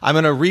 I'm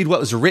going to read what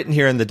was written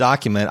here in the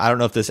document. I don't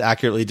know if this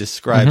accurately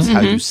describes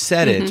how you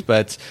said it,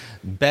 but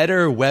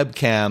better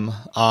webcam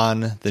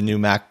on the new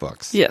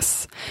MacBooks.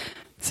 Yes.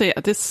 So yeah,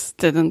 this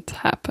didn't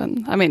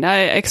happen. I mean, I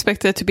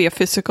expected it to be a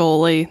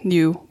physically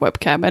new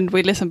webcam, and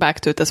we listened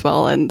back to it as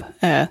well, and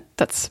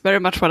that's very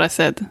much what I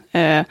said.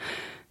 And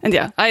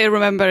yeah, I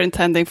remember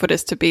intending for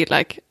this to be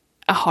like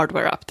a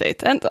hardware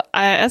update. And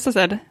as I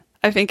said,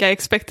 I think I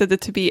expected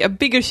it to be a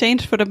bigger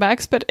change for the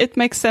Macs, but it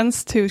makes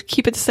sense to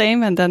keep it the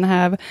same and then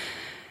have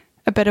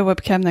a better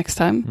webcam next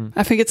time.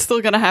 I think it's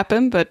still going to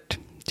happen, but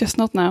just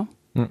not now.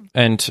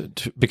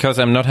 And because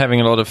I'm not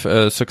having a lot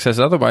of success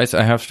otherwise,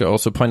 I have to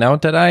also point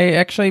out that I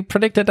actually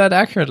predicted that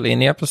accurately in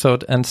the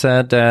episode and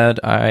said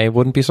that I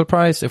wouldn't be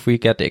surprised if we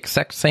get the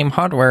exact same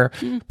hardware,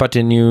 but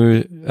the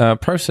new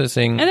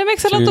processing. And it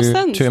makes a lot of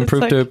sense. To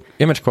improve the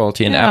image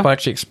quality. And Apple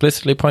actually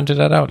explicitly pointed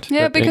that out.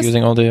 Yeah, because they're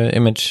using all the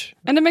image.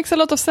 And it makes a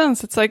lot of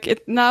sense. It's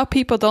like now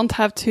people don't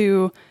have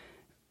to...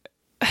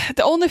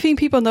 The only thing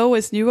people know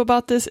is new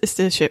about this is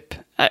the chip.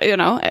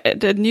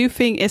 The new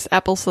thing is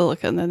Apple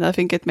Silicon, and I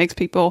think it makes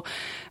people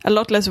a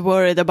lot less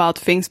worried about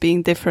things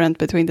being different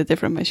between the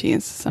different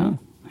machines. So,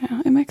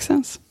 yeah, it makes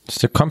sense.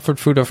 It's the comfort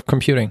food of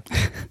computing.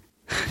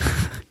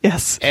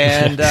 Yes.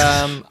 And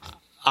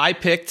I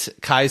picked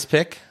Kai's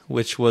pick,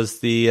 which was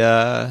the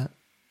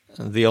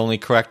only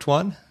correct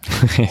one.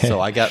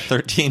 So I got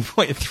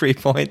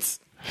 13.3 points.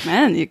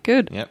 Man, you're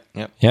good.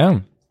 Yep. Yeah.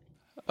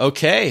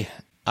 Okay.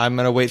 I'm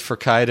going to wait for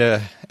Kai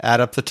to add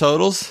up the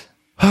totals.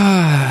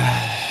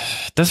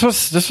 This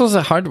was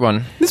a hard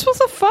one. This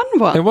was a fun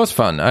one. It was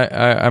fun.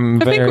 I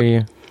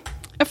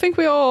think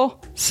we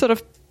all sort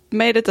of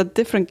made it a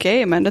different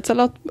game, and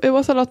it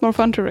was a lot more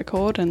fun to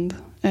record. And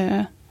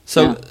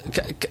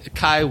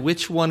Kai,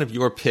 which one of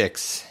your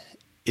picks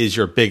is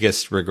your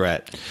biggest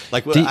regret?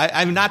 Like,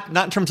 I'm not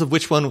in terms of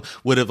which one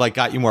would have like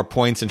got you more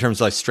points in terms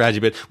of like strategy,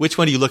 but which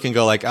one do you look and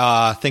go like,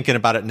 thinking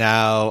about it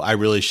now, I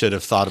really should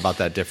have thought about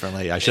that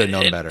differently. I should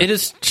have known better. It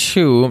is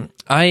true.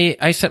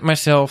 I set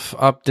myself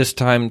up this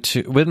time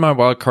with my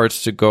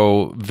wildcards to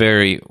go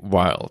very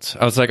wild.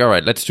 I was like, all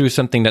right, let's do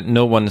something that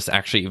no one has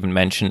actually even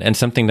mentioned, and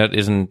something that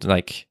isn't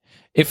like,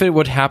 if it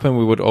would happen,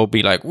 we would all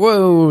be like,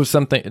 whoa,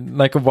 something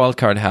like a wild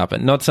card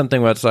happened. Not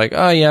something where it's like,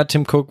 oh yeah,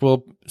 Tim Cook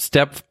will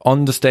step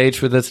on the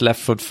stage with his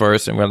left foot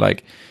first. And we're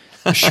like,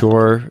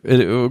 sure,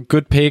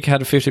 good pick,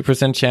 had a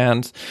 50%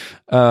 chance.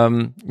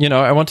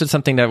 I wanted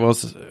something that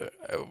was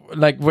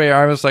like where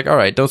I was like, all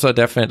right, those are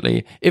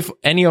definitely, if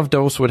any of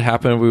those would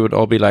happen, we would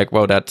all be like,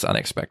 well, that's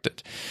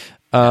unexpected.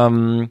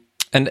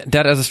 And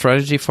that as a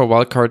strategy for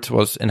wildcards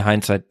was, in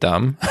hindsight,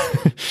 dumb.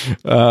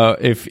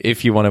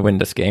 If you want to win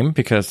this game,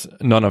 because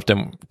none of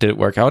them did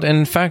work out. And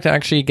in fact, I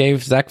actually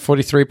gave Zach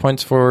 43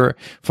 points for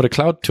the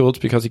cloud tools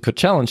because he could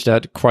challenge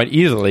that quite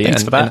easily.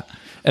 Thanks for that.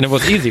 And it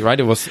was easy,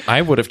 right?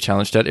 I would have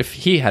challenged that if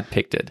he had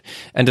picked it.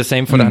 And the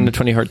same for the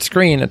 120 hertz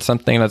screen. It's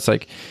something that's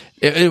like,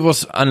 it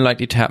was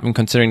unlikely to happen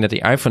considering that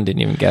the iPhone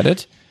didn't even get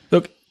it.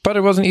 Look, but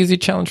it was an easy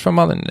challenge for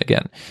Mullen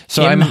again.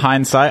 So in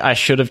hindsight, I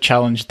should have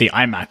challenged the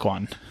iMac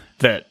one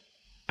that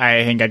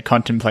I think I'd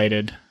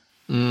contemplated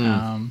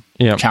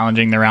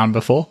challenging the round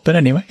before. But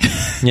anyway.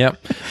 Yeah.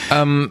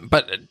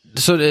 But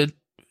so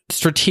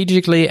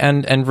strategically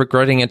and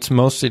regretting, it's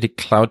mostly the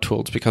cloud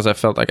tools, because I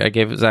felt like I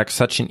gave Zach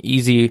such an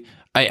easy...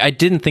 I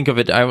didn't think of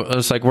it. I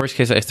was like, worst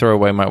case, I throw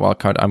away my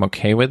wildcard. I'm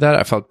okay with that.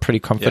 I felt pretty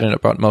confident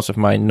about most of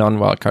my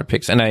non-wildcard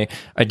picks. And I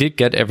did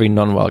get every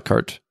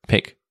non-wildcard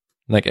pick.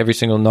 Like every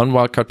single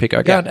non-wildcard pick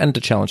I got and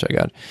the challenge I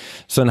got.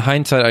 So in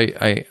hindsight,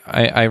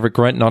 I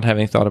regret not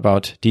having thought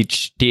about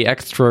the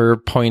extra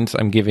points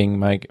I'm giving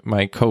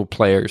my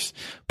co-players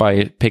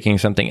by picking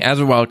something as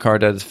a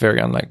wildcard that is very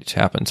unlikely to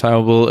happen. So I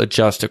will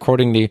adjust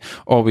accordingly,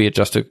 or we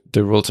adjust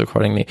the rules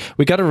accordingly.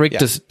 We got to rig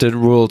the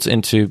rules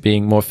into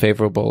being more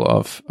favorable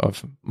of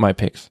my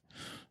picks.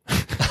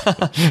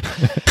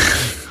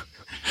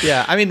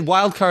 Yeah, I mean,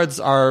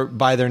 wildcards are,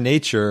 by their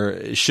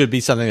nature, should be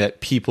something that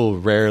people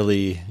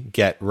rarely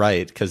get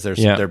right, because they're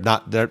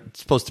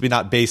supposed to be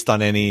not based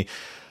on any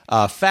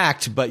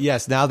fact. But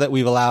yes, now that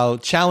we've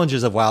allowed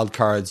challenges of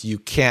wildcards, you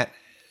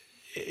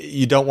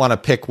don't want to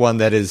pick one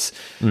that is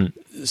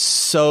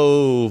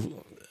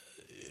so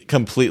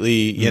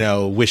completely,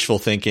 wishful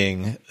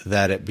thinking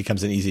that it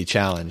becomes an easy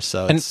challenge.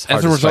 So it's hard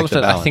as a to result of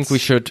that, balance. I think we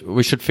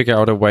should figure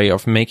out a way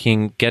of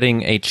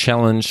getting a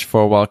challenge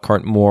for a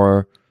wildcard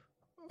more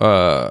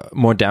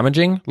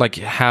damaging, like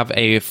have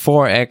a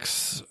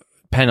 4x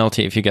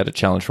penalty if you get a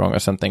challenge wrong or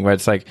something, where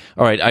it's like,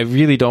 all right, I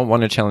really don't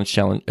want to challenge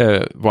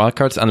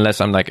wildcards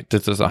unless I'm like,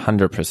 this is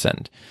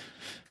 100%.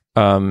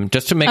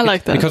 Just to make it,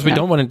 that, because we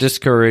don't want to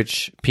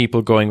discourage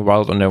people going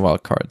wild on their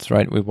wildcards,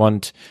 right? We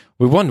want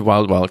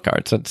wild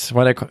cards. That's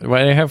why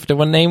I have the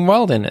one name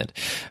wild in it.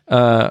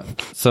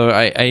 So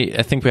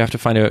I think we have to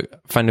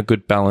find a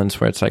good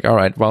balance where it's like, all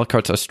right,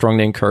 wildcards are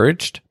strongly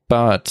encouraged,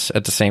 but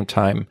at the same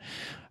time,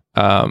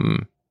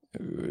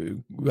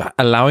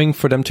 allowing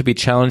for them to be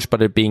challenged,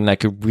 but it being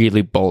like a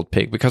really bold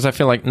pick. Because I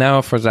feel like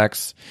now for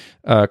Zach's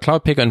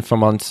cloud pick and for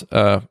Mon's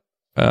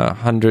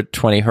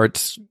 120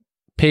 hertz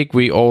pick,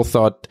 we all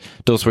thought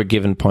those were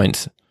given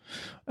points,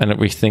 and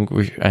I think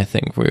we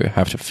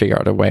have to figure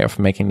out a way of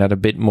making that a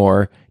bit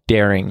more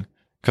daring.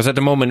 Because at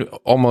the moment,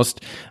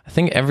 almost I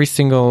think every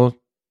single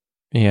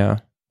we'll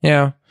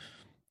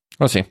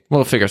see.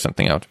 We'll figure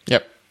something out.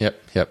 Yep.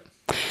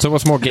 So it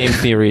was more game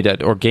theory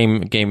or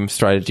game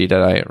strategy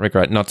that I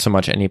regret, not so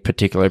much any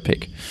particular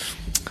pick.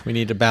 We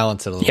need to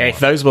balance it a little more. If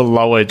those were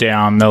lower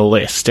down the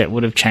list, it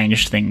would have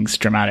changed things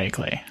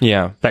dramatically.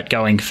 Yeah. But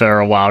going for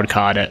a wild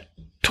card at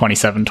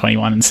 27,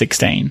 21, and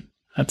 16,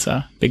 that's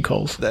big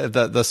calls.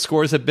 The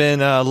scores have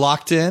been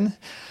locked in.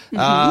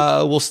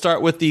 We'll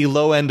start with the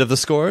low end of the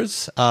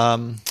scores.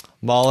 Mullen,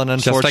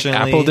 unfortunately... Just like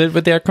Apple did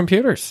with their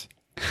computers.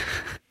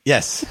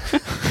 Yes.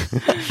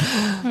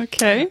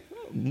 Okay.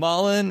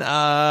 Mullen,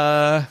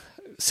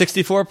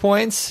 64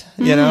 points.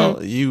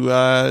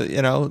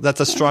 That's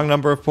a strong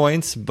number of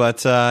points,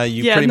 but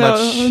pretty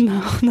much...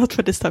 No, not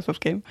for this type of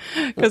game.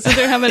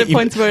 Consider how many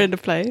points were in the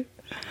play.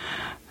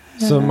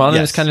 So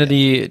Mullen is kind of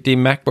the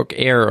MacBook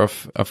Air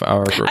of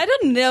our group. I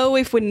don't know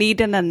if we need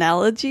an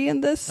analogy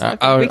in this.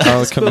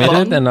 I'll commit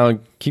it and I'll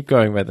keep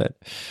going with it.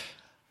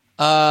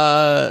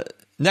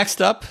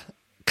 Next up,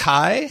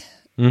 Kai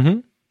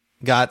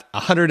got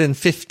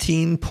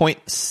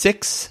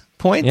 115.6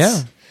 points.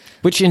 Yeah,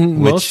 which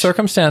in most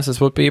circumstances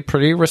would be a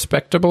pretty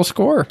respectable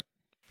score.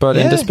 But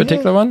in this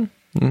particular one,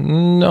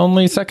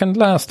 only second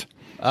last.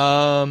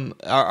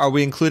 Are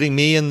we including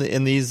me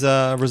in these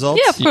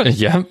results? Yeah, of course.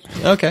 Yeah.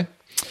 Okay.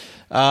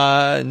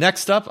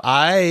 Next up,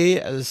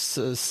 I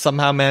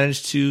somehow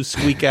managed to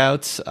squeak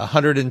out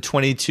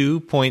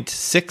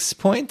 122.6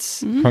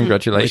 points.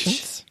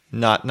 Congratulations.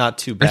 not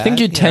too bad. I think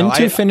you tend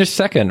to finish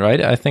second, right?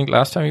 I think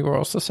last time you were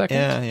also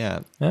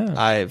second.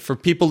 Yeah. For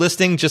people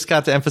listening, just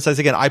got to emphasize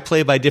again, I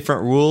play by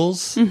different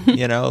rules.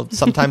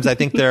 Sometimes I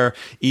think they're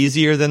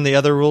easier than the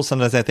other rules.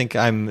 Sometimes I think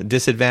I'm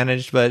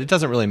disadvantaged, but it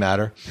doesn't really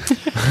matter.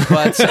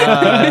 But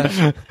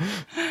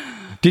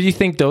did you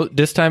think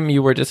this time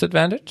you were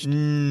disadvantaged?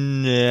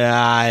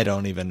 I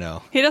don't even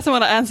know. He doesn't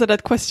want to answer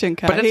that question,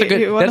 Kai. But that's a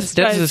good.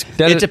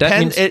 It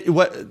depends.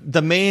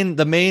 The main.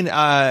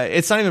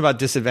 It's not even about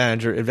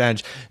disadvantage or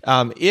advantage.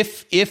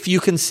 If you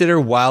consider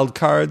wild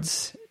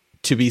cards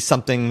to be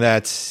something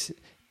that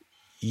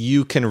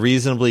you can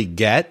reasonably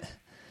get,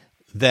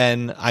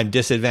 then I'm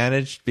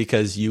disadvantaged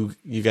because you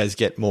guys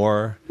get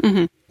more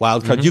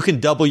wild cards. You can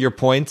double your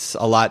points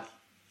a lot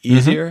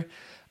easier.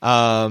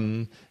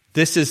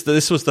 This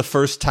was the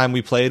first time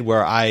we played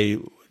where I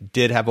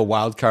did have a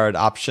wild card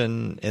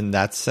option in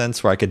that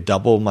sense, where I could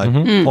double my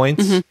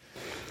points.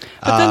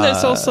 But then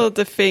there's also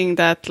the thing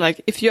that, like,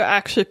 if you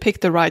actually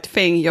pick the right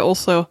thing, you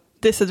also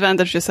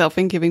disadvantage yourself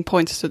in giving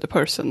points to the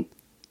person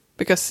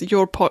because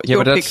your but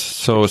that's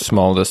so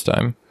small this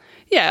time.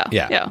 Yeah.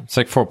 It's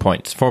like 4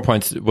 points. 4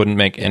 points wouldn't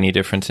make any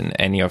difference in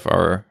any of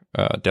our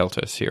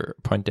deltas here,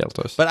 point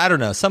deltas. But I don't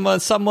know.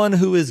 Someone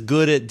who is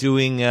good at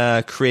doing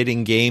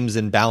creating games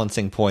and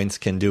balancing points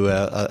can do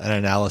an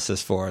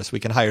analysis for us. We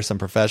can hire some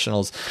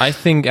professionals. I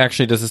think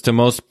actually this is the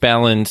most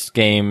balanced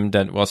game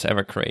that was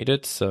ever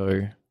created.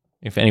 So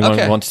if anyone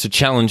wants to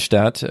challenge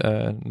that,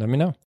 let me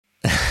know.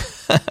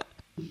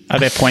 Are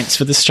there points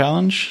for this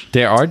challenge?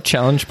 There are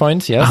challenge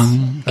points, yes.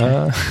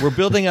 We're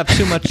building up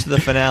too much to the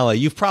finale.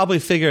 You've probably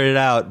figured it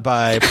out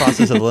by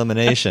process of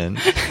elimination.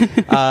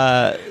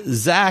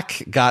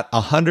 Zach got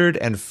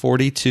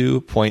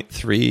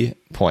 142.3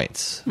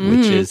 points,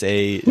 which is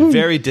a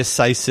very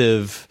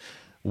decisive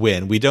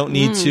win. We don't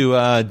need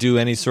to do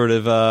any sort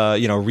of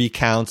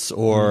recounts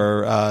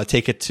or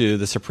take it to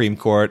the Supreme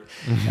Court.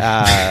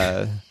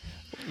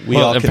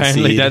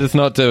 Apparently that is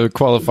not the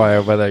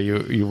qualifier whether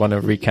you want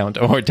to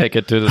recount or take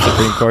it to the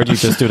Supreme Court. You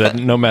just do that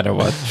no matter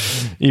what,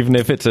 even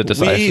if it's a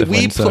decisive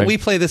win. We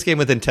play this game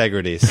with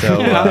integrity, so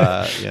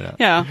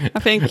Yeah, I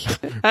think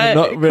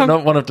we're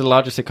not one of the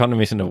largest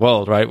economies in the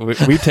world, right?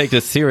 We take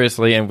this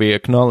seriously and we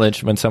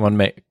acknowledge when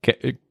someone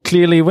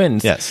clearly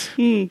wins. Yes.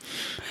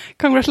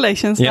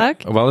 Congratulations,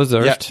 Zach. Well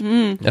deserved.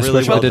 Really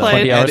especially well the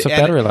 20 hours of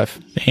battery life.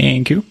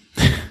 Thank you.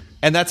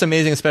 And that's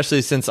amazing,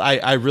 especially since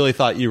I really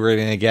thought you were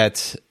going to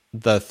get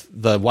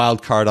the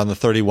wild card on the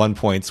 31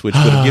 points, which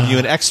would have given you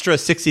an extra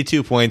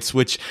 62 points,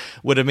 which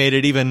would have made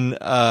it even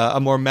a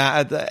more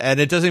and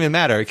it doesn't even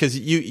matter because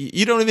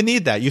you don't even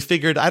need that. You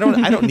figured I don't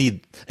need I don't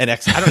need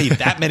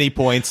that many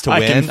points to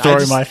win. I can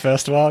throw my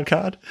first wild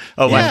card.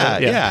 Oh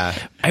yeah.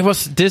 I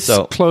was this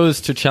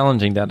close to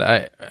challenging that.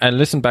 I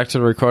listened back to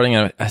the recording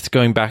and I was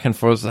going back and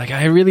forth like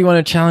I really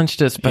want to challenge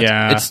this, but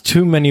it's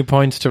too many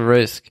points to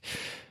risk.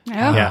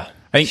 Yeah.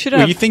 Were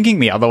you thinking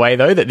the other way,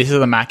 though, that this is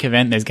a Mac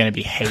event, there's going to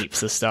be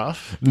heaps of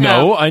stuff?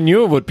 No, I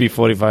knew it would be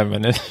 45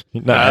 minutes.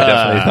 No, I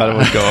definitely thought it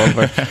would go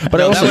over. But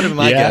that would have been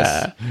my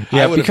guess.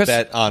 Yeah, because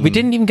we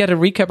didn't even get a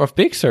recap of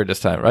Big Sur this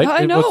time, right?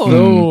 I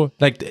know.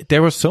 Was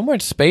there was so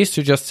much space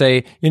to just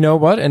say, you know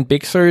what, and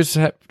Big Sur's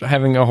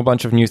having a whole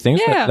bunch of new things.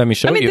 Yeah. Let me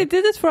show you. I mean, they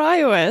did it for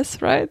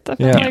iOS, right? I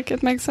feel like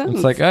it makes sense.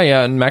 It's like,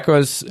 and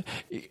macOS,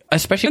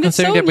 especially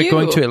considering that we're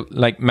going to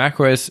like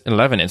macOS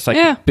 11. It's like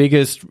the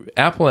biggest,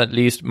 Apple at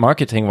least,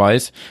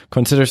 marketing-wise,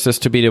 considers this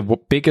to be the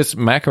biggest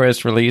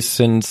macOS release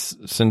since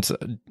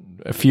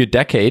a few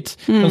decades.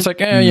 And it's like,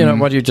 you know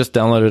what, you just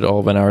download it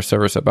all when our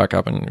servers are back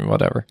up and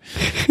whatever.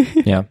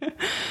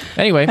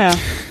 Anyway,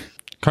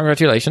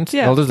 congratulations.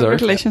 Well deserved.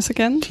 Congratulations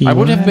again. I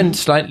would have been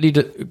slightly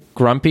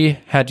grumpy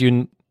had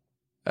you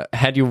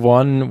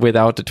won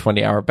without the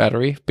 20-hour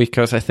battery,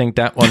 because I think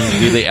that one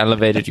really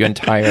elevated your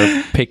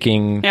entire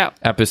picking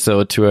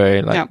episode to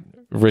a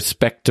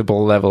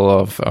respectable level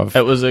of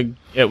it was a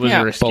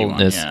risky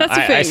boldness. One, That's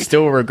the thing. I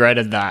still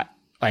regretted that,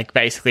 like,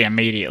 basically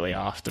immediately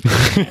after.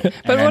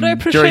 But what I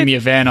appreciate during the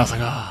event, I was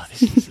like, oh,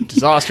 this is a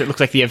disaster. It looks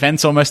like the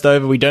event's almost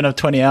over. We don't have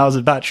 20 hours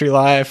of battery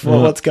life.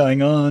 Well, what's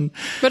going on?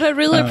 But I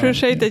really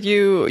appreciate that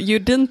you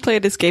didn't play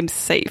this game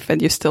safe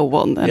and you still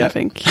won. And I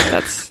think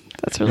that's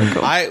really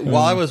cool.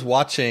 While I was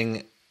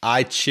watching,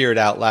 I cheered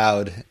out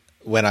loud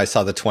when I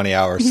saw the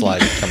 20-hour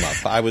slide come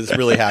up. I was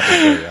really happy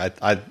for you.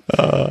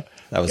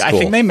 That was cool. I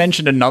think they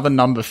mentioned another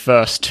number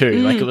first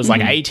too. Like it was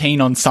like 18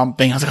 on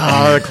something. I was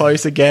like,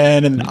 close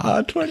again, and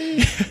 20.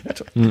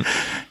 No,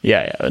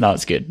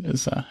 it's good.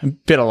 It's a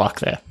bit of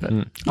luck there,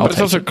 but it's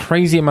also a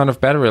crazy amount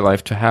of battery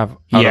life to have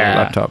on a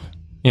laptop.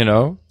 You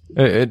know,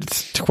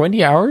 it's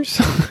 20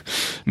 hours.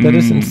 That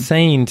is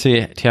insane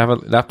to have a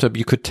laptop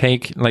you could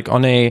take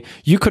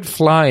you could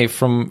fly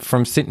from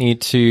Sydney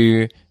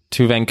to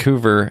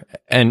Vancouver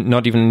and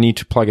not even need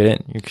to plug it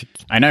in. You could.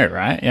 I know,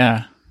 right?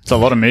 Yeah, it's a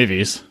lot of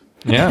movies.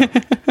 Yeah.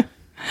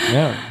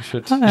 You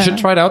should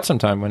try it out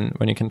sometime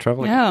when you can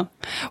travel. Yeah.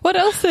 What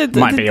else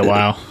might be a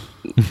while.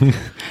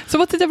 So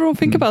what did everyone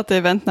think about the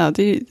event now?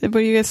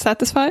 Were you guys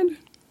satisfied?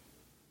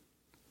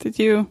 It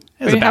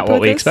was about what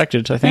we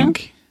expected, I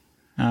think.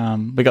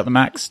 We got the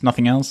Macs,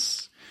 nothing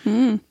else.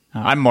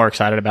 I'm more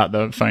excited about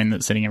the phone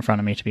that's sitting in front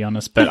of me, to be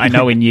honest. But I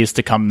know in years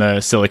to come, the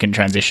silicon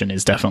transition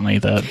is definitely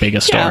the bigger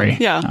story.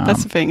 Yeah,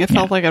 that's the thing. It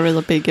felt like a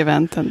really big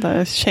event and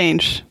a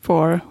change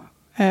for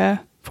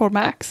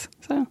Macs.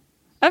 So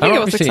I think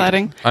it was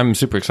exciting. I'm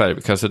super excited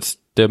because it's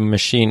the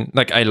machine.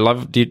 Like, I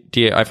love the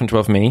iPhone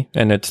 12 mini,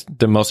 and it's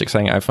the most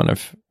exciting iPhone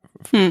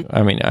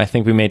I mean, I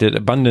think we made it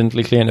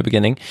abundantly clear in the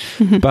beginning,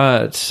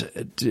 but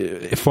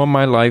for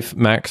my life,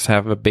 Macs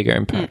have a bigger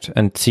impact.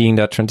 And seeing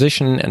that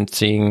transition and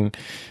seeing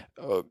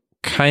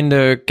kind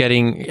of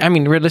getting, I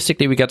mean,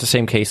 realistically, we got the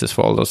same cases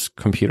for all those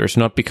computers,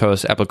 not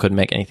because Apple couldn't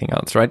make anything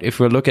else, right? If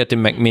we look at the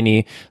Mac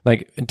Mini,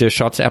 like the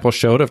shots Apple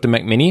showed of the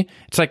Mac Mini,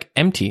 it's like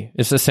empty.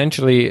 It's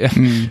essentially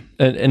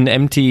an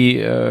empty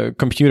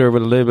computer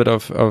with a little bit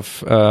of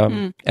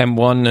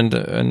M1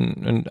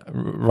 and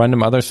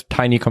random other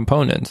tiny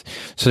components.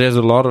 So there's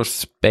a lot of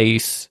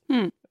space,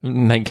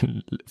 like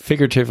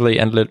figuratively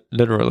and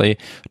literally,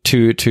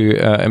 to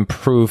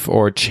improve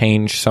or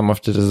change some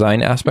of the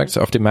design aspects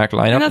of the Mac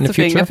lineup in the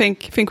future. I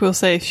think we'll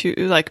say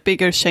like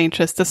bigger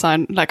changes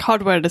design, like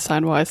hardware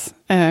design wise,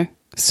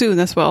 soon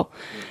as well.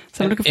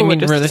 So I'm looking forward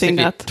to seeing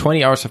that.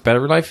 20 hours of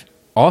battery life,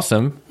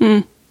 awesome.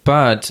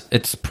 But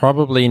it's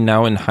probably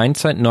now in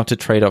hindsight not the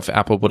trade-off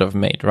Apple would have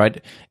made, right?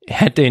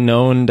 Had they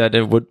known that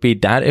it would be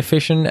that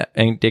efficient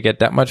and they get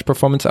that much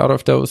performance out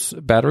of those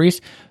batteries,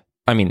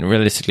 I mean,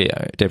 realistically,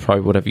 they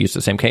probably would have used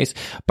the same case,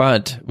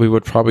 but we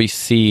would probably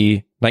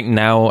see, like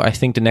now, I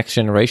think the next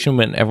generation,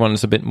 when everyone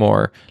is a bit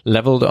more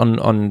leveled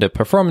on the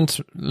performance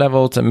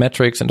levels and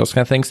metrics and those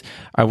kind of things,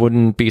 I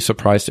wouldn't be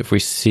surprised if we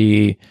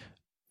see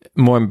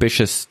more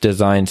ambitious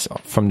designs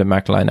from the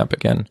Mac lineup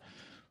again,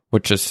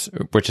 which is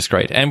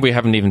great. And we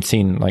haven't even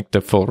seen like the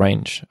full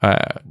range.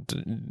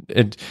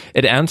 It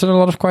answered a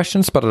lot of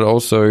questions, but it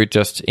also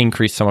just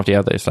increased some of the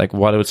others. Like,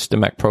 what is the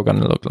Mac Pro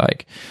going to look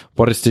like?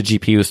 What is the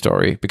GPU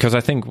story? Because I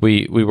think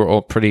we were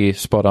all pretty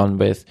spot on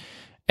with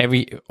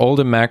all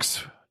the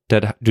Macs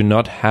that do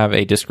not have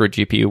a discrete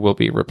GPU will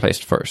be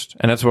replaced first.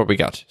 And that's what we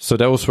got. So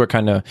those were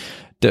kind of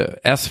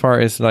as far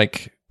as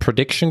like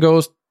prediction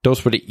goes,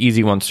 those were the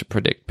easy ones to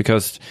predict,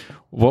 because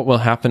what will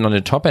happen on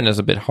the top end is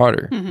a bit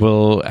harder.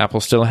 Will Apple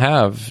still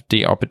have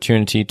the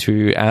opportunity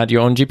to add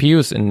your own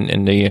GPUs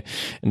in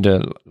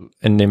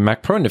the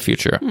Mac Pro in the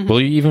future? Will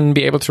you even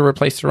be able to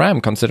replace the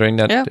RAM, considering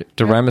that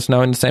the RAM is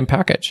now in the same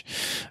package?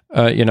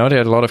 There are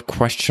a lot of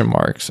question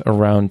marks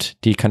around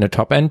the kind of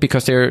top end,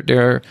 because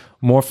they're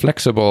more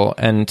flexible,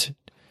 and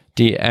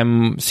the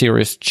M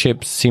series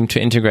chips seem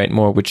to integrate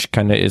more, which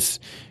kind of is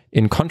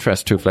in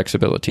contrast to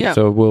flexibility.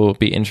 So it will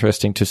be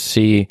interesting to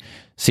see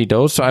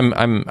those. So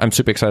I'm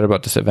super excited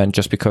about this event,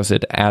 just because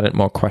it added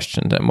more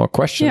questions, and more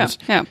questions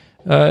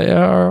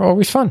are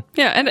always fun.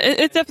 Yeah, and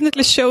it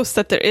definitely shows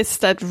that there is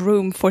that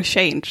room for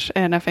change,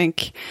 and I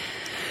think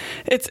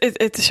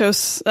it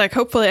shows, like,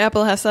 hopefully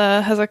Apple has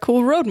a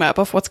cool roadmap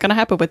of what's going to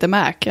happen with the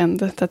Mac, and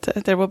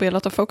that there will be a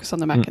lot of focus on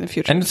the Mac in the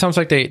future. And it sounds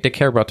like they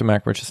care about the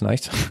Mac, which is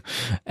nice.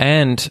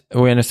 And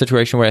we're in a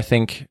situation where I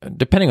think,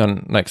 depending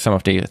on like some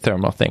of the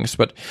thermal things,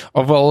 but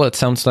overall it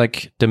sounds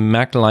like the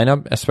Mac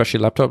lineup, especially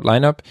laptop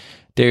lineup,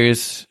 there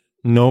is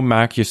no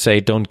Mac you say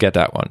don't get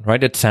that one,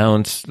 right? It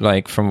sounds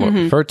like, from what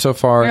we've heard so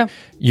far,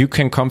 you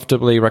can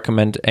comfortably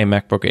recommend a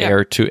MacBook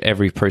Air to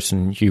every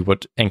person you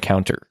would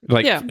encounter.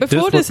 Like,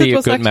 before this would be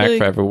a good Mac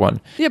for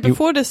everyone. Yeah,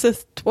 before this,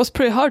 it was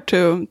pretty hard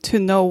to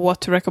know what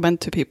to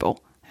recommend to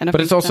people. But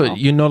it's also,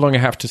 you no longer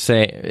have to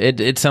say,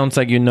 it sounds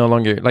like you no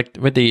longer, like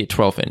with the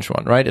 12-inch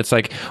one, right? It's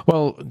like,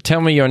 well,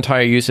 tell me your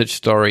entire usage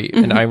story,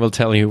 and I will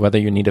tell you whether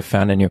you need a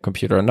fan in your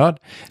computer or not.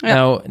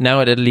 Now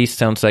it at least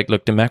sounds like,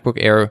 look, the MacBook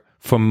Air,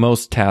 for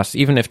most tasks,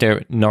 even if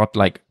they're not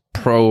like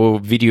pro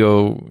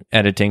video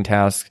editing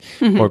tasks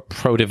or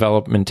pro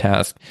development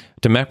tasks,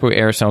 the MacBook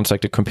Air sounds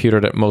like the computer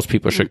that most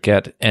people should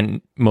get,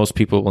 and most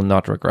people will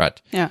not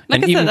regret. Yeah,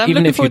 like I said, I'm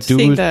looking forward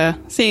to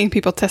seeing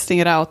people testing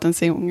it out and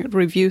seeing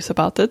reviews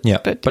about it. Yeah,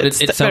 but it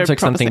sounds like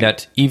something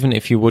that even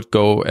if you would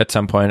go at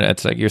some point,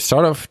 it's like you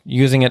start off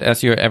using it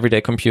as your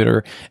everyday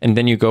computer, and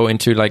then you go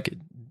into like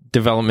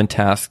development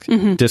tasks,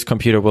 this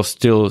computer will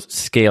still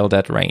scale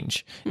that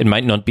range. It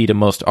might not be the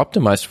most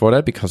optimized for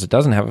that, because it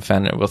doesn't have a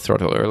fan and it will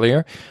throttle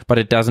earlier, but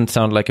it doesn't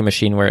sound like a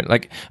machine where,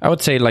 like, I would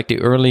say like the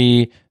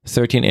early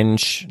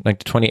 13-inch, like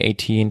the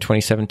 2018,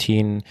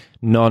 2017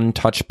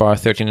 non-touch bar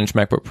 13-inch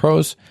MacBook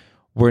Pros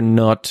were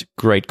not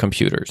great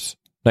computers,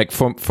 like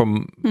for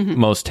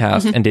most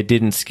tasks, and they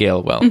didn't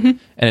scale well. And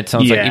it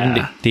sounds like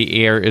even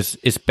the Air is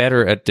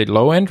better at the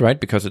low end, right?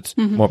 Because it's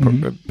more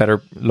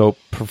better low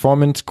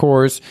performance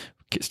cores,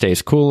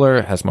 stays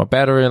cooler, has more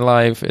battery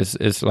life,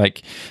 is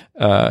like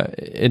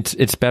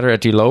it's better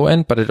at the low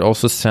end, but it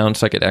also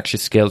sounds like it actually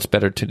scales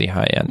better to the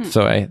high end.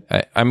 So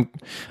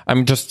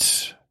I'm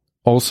just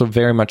also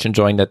very much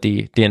enjoying that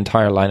the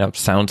entire lineup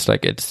sounds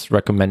like it's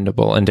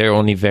recommendable, and they're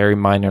only very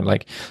minor.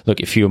 Like, look,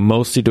 if you're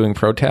mostly doing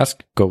pro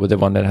task, go with the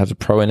one that has a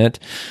Pro in it.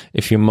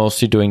 If you're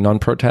mostly doing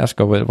non-pro task,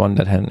 go with one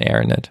that has an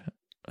Air in it.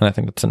 And I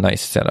think that's a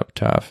nice setup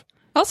to have.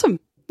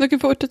 Awesome. looking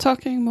forward to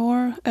talking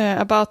more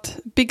about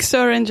Big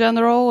Sur in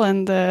general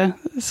and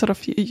sort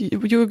of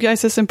you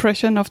guys'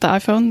 impression of the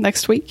iPhone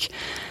next week.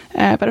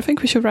 But I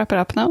think we should wrap it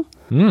up now.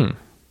 Yeah.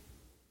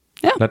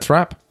 Let's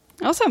wrap.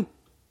 Awesome.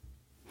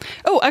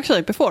 Oh,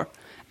 actually, before,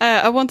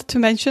 I wanted to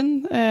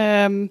mention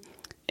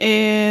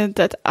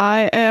that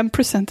I am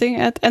presenting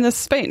at NS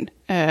Spain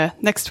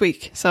next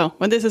week. So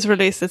when this is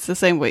released, it's the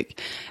same week.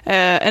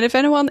 And if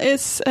anyone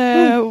is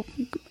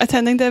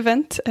attending the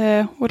event,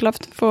 would love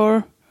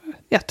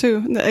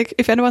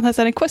if anyone has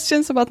any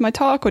questions about my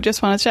talk or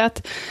just want to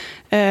chat,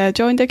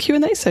 join the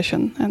Q&A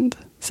session and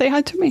say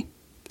hi to me.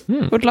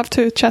 Would love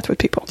to chat with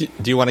people. Do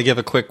you want to give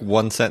a quick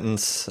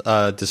one-sentence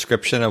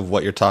description of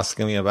what your talk's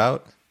going to be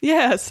about?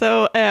 Yeah,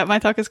 so my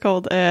talk is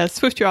called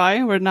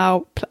SwiftUI. We're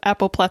now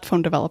Apple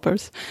platform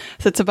developers.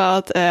 So it's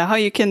about how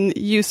you can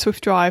use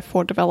SwiftUI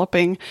for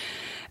developing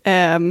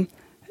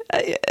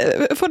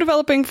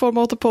for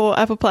multiple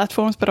Apple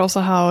platforms, but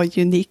also how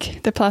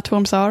unique the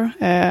platforms are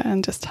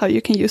and just how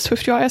you can use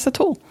SwiftUI as a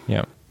tool.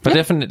 Yeah. But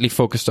definitely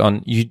focused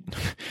on you,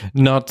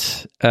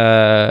 not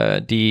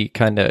the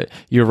kind of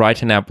you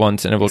write an app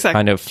once and it will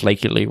kind of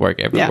flakily work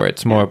everywhere.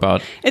 It's more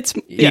about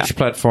each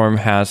platform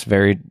has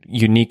very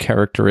unique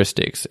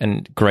characteristics,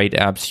 and great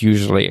apps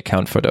usually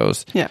account for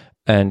those. Yeah,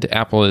 and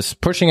Apple is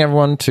pushing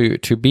everyone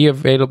to be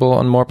available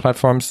on more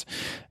platforms,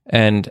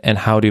 and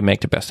how do you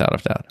make the best out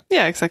of that?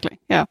 Yeah, exactly.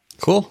 Yeah,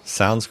 cool.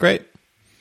 Sounds great.